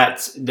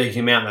 that's they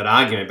came out in that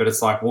argument. But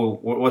it's like, well,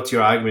 what's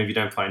your argument if you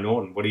don't play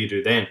Norton? What do you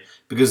do then?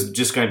 Because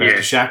just going back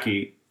to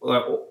Shaki,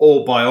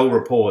 by all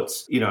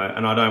reports, and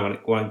I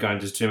don't want to go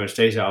into too much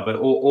detail, but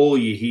all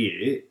you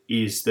hear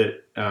is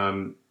that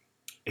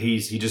he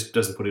just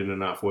doesn't put in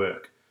enough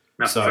work.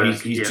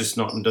 He's just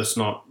not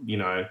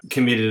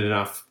committed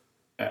enough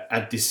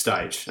at this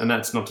stage, and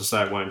that's not to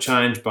say it won't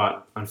change,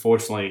 but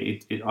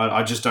unfortunately,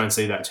 I just don't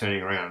see that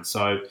turning around.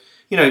 So,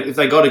 if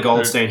they got a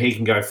Goldstein, he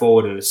can go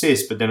forward and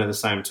assist, but then at the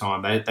same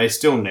time, they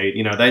still need,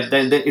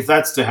 they if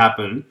that's to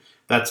happen,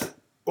 that's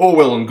all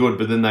well and good,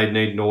 but then they'd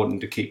need Norton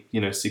to kick,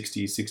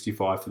 60,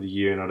 65 for the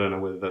year, and I don't know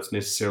whether that's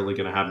necessarily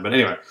going to happen. But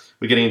anyway,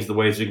 we're getting into the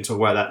weeds. We can talk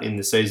about that in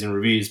the season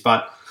reviews.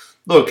 But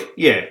look,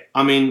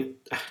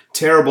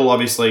 terrible,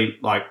 obviously,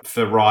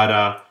 for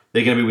Ryder.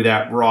 They're going to be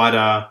without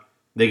Ryder.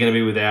 They're going to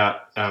be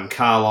without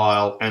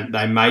Carlisle, and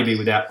they may be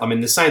without...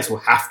 the Saints will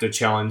have to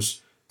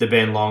challenge the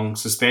Ben Long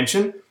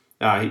suspension.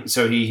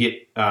 So he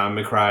hit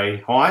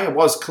McRae high. It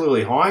was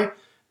clearly high.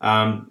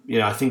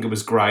 I think it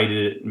was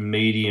graded at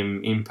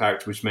medium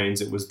impact, which means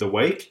it was the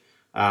week.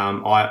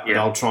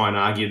 I'll try and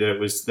argue that it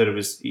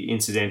was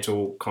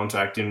incidental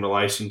contact in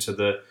relation to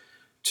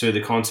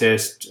the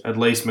contest. At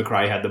least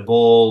McRae had the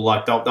ball.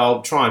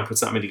 They'll try and put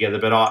something together,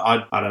 but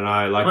I don't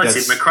know. That's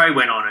it. McRae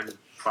went on and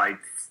played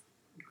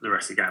the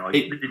rest of the game.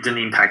 It didn't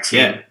impact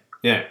him.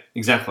 Yeah,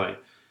 exactly.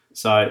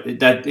 So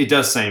it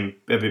does seem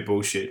a bit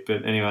bullshit,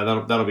 but anyway,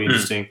 that'll be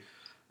interesting.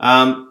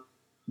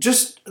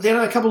 Just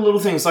a couple of little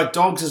things like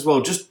Dogs as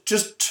well.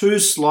 Just too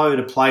slow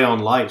to play on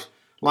late.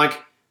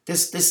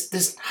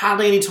 There's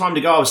hardly any time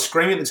to go. I was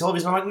screaming at the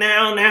television. I'm like,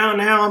 now.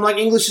 I'm like,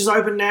 English is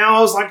open now.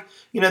 I was like,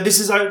 this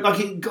is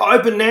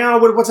open now.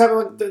 What's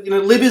happening?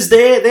 Lib is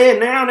there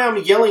now. I'm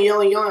yelling.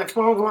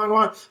 Come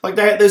on.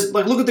 There's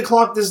look at the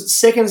clock. There's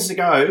seconds to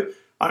go.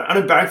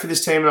 I'm back for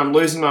this team and I'm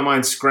losing my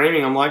mind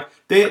screaming. I'm like,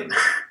 they're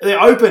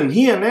open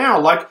here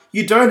now.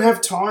 You don't have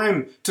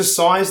time to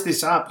size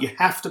this up. You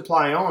have to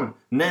play on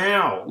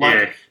now.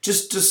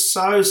 Just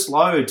so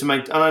slow to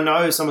make. And I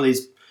know some of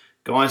these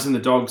guys in the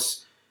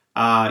Dogs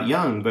are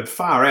young, but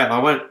far out. I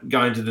won't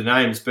go into the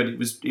names, but it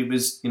was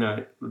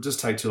it'll just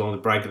take too long to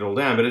break it all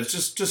down. But it's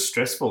just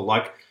stressful.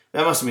 That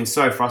must have been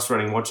so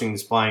frustrating watching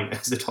this playing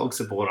as a Dog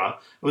supporter.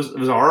 It was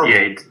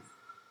horrible.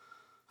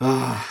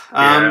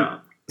 Yeah.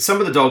 Some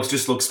of the Dogs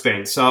just look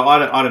spent. So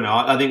I don't know.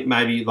 I think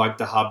maybe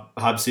the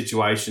hub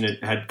situation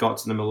had got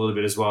to them a little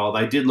bit as well.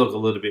 They did look a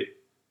little bit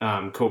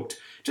cooked.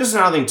 Just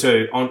another thing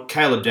too, on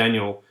Caleb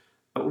Daniel,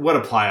 what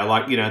a player.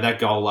 That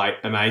goal late,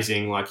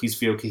 amazing. His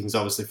field kicking is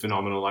obviously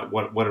phenomenal.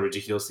 What a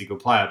ridiculously good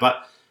player.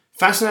 But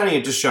fascinating,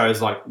 it just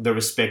shows the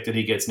respect that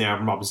he gets now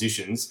from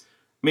oppositions.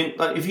 I mean,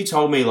 if you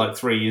told me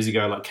 3 years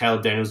ago,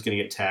 Caleb Daniel was going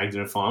to get tagged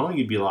in a final,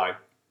 you'd be like,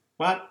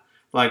 what?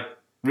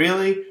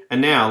 Really?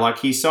 And now,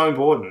 he's so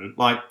important.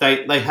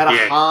 They had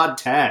a hard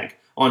tag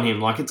on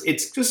him.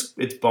 It's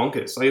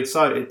bonkers.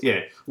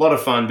 A lot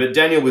of fun. But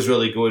Daniel was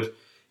really good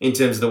in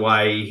terms of the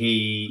way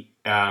he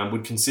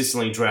would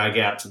consistently drag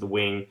out to the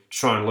wing to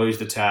try and lose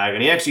the tag.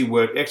 And he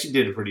actually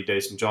did a pretty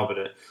decent job at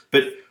it.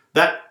 But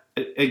that,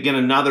 again,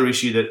 another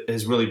issue that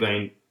has really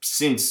been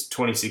since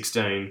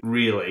 2016,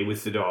 really,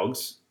 with the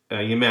Dogs.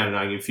 You may have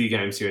argued a few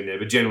games here and there,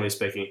 but generally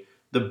speaking,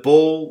 the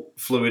ball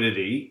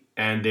fluidity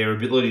and their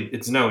ability,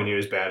 it's nowhere near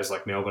as bad as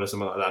Melbourne or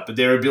something like that, but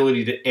their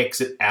ability to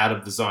exit out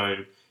of the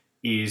zone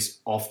is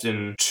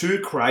often too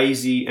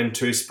crazy and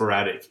too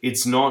sporadic.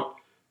 It's not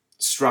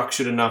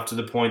structured enough to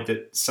the point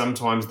that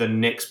sometimes the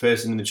next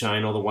person in the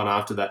chain or the one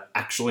after that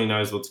actually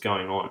knows what's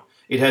going on.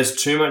 There's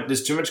too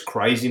much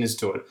craziness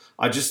to it.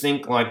 I just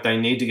think they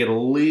need to get a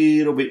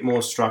little bit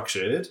more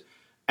structured,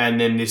 and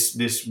then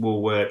this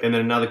will work. And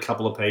then another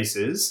couple of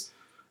pieces.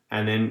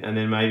 And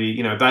then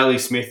maybe, Bailey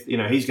Smith,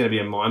 he's going to be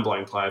a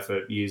mind-blowing player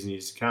for years and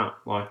years to come.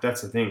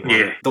 That's the thing.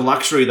 The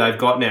luxury they've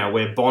got now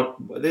where Bont...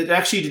 It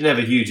actually didn't have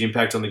a huge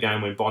impact on the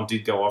game when Bont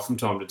did go off from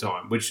time to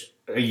time, which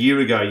a year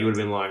ago you would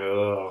have been like,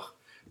 ugh,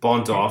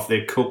 Bont off,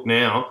 they're cooked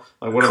now.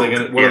 What are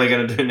they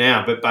going to do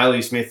now? But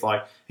Bailey Smith,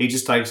 he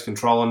just takes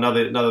control.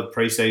 Another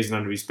pre-season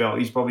under his belt,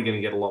 he's probably going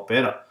to get a lot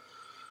better.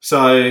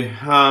 So...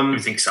 I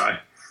think so.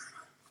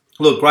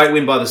 Look, great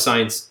win by the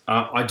Saints.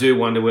 I do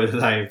wonder whether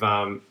they've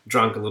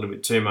drunk a little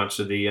bit too much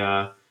of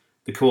the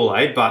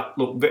Kool-Aid. But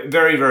look,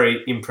 very,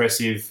 very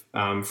impressive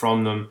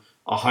from them.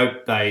 I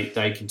hope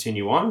they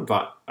continue on,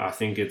 but I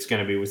think it's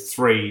going to be with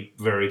three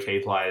very key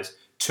players,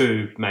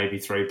 2, maybe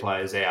 3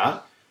 players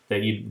out.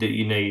 that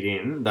you need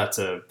in, that's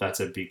a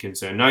big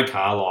concern. No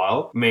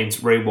Carlisle means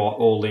Rewalt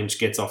or Lynch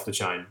gets off the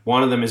chain.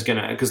 One of them is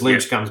gonna, because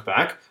Lynch comes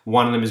back,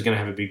 one of them is gonna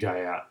have a big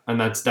day out,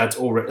 and that's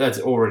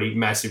already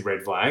massive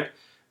red flag.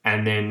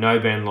 And then no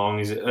Ben Long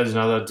is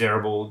another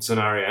terrible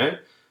scenario.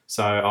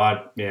 So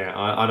I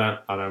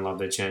don't love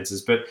their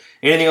chances. But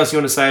anything else you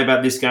want to say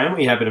about this game? Or are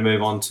you happy to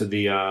move on to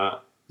the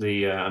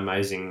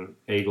amazing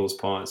Eagles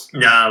Pies?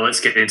 No,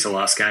 let's get into the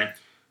last game.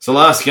 So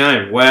last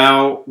game,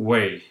 wow,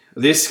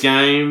 this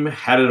game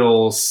had it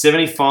all,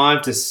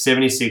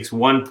 75-76,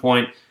 1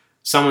 point.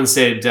 Someone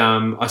said,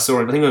 I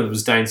think it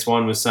was Dane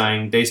Swan was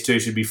saying these two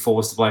should be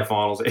forced to play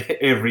finals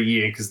every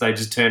year because they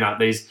just turn up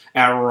these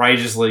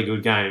outrageously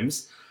good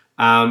games.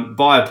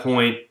 By a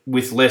point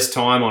with less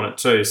time on it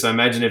too. So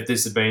imagine if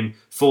this had been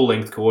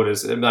full-length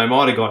quarters. They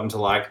might have gotten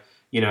to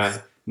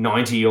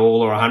 90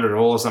 all or 100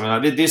 all or something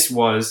like that. This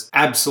was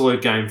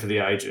absolute game for the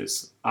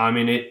ages. I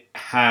mean, it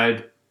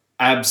had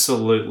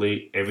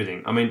absolutely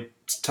everything. I mean,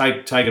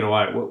 take it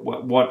away.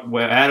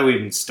 How do we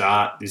even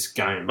start this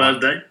game?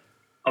 Well,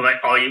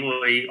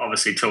 we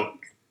obviously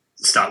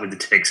start with the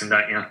Texan,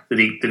 don't you?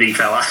 The big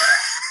fella.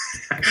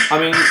 I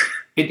mean,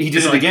 he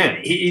did it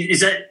again.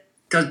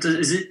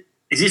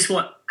 Is this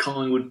what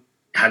Collingwood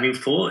have him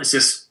for? It's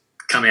just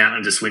come out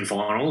and just win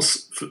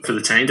finals for the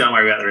team. Don't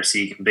worry about the rest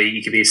of you.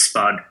 You can be a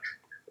spud.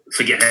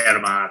 Forget how to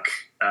mark.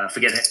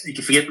 You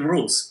can forget the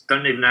rules.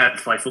 Don't even know how to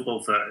play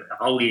football for a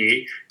whole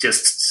year.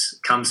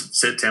 Just comes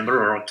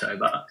September or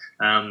October,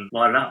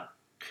 light it up.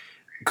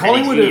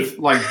 Collingwood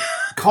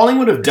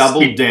have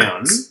doubled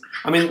down.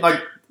 I mean,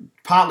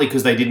 partly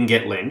because they didn't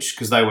get Lynch,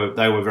 because they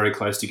were very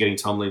close to getting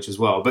Tom Lynch as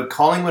well. But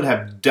Collingwood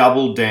have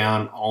doubled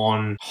down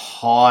on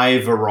high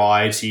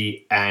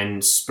variety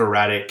and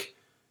sporadic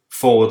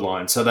forward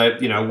line. So they,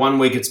 1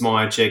 week it's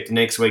Myercheck, the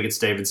next week it's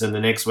Stevenson,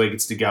 the next week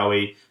it's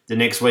DeGoey, the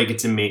next week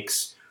it's a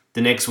mix,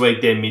 the next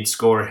week they're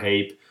mid-score a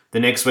heap, the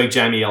next week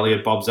Jamie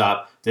Elliott bobs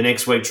up, the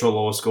next week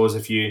Treloar scores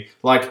a few.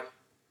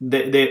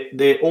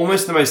 They're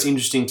almost the most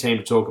interesting team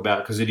to talk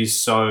about because it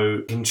is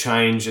can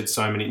change at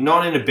so many,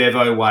 not in a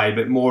Bevo way,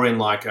 but more in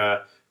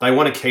they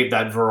want to keep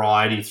that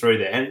variety through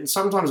there. And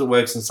sometimes it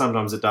works and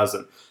sometimes it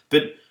doesn't.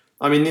 But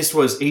I mean,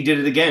 he did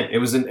it again. It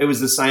was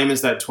the same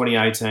as that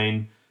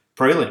 2018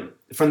 prelim.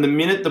 From the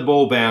minute the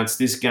ball bounced,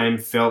 this game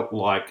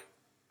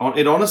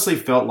it honestly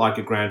felt like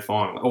a grand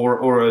final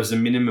or as a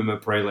minimum a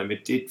prelim.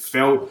 It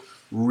felt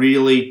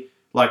really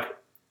but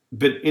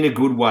in a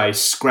good way,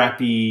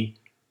 scrappy,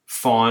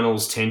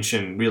 finals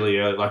tension really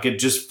early. It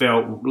just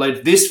felt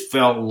this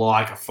felt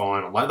like a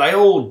final. They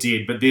all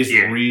did, but this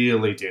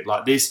really did.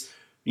 This,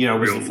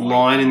 was a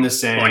line in the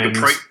sand.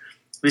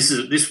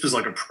 This was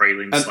like a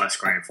prelim /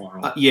 grand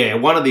final.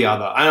 One or the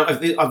other.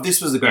 If this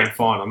was the grand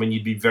final, I mean,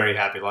 you'd be very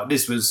happy.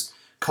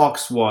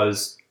 Cox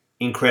was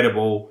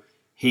incredible.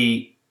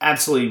 He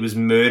absolutely was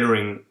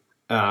murdering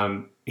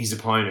his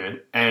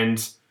opponent,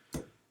 and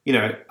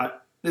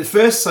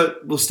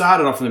we'll start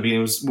it off in the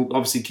beginning. We'll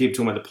obviously keep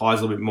talking about the Pies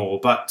a little bit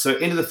more. But so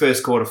into the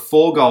first quarter,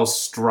 4 goals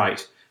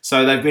straight.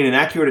 So they've been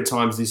inaccurate at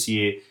times this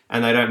year,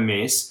 and they don't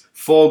miss.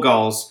 4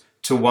 goals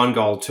to 1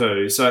 goal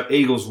too. So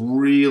Eagles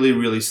really,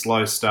 really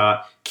slow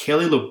start.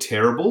 Kelly looked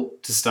terrible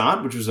to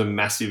start, which was a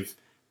massive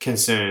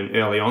concern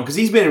early on because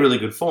he's been in really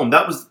good form.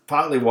 That was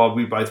partly why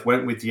we both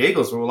went with the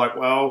Eagles. We were like,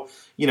 well,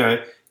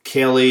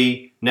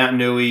 Kelly,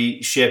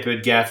 Naitanui,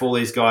 Shepherd, Gaff, all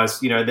these guys,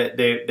 they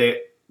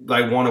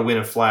want to win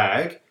a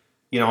flag.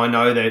 I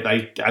know that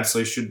they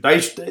absolutely should.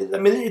 I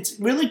mean, it's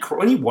really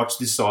when you watch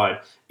this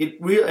side,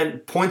 it really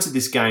and points at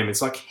this game.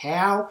 It's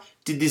how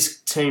did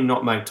this team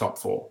not make top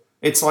 4?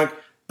 It's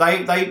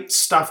they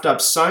stuffed up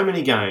so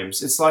many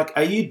games. It's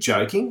are you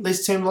joking?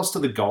 This team lost to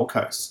the Gold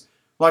Coast.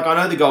 I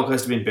know the Gold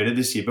Coast have been better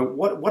this year, but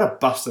what a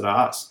busted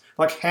ass.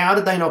 How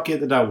did they not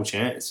get the double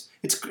chance?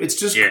 It's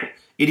just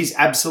it is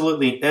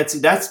absolutely that's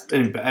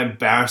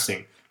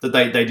embarrassing that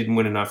they didn't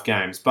win enough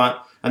games,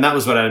 but. And that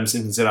was what Adam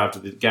Simpson said after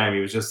the game. He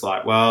was just we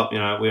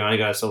only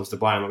got ourselves to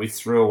blame. We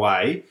threw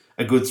away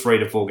a good 3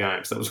 to 4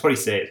 games. That was what he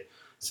said.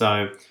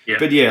 So,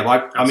 but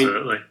I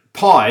mean,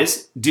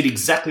 Pies did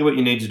exactly what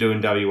you need to do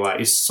in WA,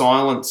 is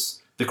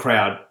silence the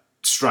crowd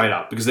straight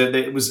up because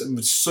it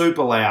was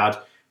super loud,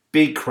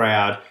 big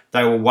crowd.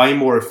 They were way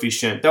more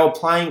efficient. They were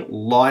playing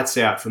lights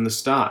out from the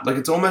start.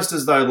 It's almost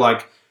as though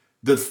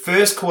the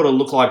first quarter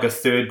looked like a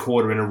third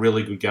quarter in a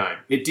really good game.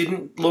 It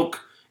didn't look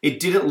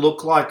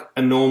like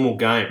a normal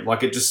game.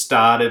 It just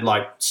started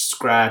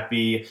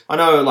scrappy. I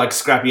know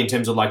scrappy in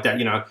terms of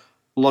that,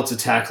 lots of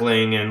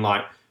tackling and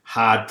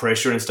hard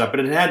pressure and stuff, but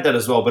it had that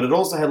as well. But it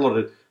also had a lot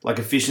of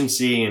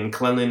efficiency and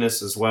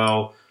cleanliness as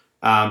well.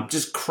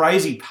 Just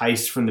crazy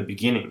pace from the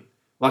beginning.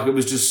 It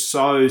was just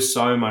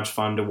so much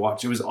fun to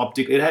watch. It was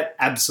optic. It had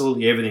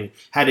absolutely everything.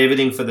 Had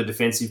everything for the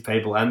defensive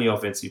people and the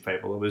offensive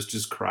people. It was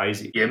just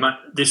crazy. Yeah, mate,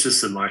 this is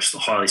the most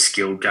highly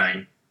skilled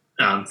game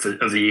of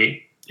the year.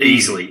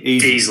 Easily.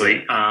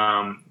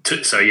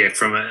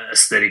 From an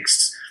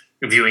aesthetics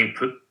viewing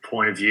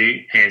point of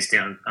view, hands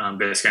down,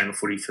 best game of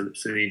footy for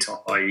the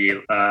entire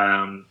year.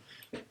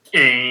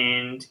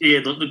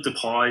 Look, the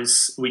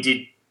Pies, we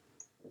did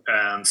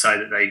say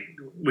that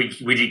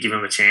we did give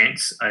them a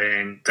chance,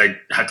 and they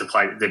had to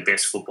play their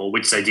best football,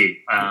 which they did,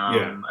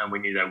 and we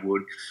knew they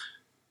would.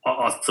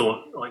 I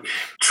thought like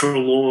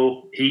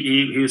Treloar,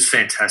 he was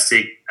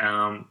fantastic,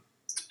 and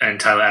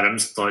Taylor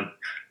Adams, like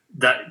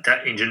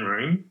that engine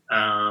room.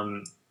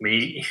 I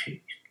mean,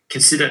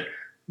 consider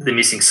the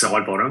missing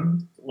side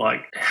bottom.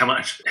 Like how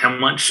much,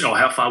 or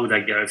how far would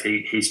they go if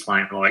he's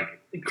playing like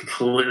a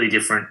completely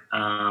different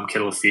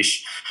kettle of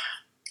fish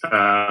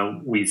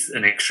with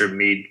an extra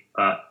mid?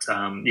 But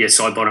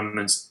side bottom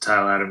and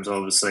Taylor Adams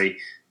obviously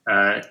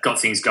got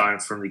things going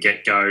from the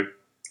get go.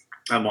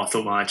 I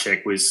thought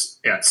Mihocek was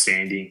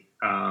outstanding,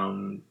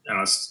 and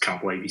I just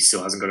can't believe he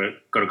still hasn't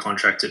got a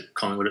contract at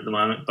Collingwood at the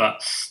moment.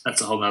 But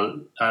that's a whole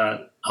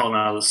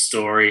nother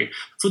story. I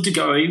thought De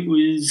Goey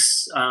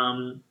was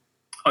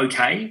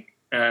okay.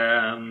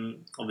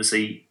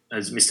 Obviously,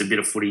 has missed a bit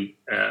of footy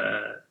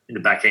in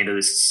the back end of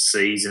this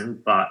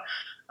season, but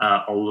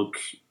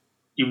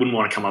you wouldn't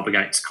want to come up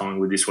against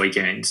Collingwood this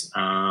weekend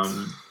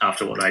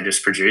after what they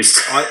just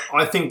produced.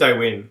 I think they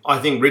win. I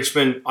think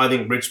Richmond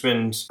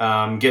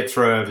get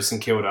through over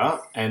St Kilda,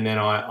 and then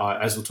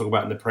I as we'll talk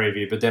about in the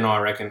preview. But then I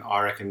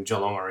reckon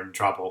Geelong are in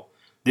trouble.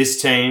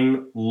 This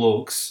team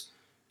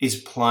is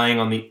playing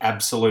on the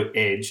absolute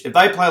edge. If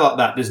they play like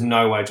that, there's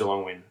no way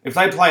Geelong win. If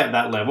they play at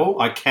that level,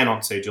 I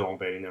cannot see Geelong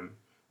beating them.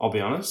 I'll be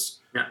honest.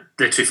 Yeah,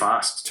 they're too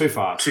fast. Too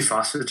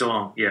fast for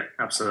Geelong. Yeah,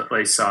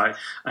 absolutely. So,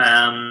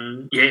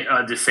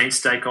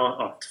 defence,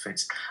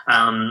 defence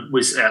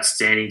was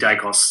outstanding.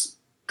 Daicos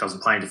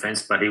doesn't play in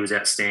defence, but he was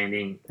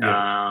outstanding.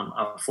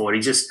 Up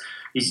forward.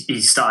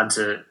 He's started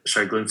to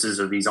show glimpses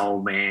of his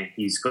old man.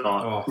 He's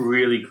got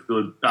really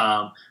good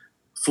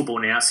football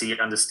now, so he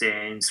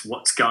understands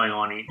what's going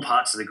on in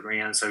parts of the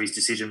ground. So his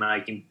decision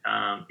making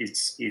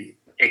is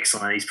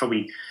excellent. He's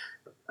probably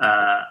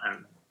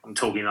I'm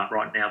talking about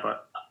right now,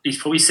 but he's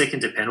probably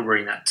second to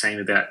Pendlebury in that team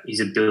about his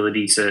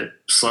ability to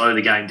slow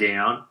the game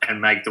down and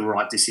make the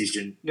right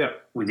decision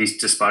with his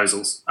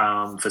disposals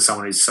for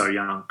someone who's so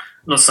young. I'm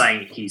not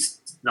saying he's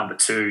number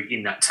 2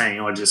 in that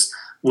team. I just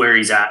where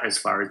he's at as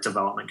far as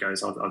development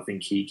goes, I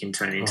think he can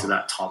turn into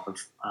that type of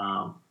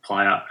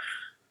player.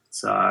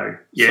 So,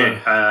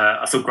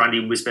 I thought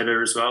Grundy was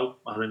better as well.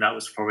 I think that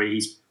was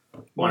probably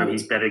one of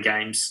his better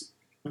games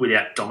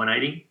without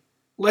dominating.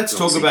 Let's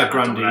talk about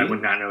Grundy.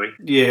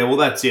 Yeah, well,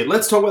 that's it.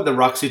 Let's talk about the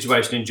ruck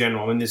situation in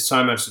general. I mean, there's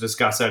so much to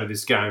discuss out of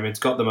this game. It's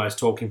got the most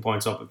talking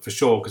points of it for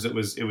sure because it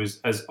was,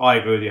 as I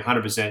agree with you,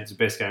 100% it's the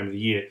best game of the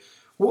year.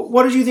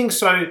 What did you think?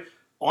 So,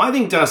 I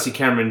think Darcy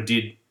Cameron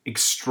did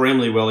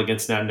extremely well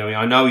against Naitanui.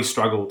 I know he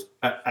struggled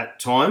at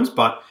times,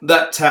 but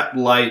that tap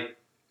late,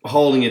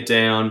 holding it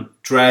down,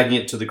 dragging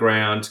it to the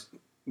ground,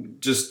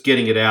 just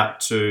getting it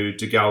out to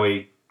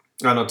Treloar,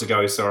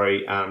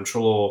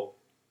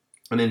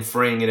 and then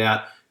freeing it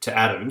out to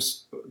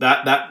Adams.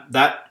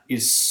 That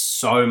is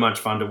so much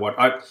fun to watch.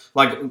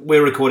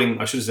 We're recording.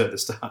 I should have said at the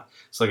start.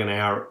 It's like an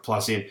hour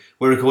plus in.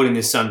 We're recording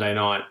this Sunday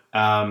night.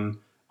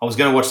 I was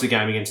going to watch the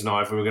game again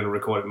tonight if we were going to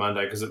record it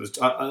Monday because it was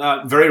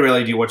very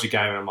rarely do you watch a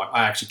game and I'm like,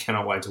 I actually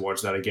cannot wait to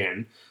watch that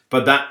again.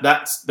 But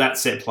that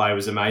set play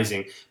was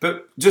amazing.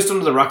 But just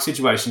onto the ruck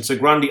situation. So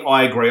Grundy,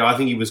 I agree. I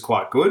think he was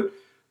quite good.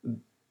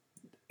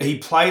 He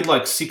played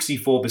like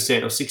 64% or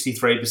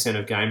 63%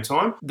 of game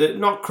time.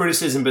 Not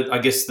criticism, but I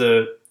guess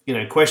the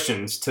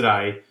questions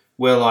today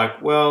were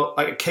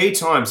like key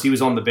times he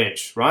was on the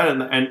bench, right?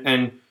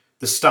 And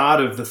the start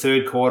of the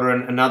third quarter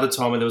and another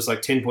time when there was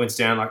like 10 points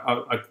down, like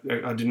I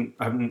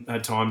haven't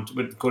had time,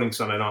 according to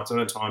Sunday night, so I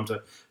haven't had time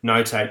to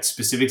notate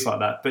specifics like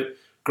that. But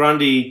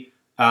Grundy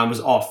was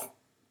off,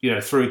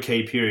 through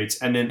key periods.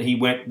 And then he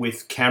went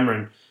with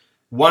Cameron.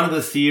 One of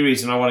the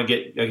theories, and I want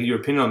to get your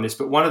opinion on this,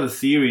 but one of the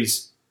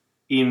theories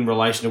in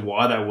relation to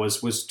why that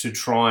was to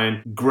try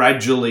and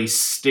gradually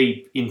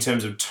steep in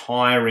terms of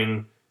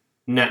tiring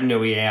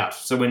Naitanui out.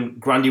 So when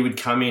Grundy would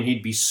come in,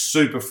 he'd be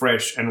super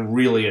fresh and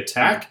really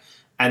attack,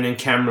 and then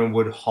Cameron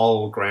would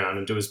hold ground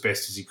and do as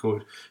best as he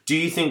could. Do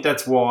you think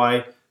that's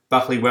why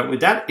Buckley went with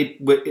that?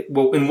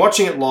 Well, in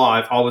watching it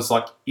live, I was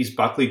like, is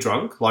Buckley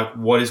drunk? Like,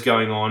 what is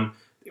going on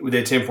with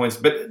their 10 points?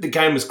 But the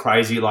game was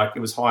crazy. Like, it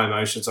was high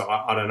emotion, so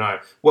I don't know.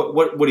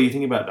 What do you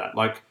think about that?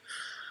 Like,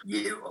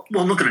 yeah,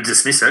 well, I'm not going to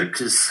dismiss it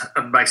because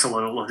it makes a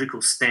lot of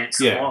logical sense.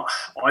 Yeah.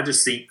 I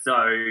just think,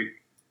 though,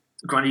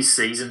 Grundy's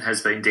season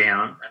has been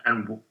down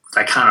and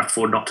they can't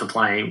afford not to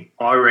play him.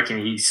 I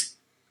reckon he's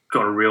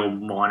got a real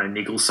minor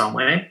niggle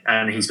somewhere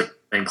and he's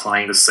been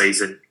playing the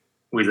season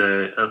with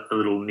a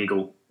little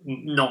niggle.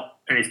 Not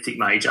anything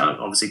major,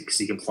 obviously, because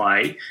he can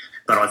play,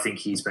 but I think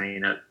he's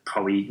been at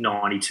probably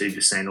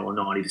 92% or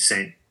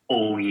 90%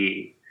 all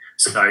year.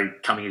 So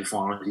coming into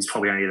finals, he's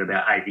probably only at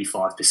about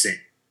 85%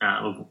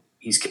 of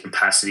his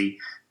capacity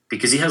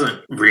because he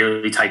hasn't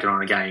really taken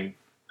on a game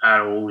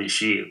at all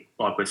this year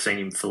like we've seen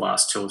him for the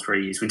last 2 or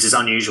 3 years, which is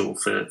unusual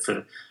for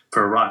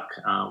a ruck,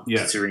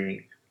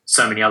 considering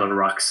so many other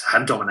rucks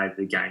have dominated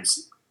the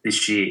games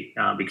this year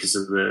because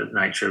of the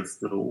nature of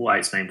the way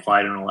it's been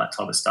played and all that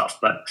type of stuff.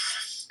 But,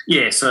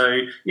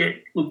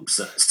 look,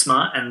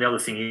 smart. And the other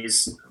thing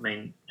is, I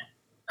mean,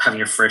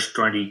 having a fresh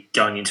Grundy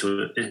going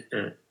into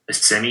a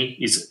semi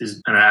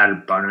is an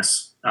added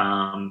bonus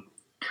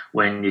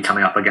when you're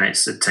coming up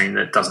against a team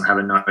that doesn't have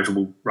a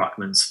notable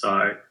ruckman.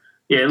 So,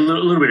 yeah, a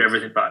little bit of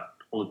everything. But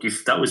look,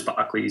 if that was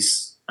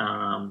Buckley's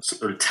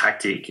sort of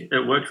tactic,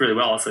 it worked really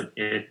well. I thought,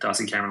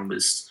 Darcy Cameron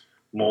was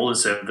more than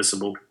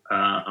serviceable,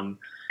 and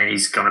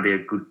he's going to be a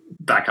good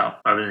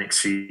backup over the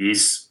next few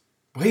years.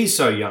 Well, he's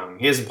so young.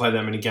 He hasn't played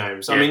that many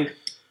games. Yeah. I mean,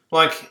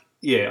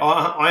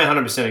 I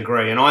 100%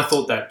 agree, and I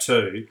thought that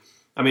too.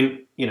 I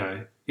mean,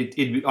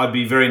 I'd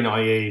be very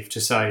naive to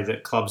say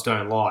that clubs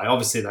don't lie.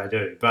 Obviously, they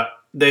do, but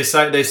they're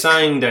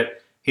saying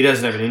that he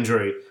doesn't have an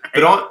injury.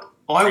 But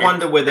I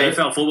wonder whether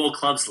AFL football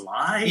clubs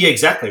lie. Yeah,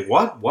 exactly.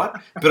 What?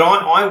 But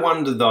I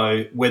wonder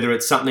though whether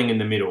it's something in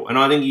the middle, and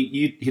I think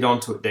you hit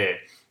onto it there.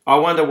 I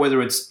wonder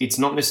whether it's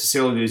not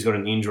necessarily that he's got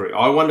an injury.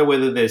 I wonder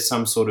whether there's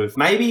some sort of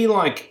maybe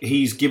like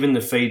he's given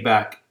the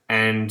feedback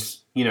and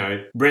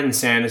Brenton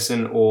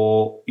Sanderson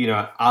or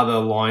other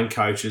line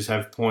coaches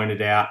have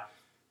pointed out,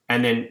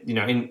 and then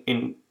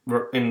in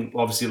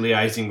obviously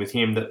liaising with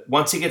him that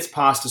once he gets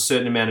past a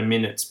certain amount of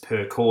minutes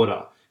per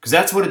quarter, because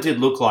that's what it did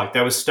look like.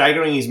 They were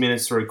staggering his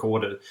minutes through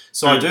quarter.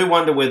 So I do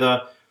wonder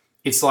whether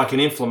it's like an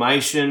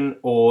inflammation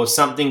or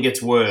something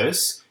gets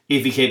worse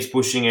if he keeps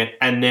pushing it,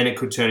 and then it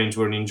could turn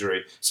into an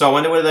injury. So I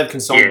wonder whether they've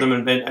consulted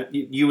them, and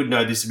you would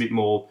know this a bit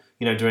more,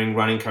 doing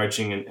running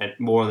coaching and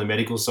more on the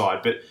medical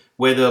side, but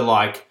whether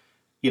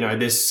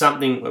there's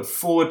something a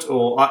foot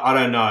or I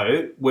don't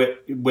know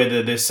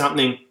whether there's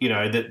something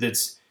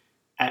that's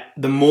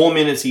the more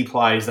minutes he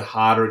plays, the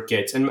harder it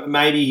gets, and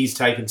maybe he's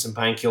taken some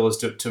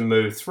painkillers to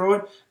move through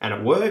it, and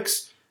it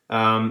works.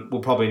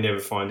 We'll probably never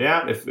find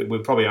out. We'll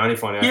probably only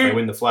find out if they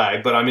win the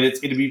flag. But I mean,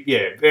 it'd be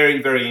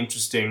very, very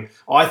interesting.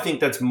 I think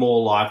that's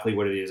more likely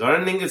what it is. I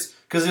don't think it's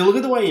because you look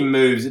at the way he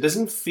moves. It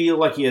doesn't feel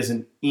like he has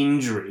an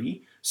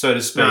injury, so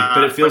to speak,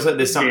 but it feels like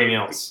there's something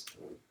else.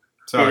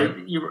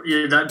 Sorry.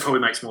 Yeah, that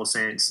probably makes more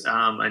sense.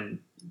 And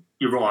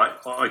you're right.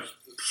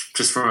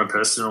 Just from a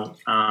personal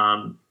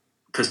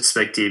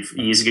perspective,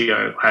 years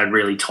ago, I had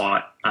really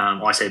tight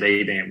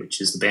ICB band, which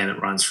is the band that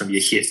runs from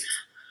your hip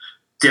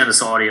down the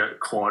side of your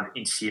quad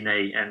into your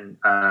knee, and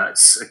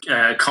it's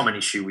a common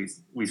issue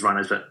with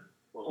runners, but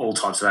all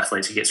types of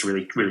athletes. It gets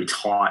really, really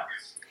tight,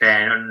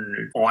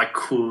 and I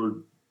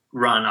could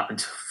run up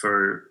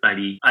for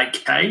maybe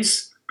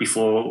 8Ks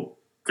before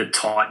the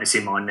tightness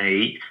in my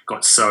knee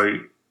got so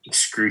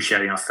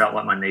excruciating. I felt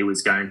like my knee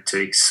was going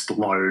to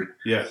explode.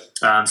 Yeah.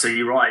 So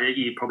you're right.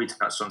 You probably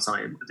touched on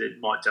something that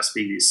might just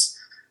be this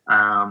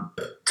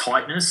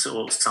tightness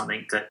or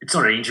something that it's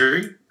not an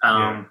injury.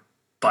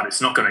 But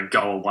it's not going to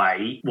go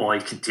away while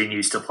he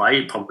continues to play.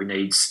 It probably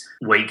needs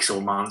weeks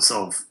or months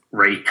of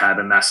rehab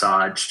and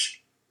massage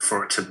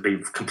for it to be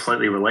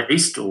completely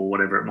released or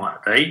whatever it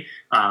might be,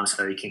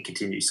 so he can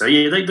continue. So,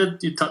 yeah,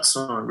 you touched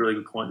on a really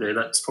good point there.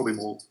 That's probably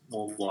more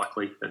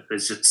likely that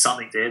there's just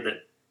something there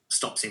that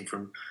stops him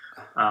from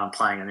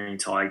playing an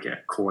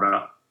entire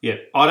quarter. Yeah,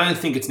 I don't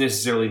think it's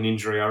necessarily an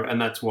injury,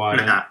 and that's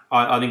why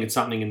I think it's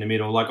something in the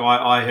middle. Like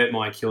I hurt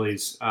my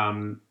Achilles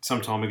some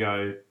time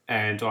ago,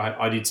 and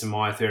I did some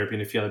myotherapy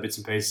and a few other bits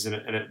and pieces, and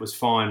it was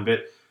fine.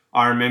 But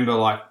I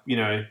remember,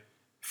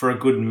 for a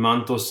good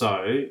month or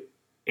so,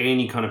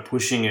 any kind of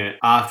pushing it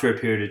after a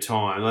period of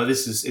time,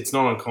 it's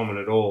not uncommon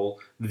at all.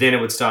 Then it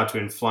would start to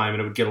inflame,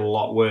 and it would get a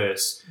lot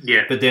worse.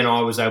 Yeah. But then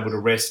I was able to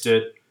rest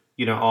it,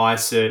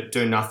 ice it,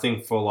 do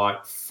nothing for I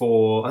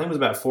think it was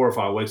about 4 or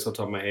 5 weeks off the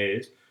top of my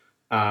head.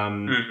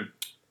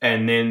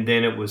 And then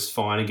it was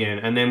fine again.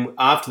 And then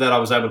after that, I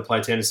was able to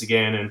play tennis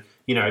again. And,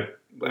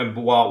 and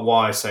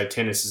why I say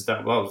tennis is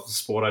that, well, it's the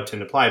sport I tend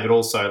to play, but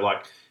also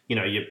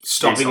you're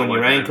stopping on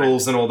your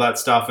ankles and all that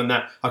stuff. And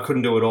that I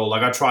couldn't do it all.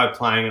 I tried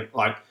playing it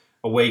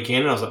a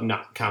weekend and I was like,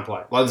 no, can't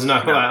play. There's no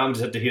way. I'm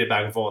just have to hit it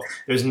back and forth.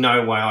 There's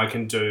no way I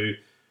can do,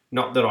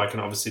 not that I can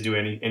obviously do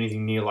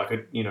anything near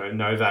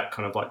Novak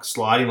kind of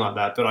sliding like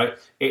that, but on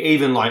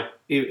a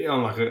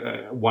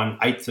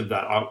 1/8 of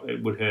that,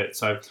 it would hurt.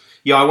 So,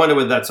 yeah, I wonder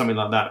whether that's something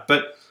like that.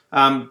 But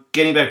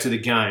getting back to the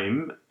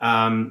game,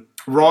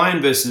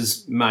 Ryan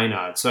versus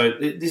Maynard. So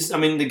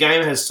the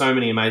game has so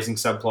many amazing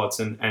subplots,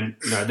 and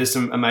there's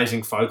some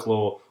amazing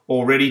folklore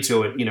already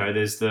to it.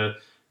 There's the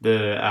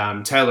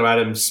Taylor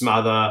Adams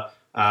smother.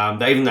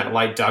 Even that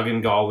late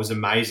Duggan goal was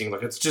amazing.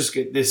 It's just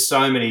there's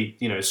so many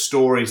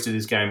stories to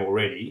this game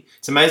already.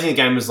 It's amazing the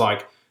game was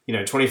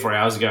 24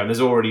 hours ago, and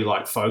there's already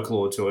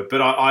folklore to it.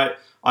 But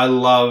I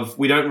love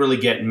we don't really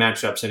get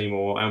matchups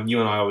anymore. You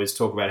and I always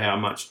talk about how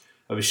much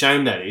of a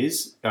shame that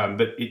is.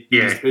 But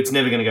it's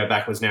never going to go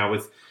backwards now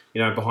with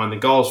behind the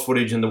goals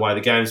footage and the way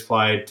the game's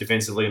played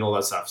defensively and all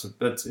that stuff. So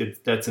that's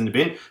in the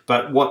bin.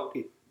 But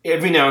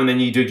every now and then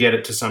you do get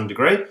it to some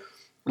degree.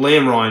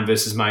 Liam Ryan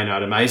versus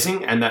Maynard,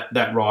 amazing. And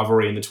that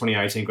rivalry in the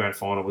 2018 Grand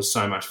Final was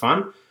so much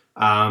fun.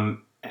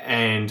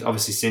 And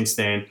obviously since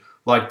then,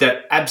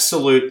 that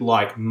absolute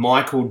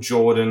Michael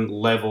Jordan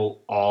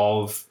level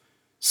of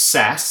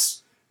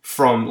sass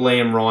from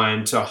Liam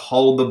Ryan to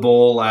hold the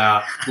ball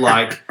out,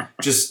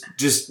 just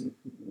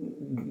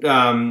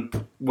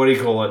what do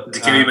you call it?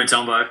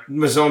 Dikembe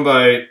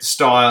Mutombo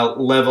style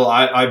level.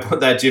 I put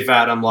that GIF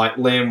out. I'm like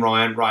Liam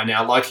Ryan right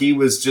now. Like he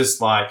was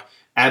just like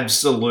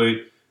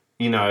absolute,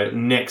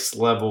 next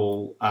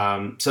level.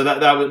 So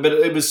that was, but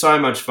it was so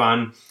much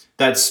fun.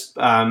 That's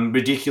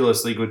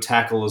ridiculously good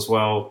tackle as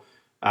well.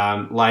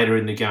 Later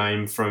in the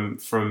game from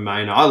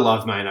Maynard. I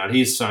love Maynard.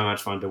 He's so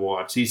much fun to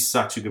watch. He's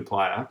such a good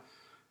player.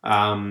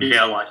 I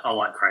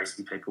like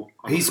crazy people.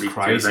 He's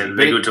crazy.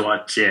 They're good to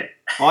watch. Yeah,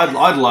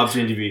 I'd love to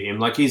interview him.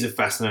 Like he's a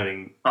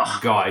fascinating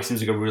guy. He seems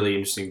like a really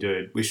interesting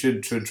dude. We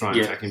should try and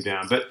track him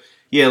down. But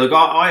yeah, look,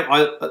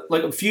 I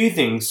like a few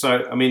things.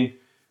 So I mean,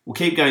 we'll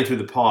keep going through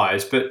the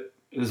pies, but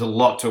there's a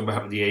lot to talk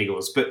about with the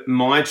Eagles. But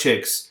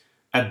Myercheck's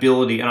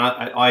ability, and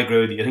I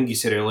agree with you. I think you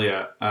said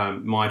earlier,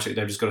 Myercheck,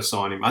 they've just got to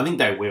sign him. I think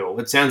they will.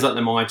 It sounds like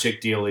the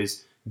Myercheck deal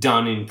is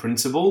done in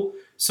principle.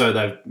 So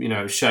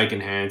they've, shaken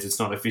hands. It's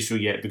not official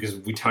yet because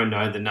we don't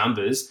know the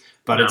numbers.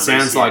 But it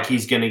sounds like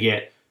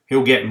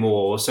he'll get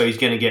more. So he's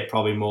going to get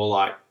probably more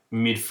like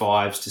mid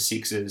 5s to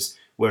 6s,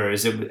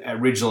 whereas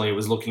originally it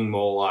was looking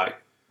more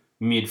like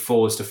mid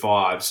 4s to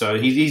 5. So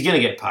he's going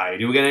to get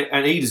paid.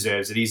 And he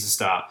deserves it. He's a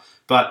star.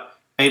 But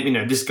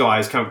this guy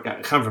has come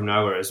from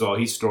nowhere as well.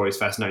 His story is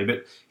fascinating.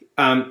 But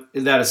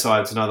that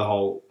aside, it's a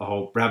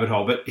whole rabbit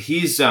hole. But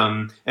his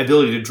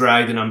ability to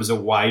drag the numbers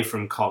away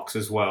from Cox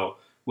as well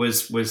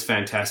was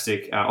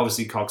fantastic.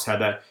 Obviously, Cox had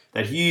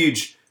that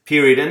huge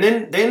period,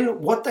 and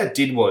then what that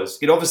did was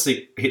it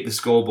obviously hit the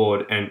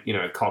scoreboard, and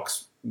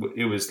Cox.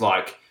 It was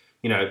like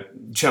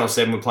Channel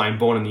 7 were playing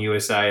Born in the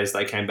USA as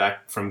they came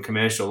back from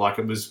commercial. Like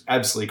it was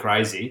absolutely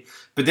crazy.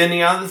 But then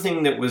the other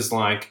thing that was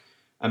like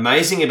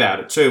amazing about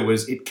it too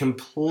was it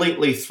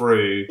completely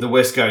threw the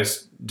West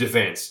Coast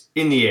defence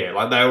in the air.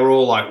 Like they were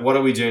all like, what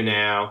do we do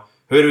now?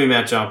 Who do we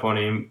match up on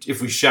him?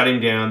 If we shut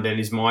him down, then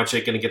is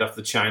Myercheck going to get off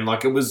the chain?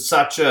 Like it was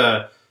such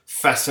a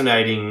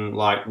fascinating,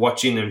 like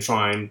watching them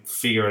try and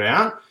figure it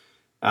out.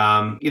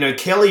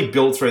 Kelly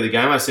built through the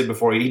game. I said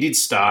before, he did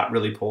start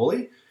really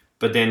poorly,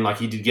 but then like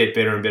he did get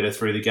better and better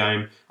through the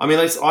game. I mean,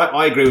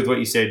 I agree with what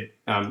you said.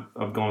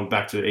 I've gone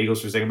back to the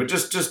Eagles for a second, but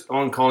just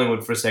on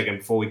Collingwood for a second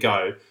before we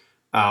go.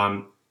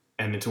 And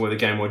into the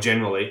game more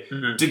generally.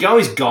 Mm-hmm. To go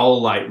his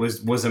goal late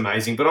was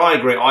amazing, but I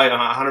agree. I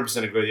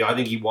 100% agree with you. I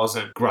think he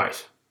wasn't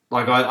great.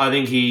 Like I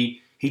think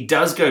he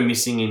does go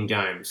missing in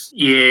games.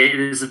 Yeah, it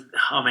is.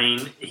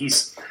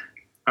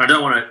 I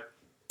don't want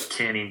to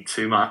can him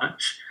too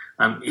much.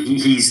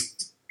 The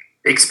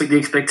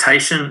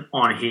expectation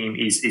on him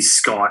is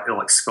sky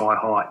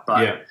high,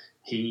 but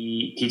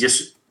he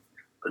just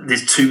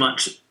there's too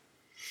much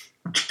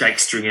Jake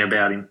Stringer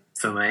about him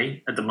for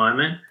me at the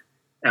moment.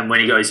 And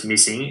when he goes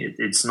missing,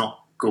 it's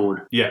not good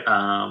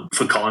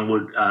for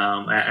Collingwood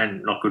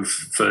and not good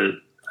for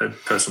a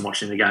person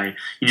watching the game.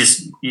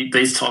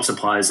 These types of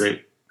players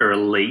that are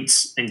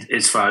elites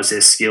as far as their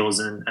skills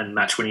and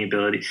match-winning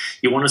ability,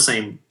 you want to see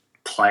them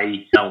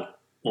play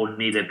or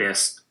near their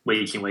best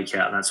week in, week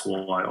out, and that's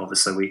why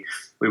obviously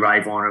we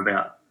rave on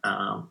about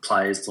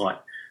players like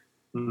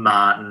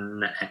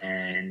Martin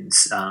and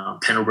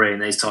Pendlebury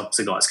and these types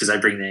of guys because they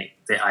bring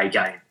their A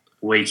game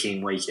week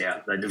in, week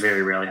out. They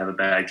very rarely have a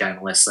bad game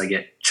unless they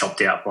get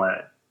chopped out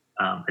by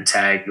a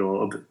tag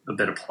or a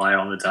better player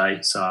on the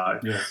day. So,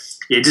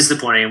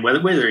 disappointing.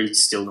 Whether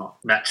he's still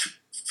not match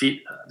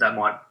fit, that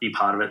might be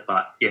part of it.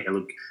 But,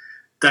 look,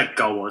 that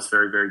goal was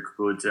very, very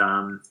good.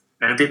 And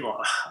a bit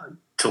like,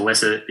 to a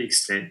lesser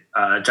extent,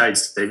 Jade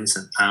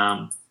Stevenson.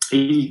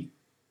 He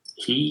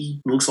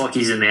looks like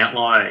he's an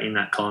outlier in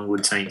that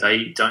Collingwood team.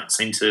 They don't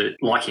seem to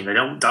like him. They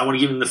don't want to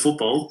give him the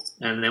football.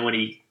 And then when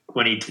he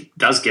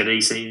does get it,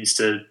 he seems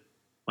to,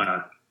 a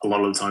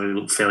lot of the time, he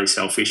look fairly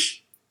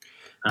selfish.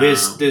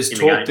 There's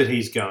talk that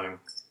he's going.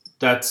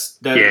 That's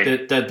going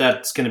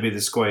to be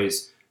the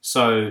squeeze.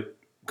 So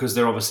because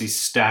they're obviously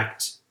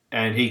stacked,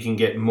 and he can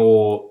get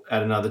more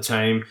at another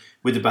team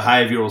with the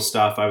behavioural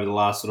stuff over the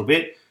last little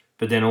bit.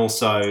 But then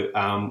also,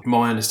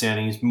 my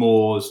understanding is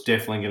Moore's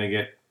definitely going to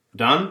get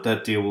done.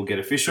 That deal will get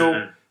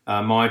official.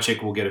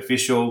 Myercheck will get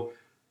official.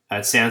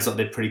 It sounds like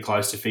they're pretty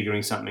close to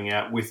figuring something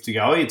out with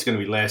Degoe. It's going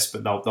to be less,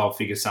 but they'll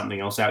figure something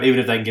else out. Even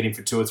if they can get him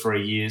for 2 or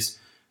 3 years,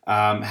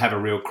 have a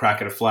real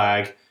crack at a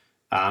flag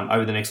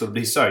over the next little.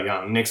 He's so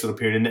young, next little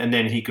period, and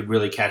then he could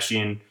really cash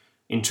in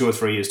 2 or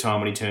 3 years' time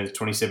when he turns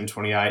 27,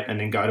 28, and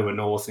then go to a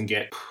North and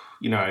get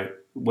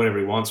whatever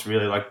he wants.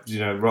 Really,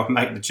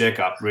 make the check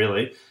up.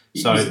 Really.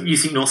 So you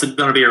think North are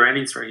going to be around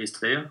in 3 years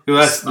too? Well,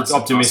 that's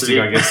optimistic.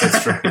 I guess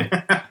that's true.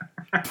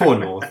 Poor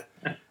North.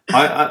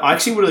 I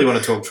actually really want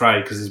to talk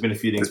trade because there's been a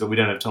few things, but we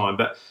don't have time.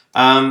 But,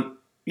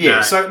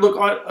 no. So, look,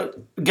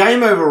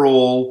 game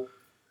overall,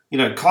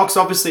 Cox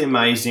obviously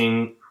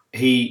amazing.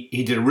 He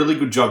did a really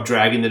good job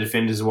dragging the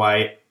defenders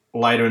away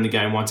later in the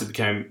game once it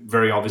became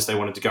very obvious they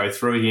wanted to go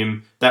through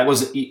him.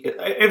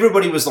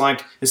 Everybody was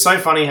like, it's so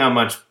funny how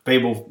much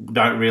people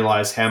don't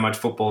realise how much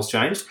football's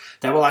changed.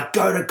 They were like,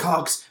 go to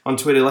Cox on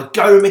Twitter, like,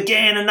 go to him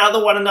again,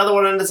 another one,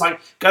 and it's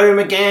like, go to him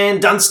again,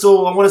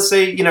 Dunstall, I want to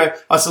see,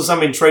 I saw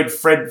somebody tweet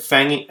Fred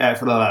Fanning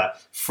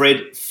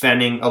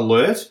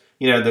alert,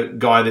 the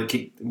guy that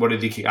kicked, what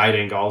did he kick,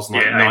 18 goals,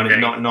 like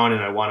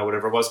 1901 or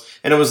whatever it was.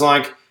 And it was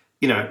like,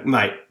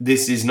 mate,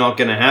 this is not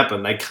going to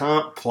happen. They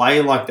can't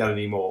play like that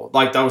anymore.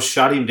 Like, they'll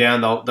shut him down.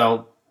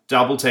 They'll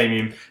double team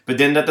him. But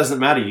then that doesn't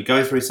matter. You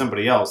go through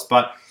somebody else.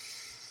 But,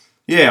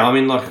 yeah, I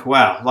mean, like,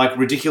 wow. Like,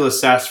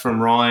 ridiculous sass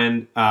from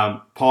Ryan.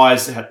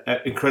 Pies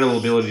had incredible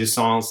ability to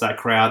silence that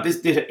crowd.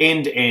 This did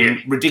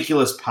end-to-end,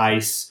 ridiculous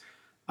pace.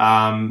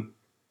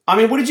 I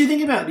mean, what did you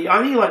think about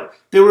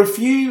there were a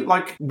few,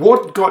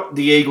 what got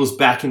the Eagles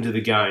back into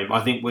the game,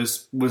 I think,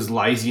 was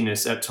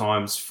laziness at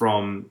times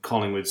from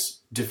Collingwood's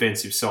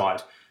defensive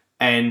side.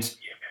 And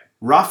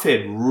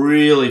Roughhead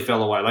really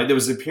fell away. Like, there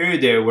was a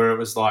period there where it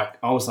was like,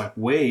 I was like,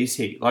 where is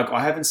he? Like,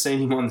 I haven't seen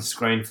him on the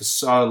screen for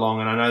so long,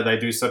 and I know they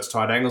do such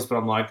tight angles, but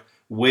I'm like,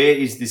 where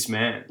is this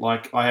man?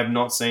 Like, I have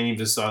not seen him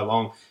for so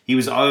long. He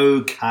was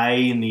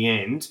okay in the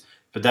end,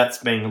 but that's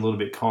being a little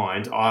bit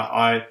kind.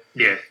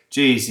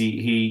 Geez,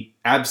 he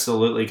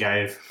absolutely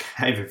gave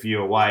a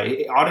few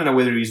away. I don't know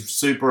whether he's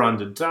super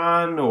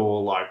underdone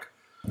or like.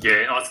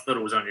 Yeah, I thought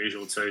it was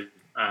unusual too.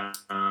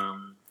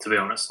 To be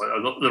honest, like,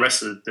 the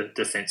rest of the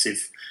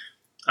defensive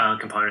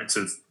components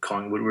of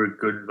Collingwood were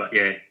good, but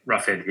yeah,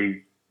 Roughhead,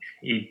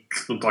 he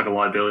looked like a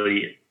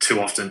liability too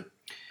often,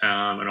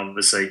 and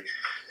obviously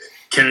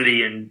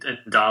Kennedy and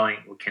Darling,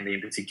 or Kennedy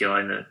in particular,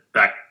 in the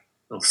back.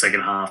 Or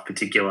second half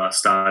particular,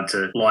 started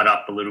to light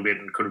up a little bit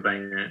and could have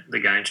been the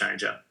game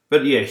changer.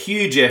 But yeah,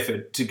 huge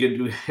effort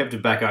we have to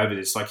back over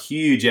this, like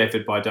huge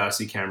effort by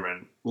Darcy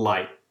Cameron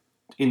late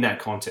in that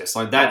contest.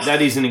 Like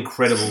that is an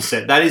incredible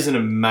set. That is an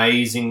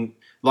amazing,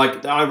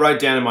 like I wrote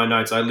down in my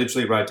notes, I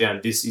literally wrote down,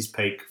 this is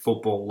peak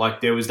football.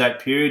 Like there was that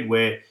period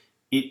where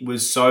it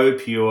was so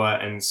pure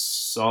and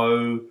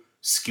so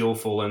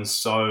skillful and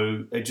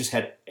so, it just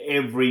had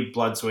every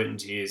blood, sweat and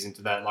tears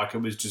into that. Like it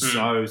was just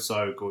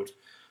so good.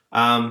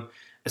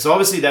 So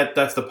obviously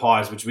that's the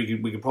Pies, which we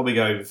could probably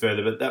go even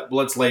further, but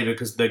let's leave it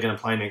because they're going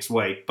to play next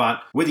week.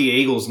 But with the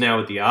Eagles now,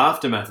 with the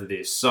aftermath of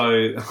this,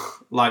 so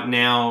like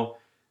now,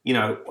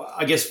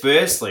 I guess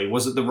firstly,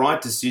 was it the right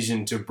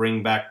decision to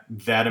bring back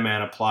that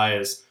amount of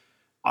players?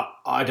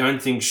 I don't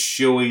think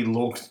Shuey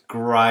looked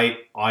great.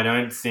 I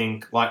don't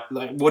think like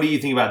what do you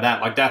think about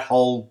that? Like that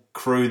whole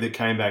crew that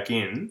came back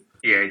in.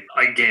 Yeah,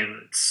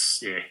 again,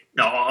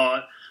 no.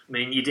 I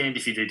mean, you're damned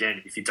if you do,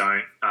 damned if you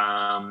don't.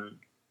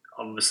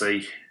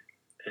 Obviously,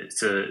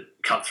 it's a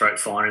cutthroat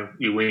final.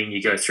 You win,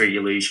 you go through,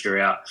 you lose, you're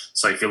out.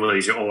 So if you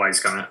lose, you're always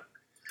going to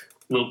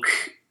look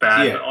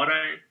bad. Yeah.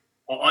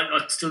 But I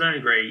still don't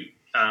agree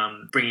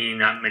bringing in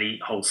that many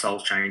wholesale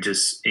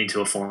changes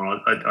into a final.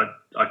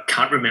 I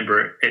can't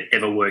remember it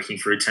ever working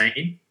for a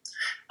team.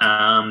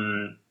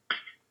 And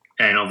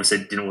obviously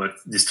it didn't work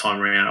this time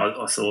around.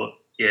 I thought,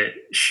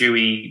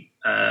 Shuey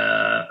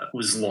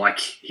was like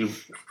he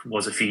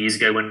was a few years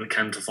ago when it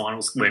came to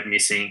finals, went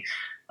missing.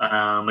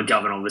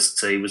 McGovern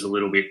obviously was a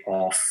little bit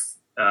off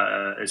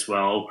as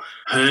well.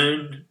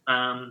 Hearn,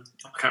 I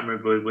can't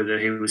remember whether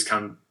he was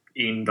come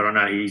in, but I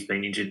know he's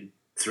been injured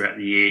throughout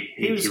the year.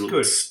 He was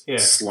good. Yeah.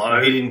 Slow.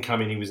 No, he didn't come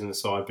in. He was in the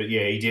side, but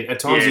yeah, he did. At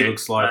times he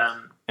looked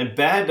slow. And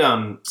bad.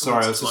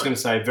 Sorry, I was just going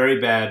to say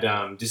very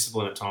bad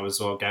discipline at times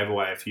as well. Gave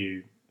away a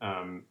few.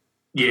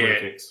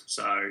 Kicks.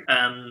 So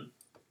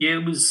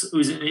it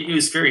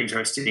was very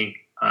interesting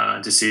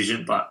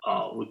decision, but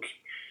look.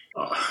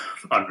 I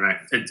don't know.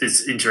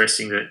 It's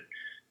interesting that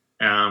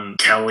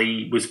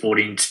Kelly was brought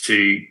in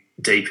to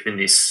deepen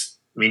this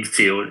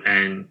midfield,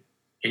 and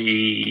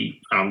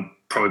he,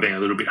 probably being a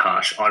little bit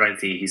harsh, I don't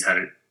think he's had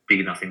a big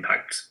enough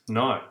impact.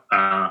 No.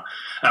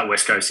 At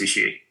West Coast this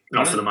year.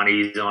 Not for the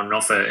money he's on,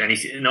 not for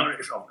anything, not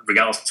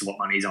regardless of what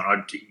money he's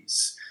on.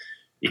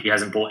 He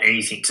hasn't brought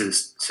anything to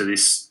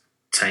this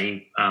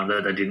team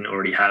that they didn't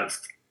already have,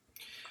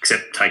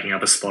 except taking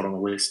up a spot on the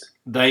list.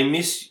 They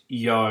miss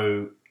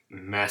Yo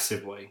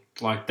massively,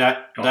 like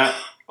that.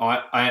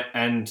 I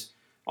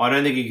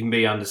don't think it can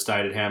be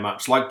understated how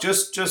much. Like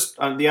just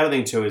the other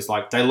thing too is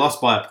like they lost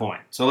by a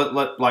point. So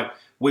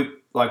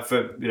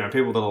for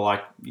people that are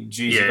like,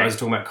 geez, you guys are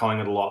talking about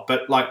Collingwood a lot,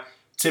 but like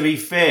to be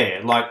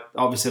fair, like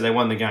obviously they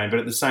won the game, but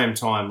at the same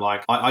time,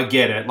 like I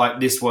get it. Like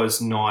this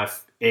was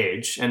knife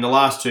edge, and the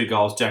last two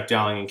goals, Jack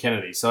Darling and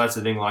Kennedy. So that's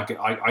the thing. Like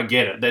I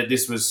get it that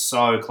this was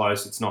so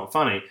close. It's not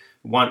funny.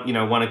 One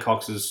of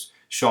Cox's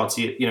shots,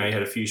 he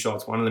had a few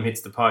shots. One of them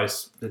hits the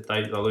post that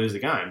they lose the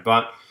game.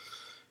 But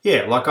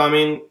yeah, like I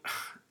mean,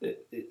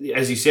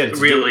 as you said, it's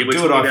really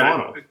do it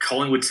final.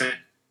 Collingwood,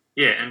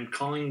 and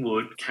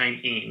Collingwood came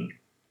in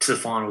to the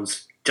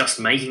finals just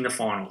making the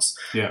finals.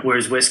 Yeah.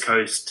 Whereas West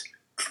Coast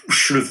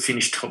should have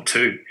finished top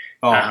two.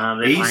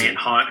 They're playing at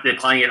home. They're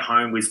playing at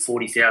home with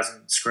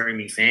 40,000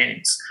 screaming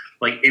fans.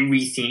 Like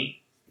everything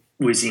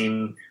was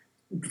in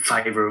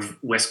favour of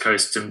West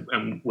Coast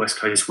and West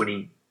Coast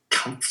winning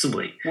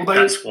comfortably. Well,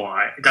 that's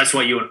why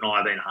you and I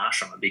have been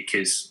harsh on it,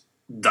 because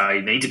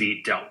they need to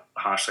be dealt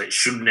harshly. It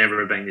should never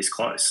have been this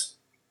close.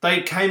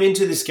 They came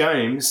into this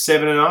game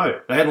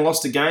 7-0. They hadn't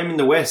lost a game in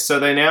the West, so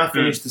they now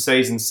finished the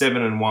season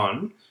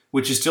 7-1,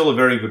 which is still a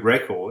very good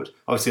record.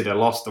 Obviously, they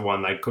lost the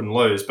one they couldn't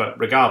lose, but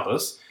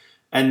regardless,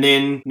 And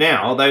then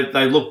now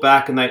they look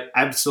back and they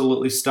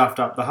absolutely stuffed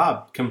up the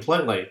hub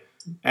completely.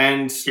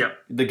 And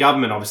the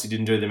government obviously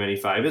didn't do them any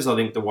favours. I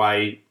think the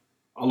way...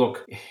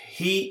 Look,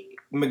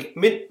 Mark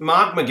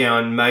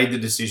McGowan made the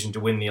decision to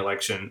win the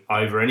election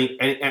over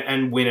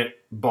and win it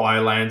by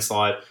a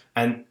landslide,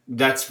 and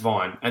that's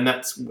fine. And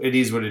it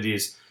is what it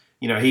is.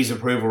 You know, his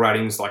approval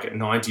rating is like at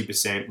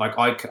 90%. Like,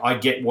 I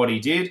get what he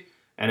did,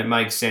 and it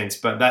makes sense,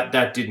 but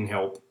that didn't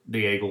help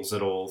the Eagles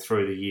at all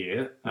through the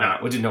year. No.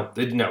 It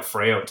didn't help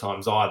Freo at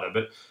times either,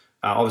 but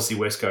obviously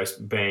West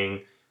Coast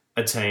being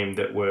a team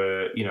that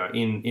were, you know,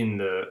 in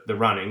the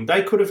running,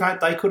 they could have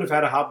had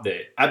a hub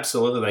there.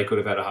 Absolutely, they could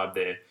have had a hub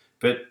there.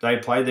 But they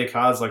played their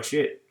cards like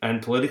shit,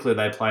 and politically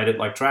they played it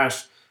like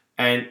trash.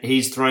 And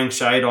he's throwing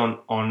shade on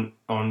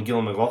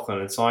Gillon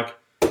McLachlan. It's like,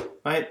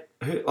 mate,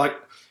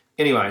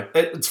 anyway,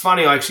 it's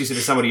funny. I actually said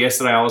to somebody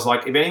yesterday, I was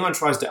like, if anyone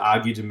tries to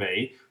argue to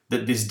me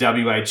that this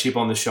WA chip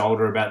on the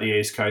shoulder about the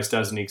East Coast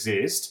doesn't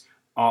exist,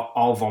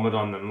 I'll vomit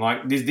on them.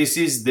 Like, this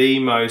is the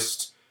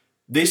most...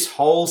 This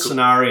whole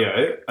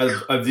scenario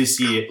of this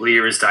year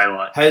clear as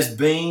daylight has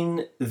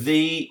been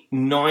the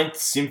ninth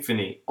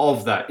symphony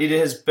of that. It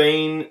has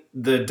been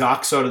the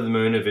dark side of the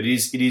moon of it.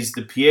 It is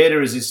the pièce de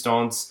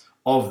résistance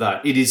of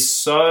that. It is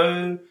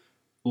so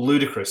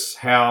ludicrous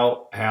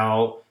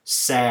how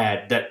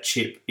sad that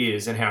chip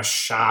is and how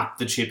sharp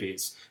the chip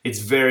is. It's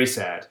very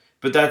sad.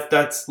 But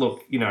that's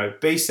look, you know,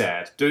 be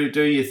sad. Do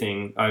your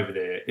thing over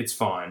there. It's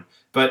fine.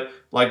 But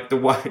like the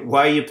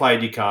way you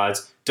played your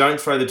cards,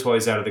 don't throw the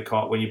toys out of the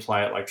cot when you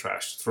play it like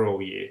trash through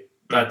all year.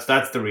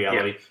 That's the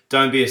reality. Yeah.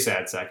 Don't be a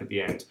sad sack at the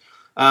end.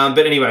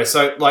 But anyway,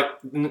 so like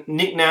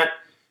Nick Nat,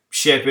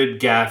 Shepherd,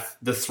 Gaff,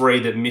 the three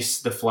that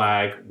missed the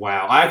flag.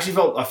 Wow, I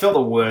felt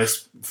the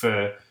worst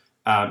for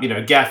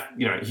Gaff.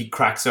 You know, he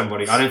cracked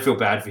somebody. I don't feel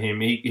bad for him.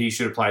 He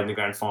should have played in the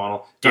grand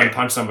final. Don't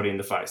punch somebody in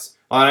the face.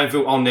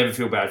 I'll never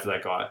feel bad for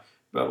that guy.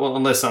 But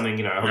unless something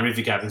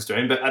horrific happens to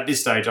him. But at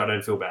this stage, I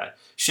don't feel bad.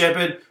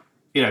 Shepherd,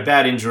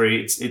 bad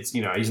injury. It's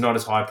he's not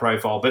as high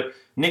profile. But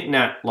Nick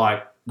Nat,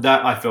 like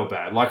that, I felt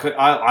bad. Like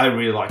I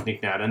really like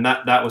Nick Nat, and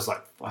that was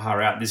like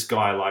far out. This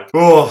guy, like,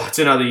 it's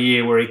another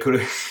year where he could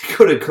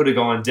have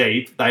gone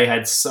deep. They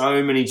had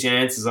so many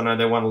chances. I know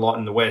they won a lot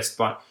in the West,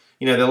 but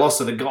they lost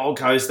to the Gold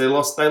Coast. They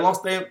lost.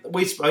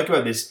 We spoke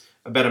about this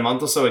about a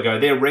month or so ago.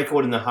 Their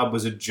record in the hub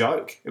was a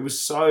joke. It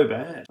was so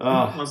bad.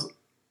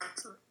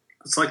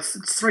 It's like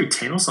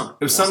 3-10 or something.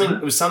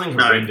 It was something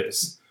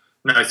horrendous.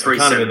 No, 3-7. Can't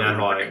have been that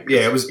high.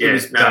 Yeah, it was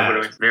bad. It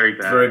was very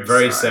bad. Very,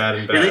 very sad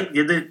and bad.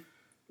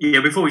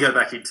 Before we go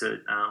back into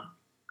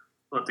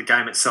the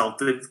game itself,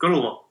 they've got a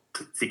lot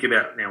to think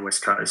about now,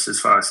 West Coast, as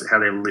far as how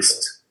their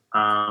list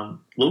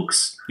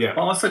looks. Yeah.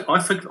 I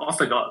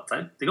forgot.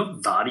 They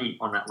got Vardy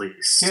on that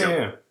list.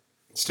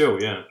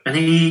 Still, yeah. And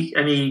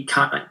he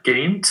can't get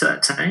into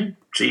that team.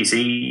 Geez,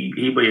 he'd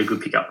be a good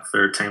pickup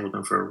for a team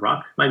looking for a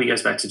ruck. Maybe he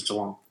goes back to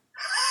Geelong.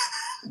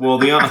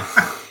 Well,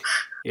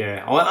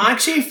 yeah. I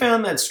actually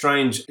found that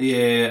strange.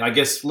 Yeah, I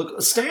guess.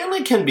 Look,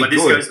 Stanley can be good. But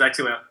this goes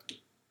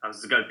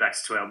back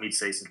to our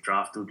mid-season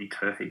draft. It would be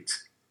perfect.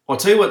 I'll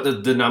tell you what.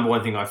 The number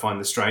one thing I find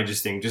the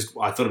strangest thing.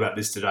 I thought about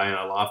this today and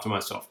I laughed to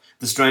myself.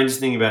 The strangest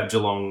thing about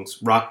Geelong's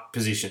ruck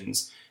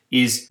positions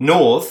is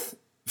North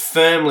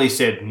firmly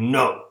said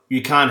no.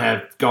 You can't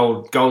have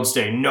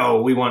Goldstein.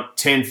 No, we want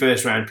 10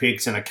 first-round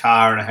picks and a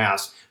car and a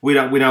house. We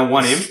don't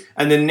want him.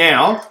 And then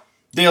now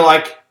they're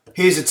like,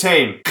 here's a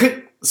team.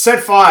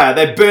 Set fire.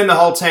 They burn the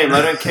whole team. They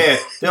don't care.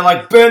 They're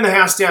like, burn the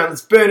house down.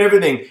 Let's burn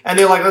everything. And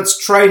they're like, let's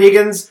trade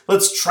Higgins.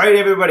 Let's trade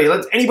everybody.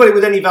 Anybody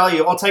with any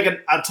value. I'll take a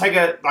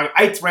like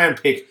 8th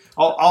round pick.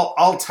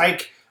 I'll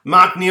take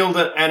Mark Neal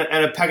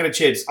and a packet of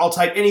chips. I'll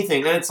take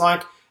anything. And it's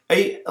like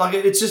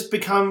it's just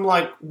become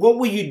like, what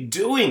were you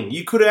doing?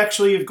 You could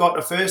actually have got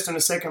a first and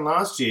a second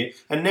last year,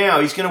 and now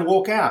he's going to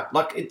walk out.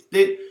 Like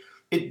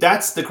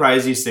that's the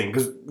craziest thing,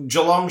 because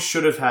Geelong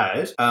should have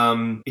had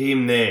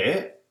him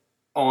there.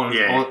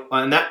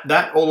 And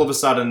that all of a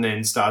sudden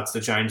then starts to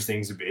change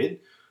things a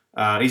bit.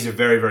 He's a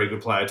very, very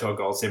good player, Todd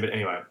Goldstein. But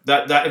anyway,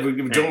 that if we're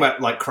talking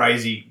about like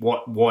crazy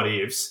what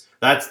ifs,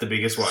 that's the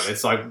biggest one.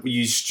 It's like,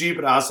 you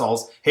stupid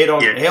assholes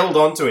held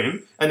on to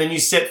him, and then you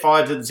set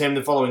fire to the team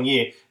the following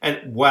year.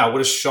 And wow, what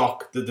a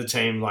shock that the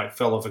team like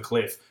fell off a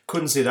cliff.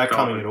 Couldn't see that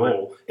coming at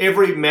all.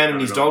 Every man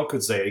and his dog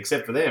could see it,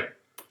 except for them.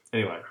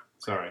 Anyway,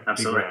 sorry.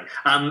 Absolutely.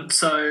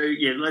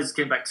 Let's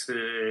get back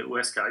to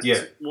West Coast.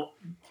 Yeah.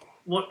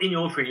 What, in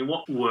your opinion,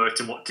 what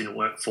worked and what didn't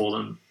work for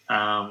them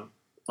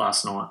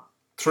last night?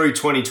 Through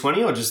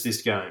 2020 or just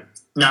this game?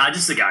 No,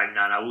 just the game.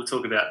 No. We'll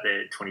talk about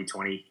their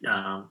 2020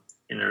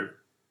 in their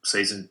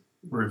season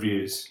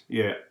reviews.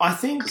 Yeah, I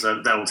think...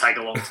 Because that will take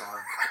a long time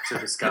to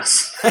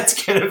discuss.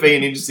 That's going to be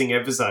an interesting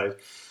episode.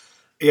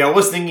 Yeah, I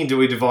was thinking, do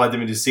we divide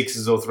them into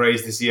 6s or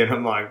 3s this year? And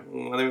I'm like,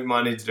 I think we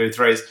might need to do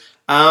 3s.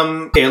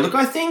 Look,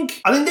 I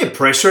think their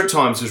pressure at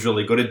times was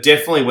really good. It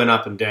definitely went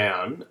up and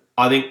down.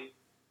 I think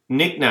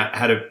Nick Nat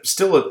had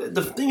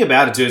the thing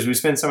about it too is we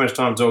spend so much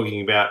time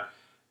talking about,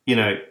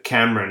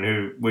 Cameron,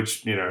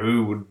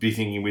 who would be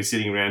thinking we're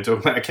sitting around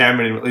talking about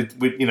Cameron.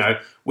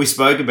 We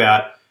spoke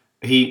about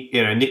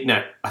Nick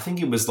Nat, I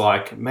think it was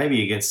like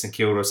maybe against St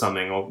Kilda or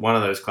something, or one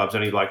of those clubs,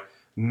 and he like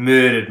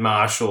murdered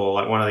Marshall, or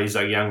like one of these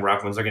like young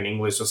ruckmans, like an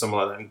English or something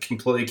like that, and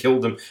completely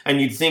killed them.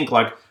 And you'd think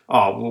like,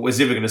 oh, well,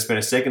 was ever going to spend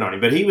a second on him?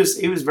 But he was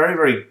very,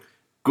 very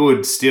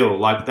good still.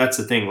 Like, that's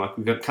the thing.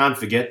 Like, can't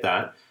forget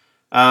that.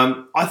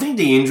 I think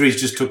the injuries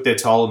just took their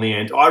toll in the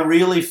end. I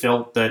really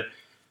felt that,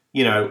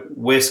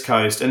 West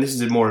Coast, and this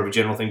is more of a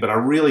general thing, but I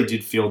really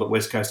did feel that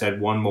West Coast had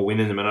one more win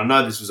in them. And I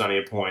know this was only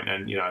a point,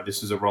 and,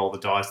 this was a roll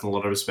of the dice in a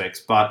lot of respects.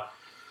 But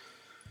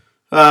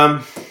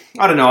I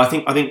don't know. I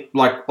think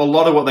like a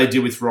lot of what they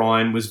did with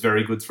Ryan was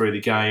very good through the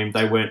game.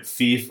 They weren't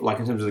fearful, like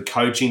in terms of the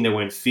coaching, they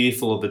weren't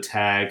fearful of the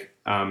tag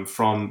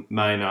from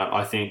Maynard.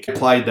 I think they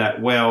played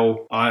that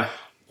well.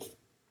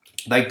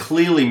 They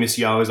clearly miss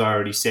Yo, as I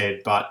already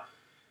said, but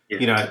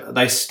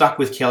they stuck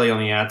with Kelly on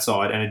the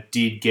outside, and it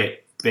did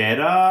get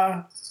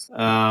better.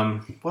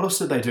 What else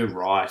did they do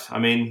right? I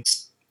mean,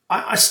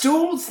 I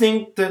still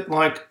think that,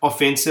 like,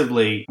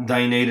 offensively,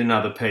 they need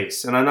another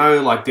piece. And I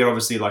know, like, they're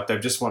obviously, like,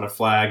 they've just won a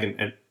flag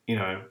and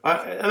and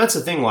that's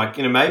the thing, like,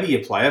 maybe you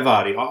play a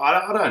Vardy.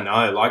 I don't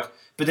know, like,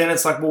 but then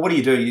it's like, well, what do?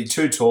 You're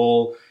too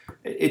tall.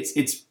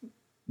 It's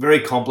very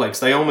complex.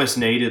 They almost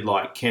needed,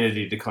 like,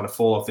 Kennedy to kind of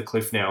fall off the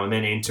cliff now and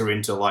then enter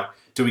into, like,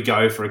 do we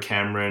go for a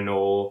Cameron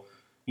or,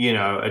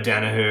 a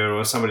Danaher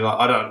or somebody like,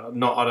 I don't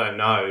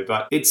know,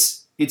 but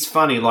it's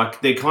funny,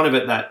 like, they're kind of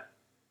at that,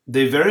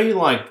 they're very,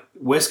 like,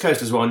 West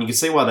Coast as well, and you can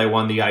see why they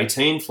won the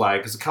 18 flag,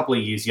 because a couple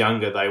of years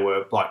younger, they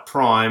were, like,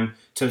 prime in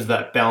terms of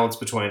that balance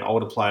between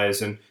older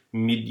players and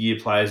mid-year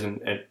players and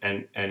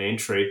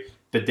entry.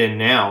 But then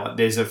now,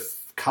 there's a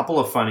couple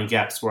of funny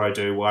gaps where I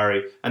do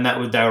worry, and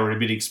they were a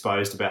bit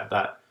exposed about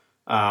that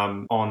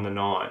on the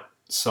night.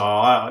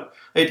 So,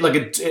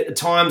 at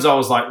times I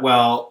was like,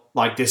 well,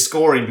 like, they're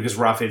scoring because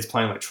Roughhead's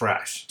playing like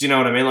trash. Do you know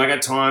what I mean? Like,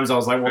 at times I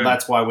was like, well,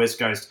 that's why West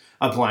Coast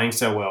are playing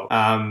so well.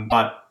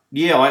 But,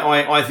 yeah,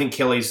 I think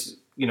Kelly's,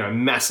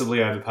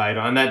 massively overpaid,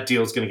 and that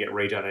deal's going to get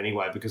redone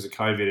anyway because of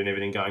COVID and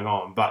everything going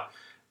on. But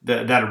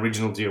that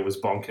original deal was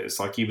bonkers.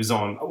 Like, he was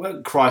on,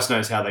 well, Christ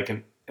knows how they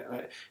can,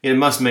 it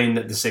must mean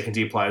that the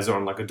second-tier players are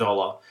on like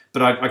 $1.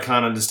 But I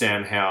can't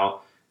understand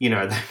how,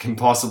 they can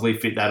possibly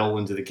fit that all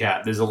into the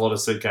cap. There's a lot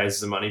of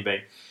suitcases of money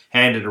being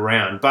handed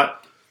around.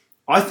 But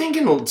I think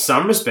in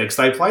some respects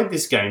they played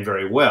this game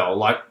very well.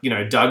 Like,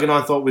 Duggan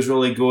I thought was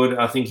really good.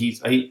 I think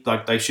he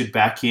like they should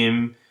back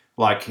him.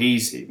 Like,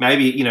 he's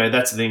maybe,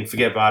 that's the thing.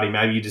 Forget Vardy.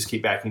 Maybe you just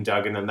keep backing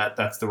Duggan, and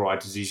that's the right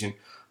decision.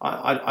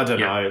 I don't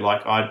know.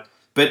 Like,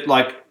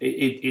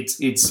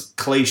 it's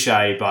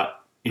cliche,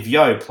 but if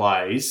Yo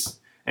plays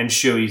and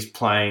Shuey's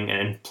playing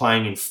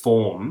in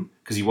form,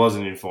 because he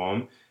wasn't in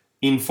form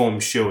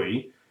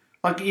Shuey,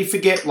 like, you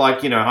forget,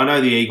 like, I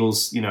know the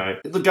Eagles,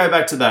 go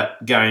back to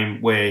that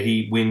game where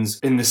he wins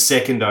in the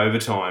second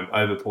overtime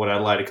over Port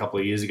Adelaide a couple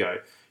of years ago.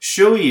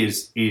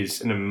 Shuey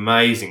is an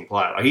amazing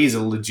player. Like, he's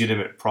a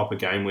legitimate, proper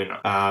game winner.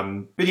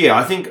 But yeah,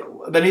 I think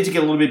they need to get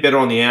a little bit better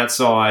on the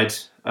outside.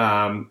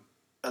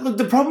 Look,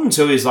 the problem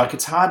too is, like,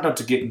 it's hard not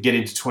to get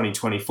into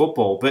 2020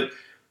 football, but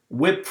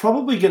we're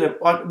probably going to,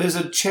 like, there's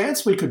a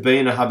chance we could be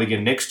in a hub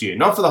again next year.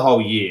 Not for the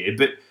whole year,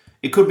 but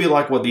it could be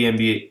like what the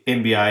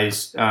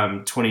NBA's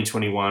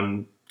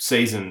 2021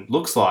 season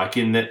looks like,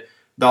 in that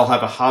they'll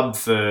have a hub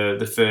for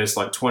the first,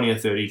 like, 20 or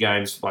 30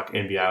 games, like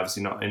NBA,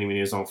 obviously not anywhere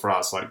near as long for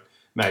us, like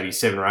maybe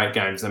 7 or 8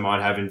 games they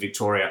might have in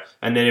Victoria.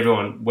 And then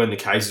everyone, when the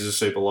cases are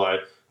super low,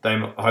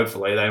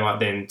 hopefully they might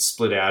then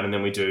split out, and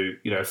then we do,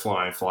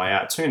 fly in, fly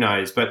out. Who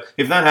knows? But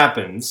if that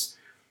happens,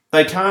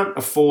 they can't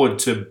afford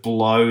to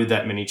blow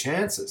that many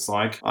chances.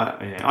 Like,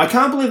 I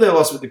can't believe they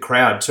lost with the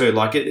crowd too.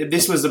 Like,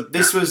 this was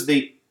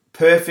the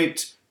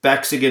perfect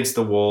backs against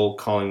the wall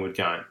Collingwood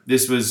game.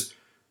 This was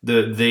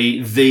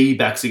the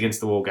backs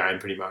against the wall game,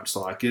 pretty much.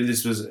 Like,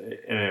 this was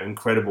an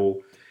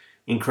incredible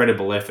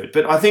effort.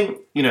 But I think,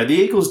 the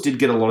Eagles did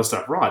get a lot of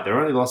stuff right. They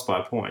only lost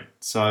by a point.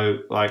 So,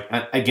 like,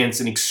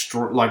 against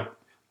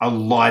a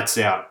lights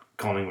out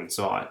Collingwood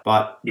side.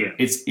 But yeah,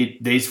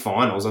 these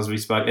finals,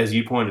 as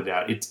you pointed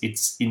out,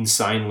 it's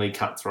insanely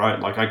cutthroat.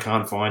 Like, I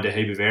can't find a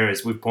heap of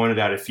errors. We've pointed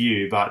out a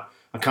few, but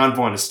I can't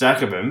find a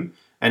stack of them,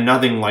 and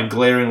nothing, like,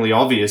 glaringly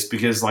obvious,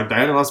 because, like, they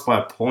only lost by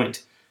a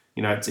point.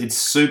 It's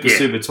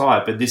super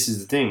tight, but this is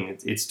the thing.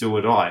 It's do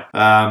or die.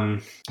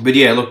 But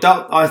yeah, look,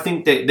 I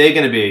think that they're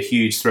going to be a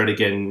huge threat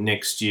again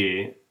next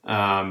year.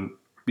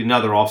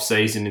 Another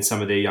off-season in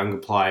some of their younger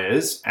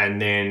players,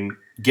 and then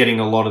getting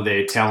a lot of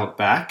their talent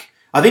back.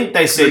 I think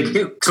they said...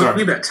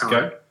 Talking about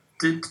talent,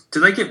 do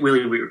they get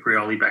Willie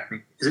Rioli back?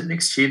 Is it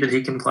next year that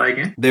he can play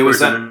again? There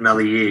was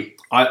another year?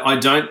 I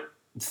don't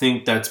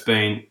think that's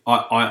been...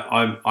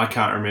 I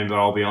can't remember,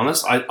 I'll be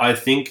honest. I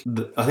think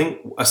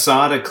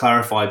Asada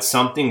clarified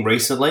something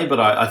recently, but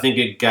I think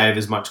it gave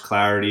as much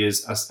clarity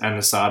as an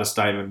Asada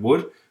statement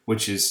would,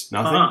 which is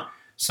nothing. Uh-huh.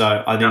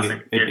 So I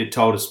think it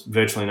told us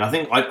virtually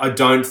nothing. I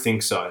don't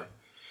think so.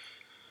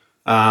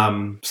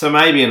 So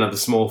maybe another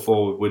small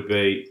forward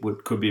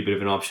could be a bit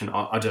of an option.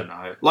 I don't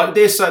know. Like,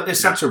 they're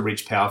such a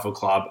rich, powerful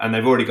club, and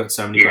they've already got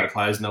so many great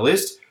players in the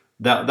list.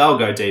 they'll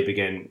go deep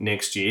again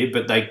next year,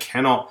 but they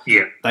cannot.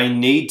 Yeah. They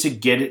need to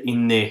get it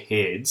in their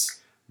heads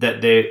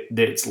that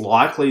it's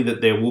likely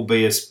that there will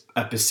be a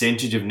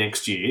percentage of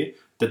next year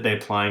that they're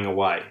playing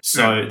away.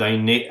 So they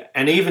need,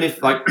 and even if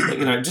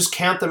just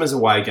count them as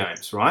away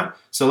games, right?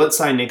 So let's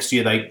say next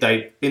year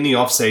they in the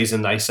off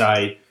season they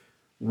say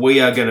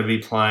we are going to be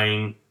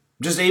playing.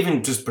 Just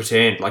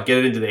pretend, get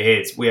it into their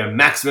heads. We are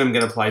maximum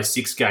going to play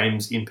 6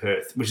 games in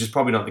Perth, which is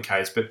probably not the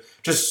case, but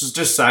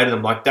just say to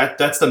them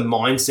that's the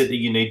mindset that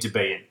you need to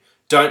be in.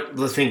 Don't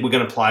think we're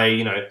going to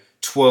play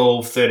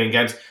 12, 13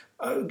 games.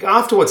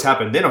 After what's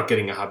happened, they're not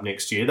getting a hub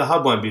next year. The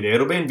hub won't be there.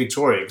 It'll be in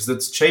Victoria because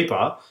it's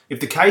cheaper. If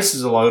the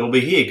cases are low, it'll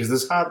be here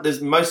because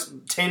there's most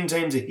 10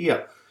 teams are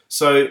here.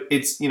 So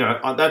it's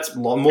that's a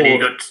lot more.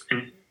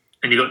 And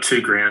you got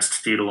 2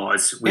 grounds to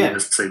utilise within the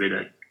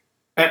CBD.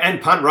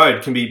 And Punt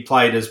Road can be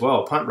played as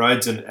well. Punt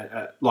Road's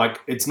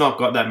it's not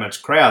got that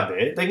much crowd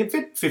there. They can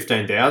fit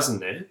 15,000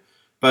 there,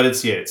 but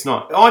it's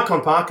not.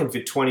 Icon Park can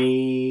fit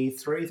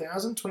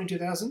 23,000,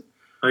 22,000.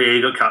 Oh yeah,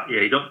 you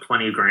got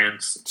plenty of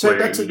grounds. So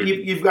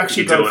you've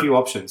actually got a few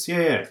options.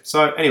 Yeah.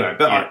 So anyway,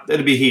 but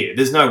it'll be here.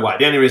 There's no way.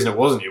 The only reason it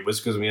wasn't here was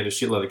because we had a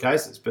shitload of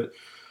cases. But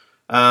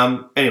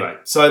anyway,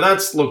 so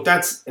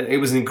it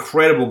was an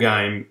incredible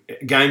game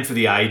for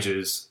the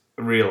ages,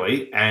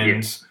 really,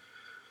 and.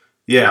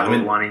 Yeah,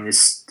 one in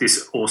this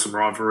awesome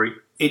rivalry.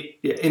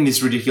 In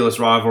this ridiculous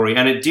rivalry,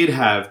 and it did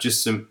have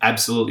just some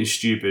absolutely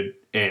stupid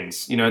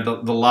ends.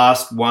 The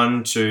last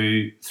 1,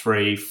 2,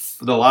 3,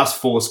 the last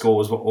 4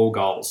 scores were all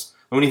goals.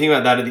 And when you think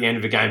about that at the end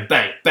of a game,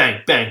 bang,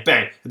 bang, bang,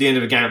 bang, at the end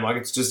of a game,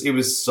 it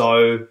was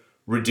so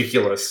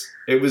ridiculous.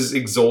 It was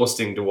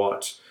exhausting to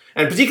watch.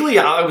 And particularly,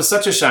 it was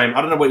such a shame.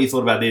 I don't know what you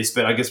thought about this,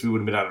 but I guess we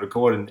wouldn't have been able to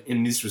record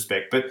in this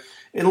respect. But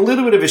in a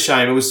little bit of a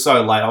shame, it was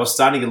so late. I was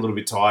starting to get a little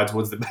bit tired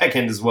towards the back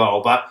end as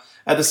well. But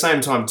at the same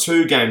time,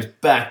 2 games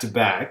back to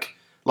back,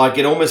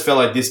 it almost felt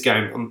like this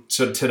game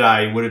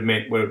today would have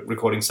meant we're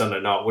recording Sunday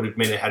night. Would have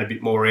meant it had a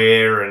bit more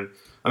air, and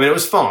it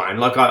was fine.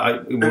 And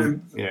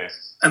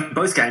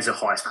both games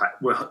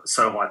were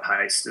so high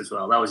paced as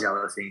well. That was the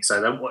other thing.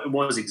 So it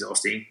was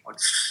exhausting.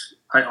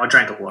 I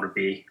drank a lot of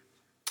beer.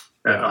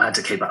 Yeah. I had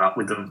to keep up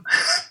with them.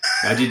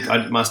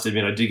 I must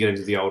admit, I did get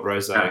into the old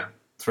rosé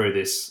through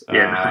this.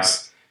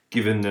 Nice.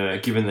 Given the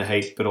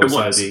heat, but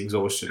also the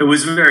exhaustion. It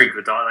was very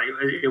good though.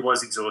 It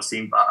was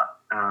exhausting, but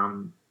as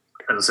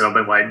I said, I've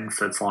been waiting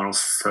for the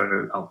finals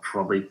for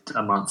probably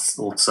a month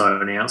or so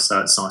now.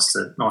 So it's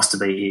nice to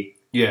be here.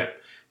 Yeah,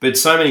 but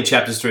so many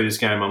chapters through this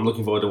game. I'm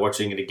looking forward to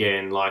watching it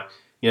again.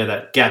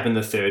 That gap in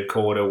the third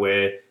quarter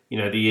where the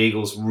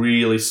Eagles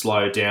really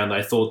slowed down.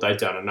 They thought they'd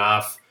done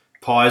enough.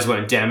 Pies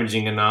weren't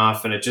damaging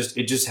enough, and it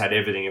just had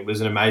everything. It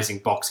was an amazing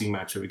boxing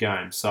match of a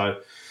game.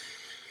 So.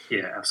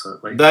 Yeah,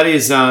 absolutely. That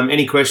is,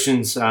 any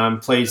questions,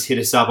 please hit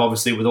us up.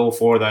 Obviously, with all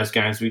 4 of those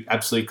games, we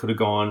absolutely could have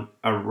gone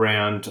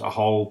around a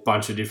whole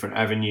bunch of different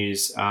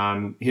avenues.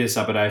 Hit us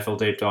up at AFL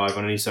Deep Dive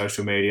on any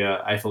social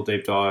media,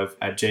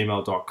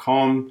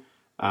 afldeepdive@gmail.com.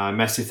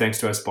 Massive thanks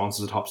to our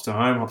sponsors at Hops to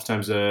Home. Hops to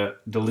Home's a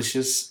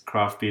delicious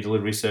craft beer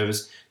delivery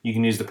service. You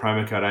can use the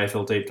promo code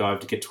AFL Deep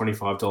Dive to get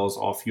 $25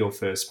 off your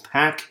first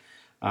pack.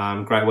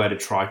 Great way to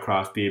try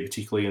craft beer,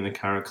 particularly in the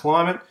current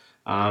climate.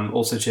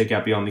 Also, check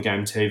out Beyond the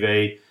Game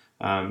TV.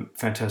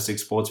 Fantastic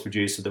sports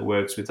producer that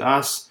works with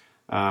us.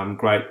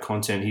 Great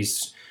content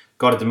he's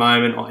got at the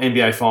moment.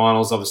 NBA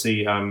Finals,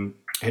 obviously,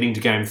 heading to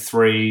Game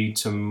 3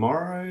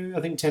 tomorrow,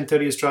 I think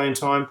 10:30 Australian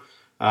time.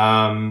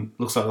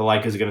 Looks like the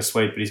Lakers are going to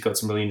sweep, but he's got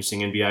some really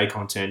interesting NBA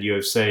content,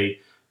 UFC,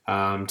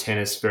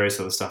 tennis, various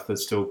other stuff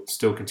that's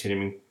still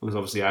continuing because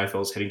obviously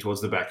AFL's heading towards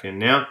the back end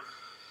now.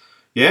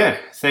 Yeah,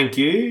 thank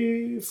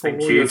you for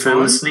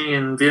listening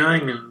and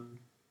viewing and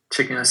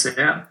checking us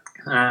out.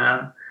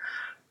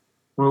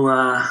 We'll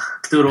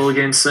do it all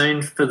again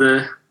soon for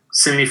the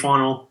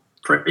semi-final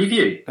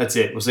preview. That's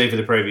it. We'll see you for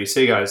the preview.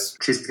 See you guys.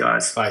 Cheers,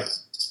 guys. Bye.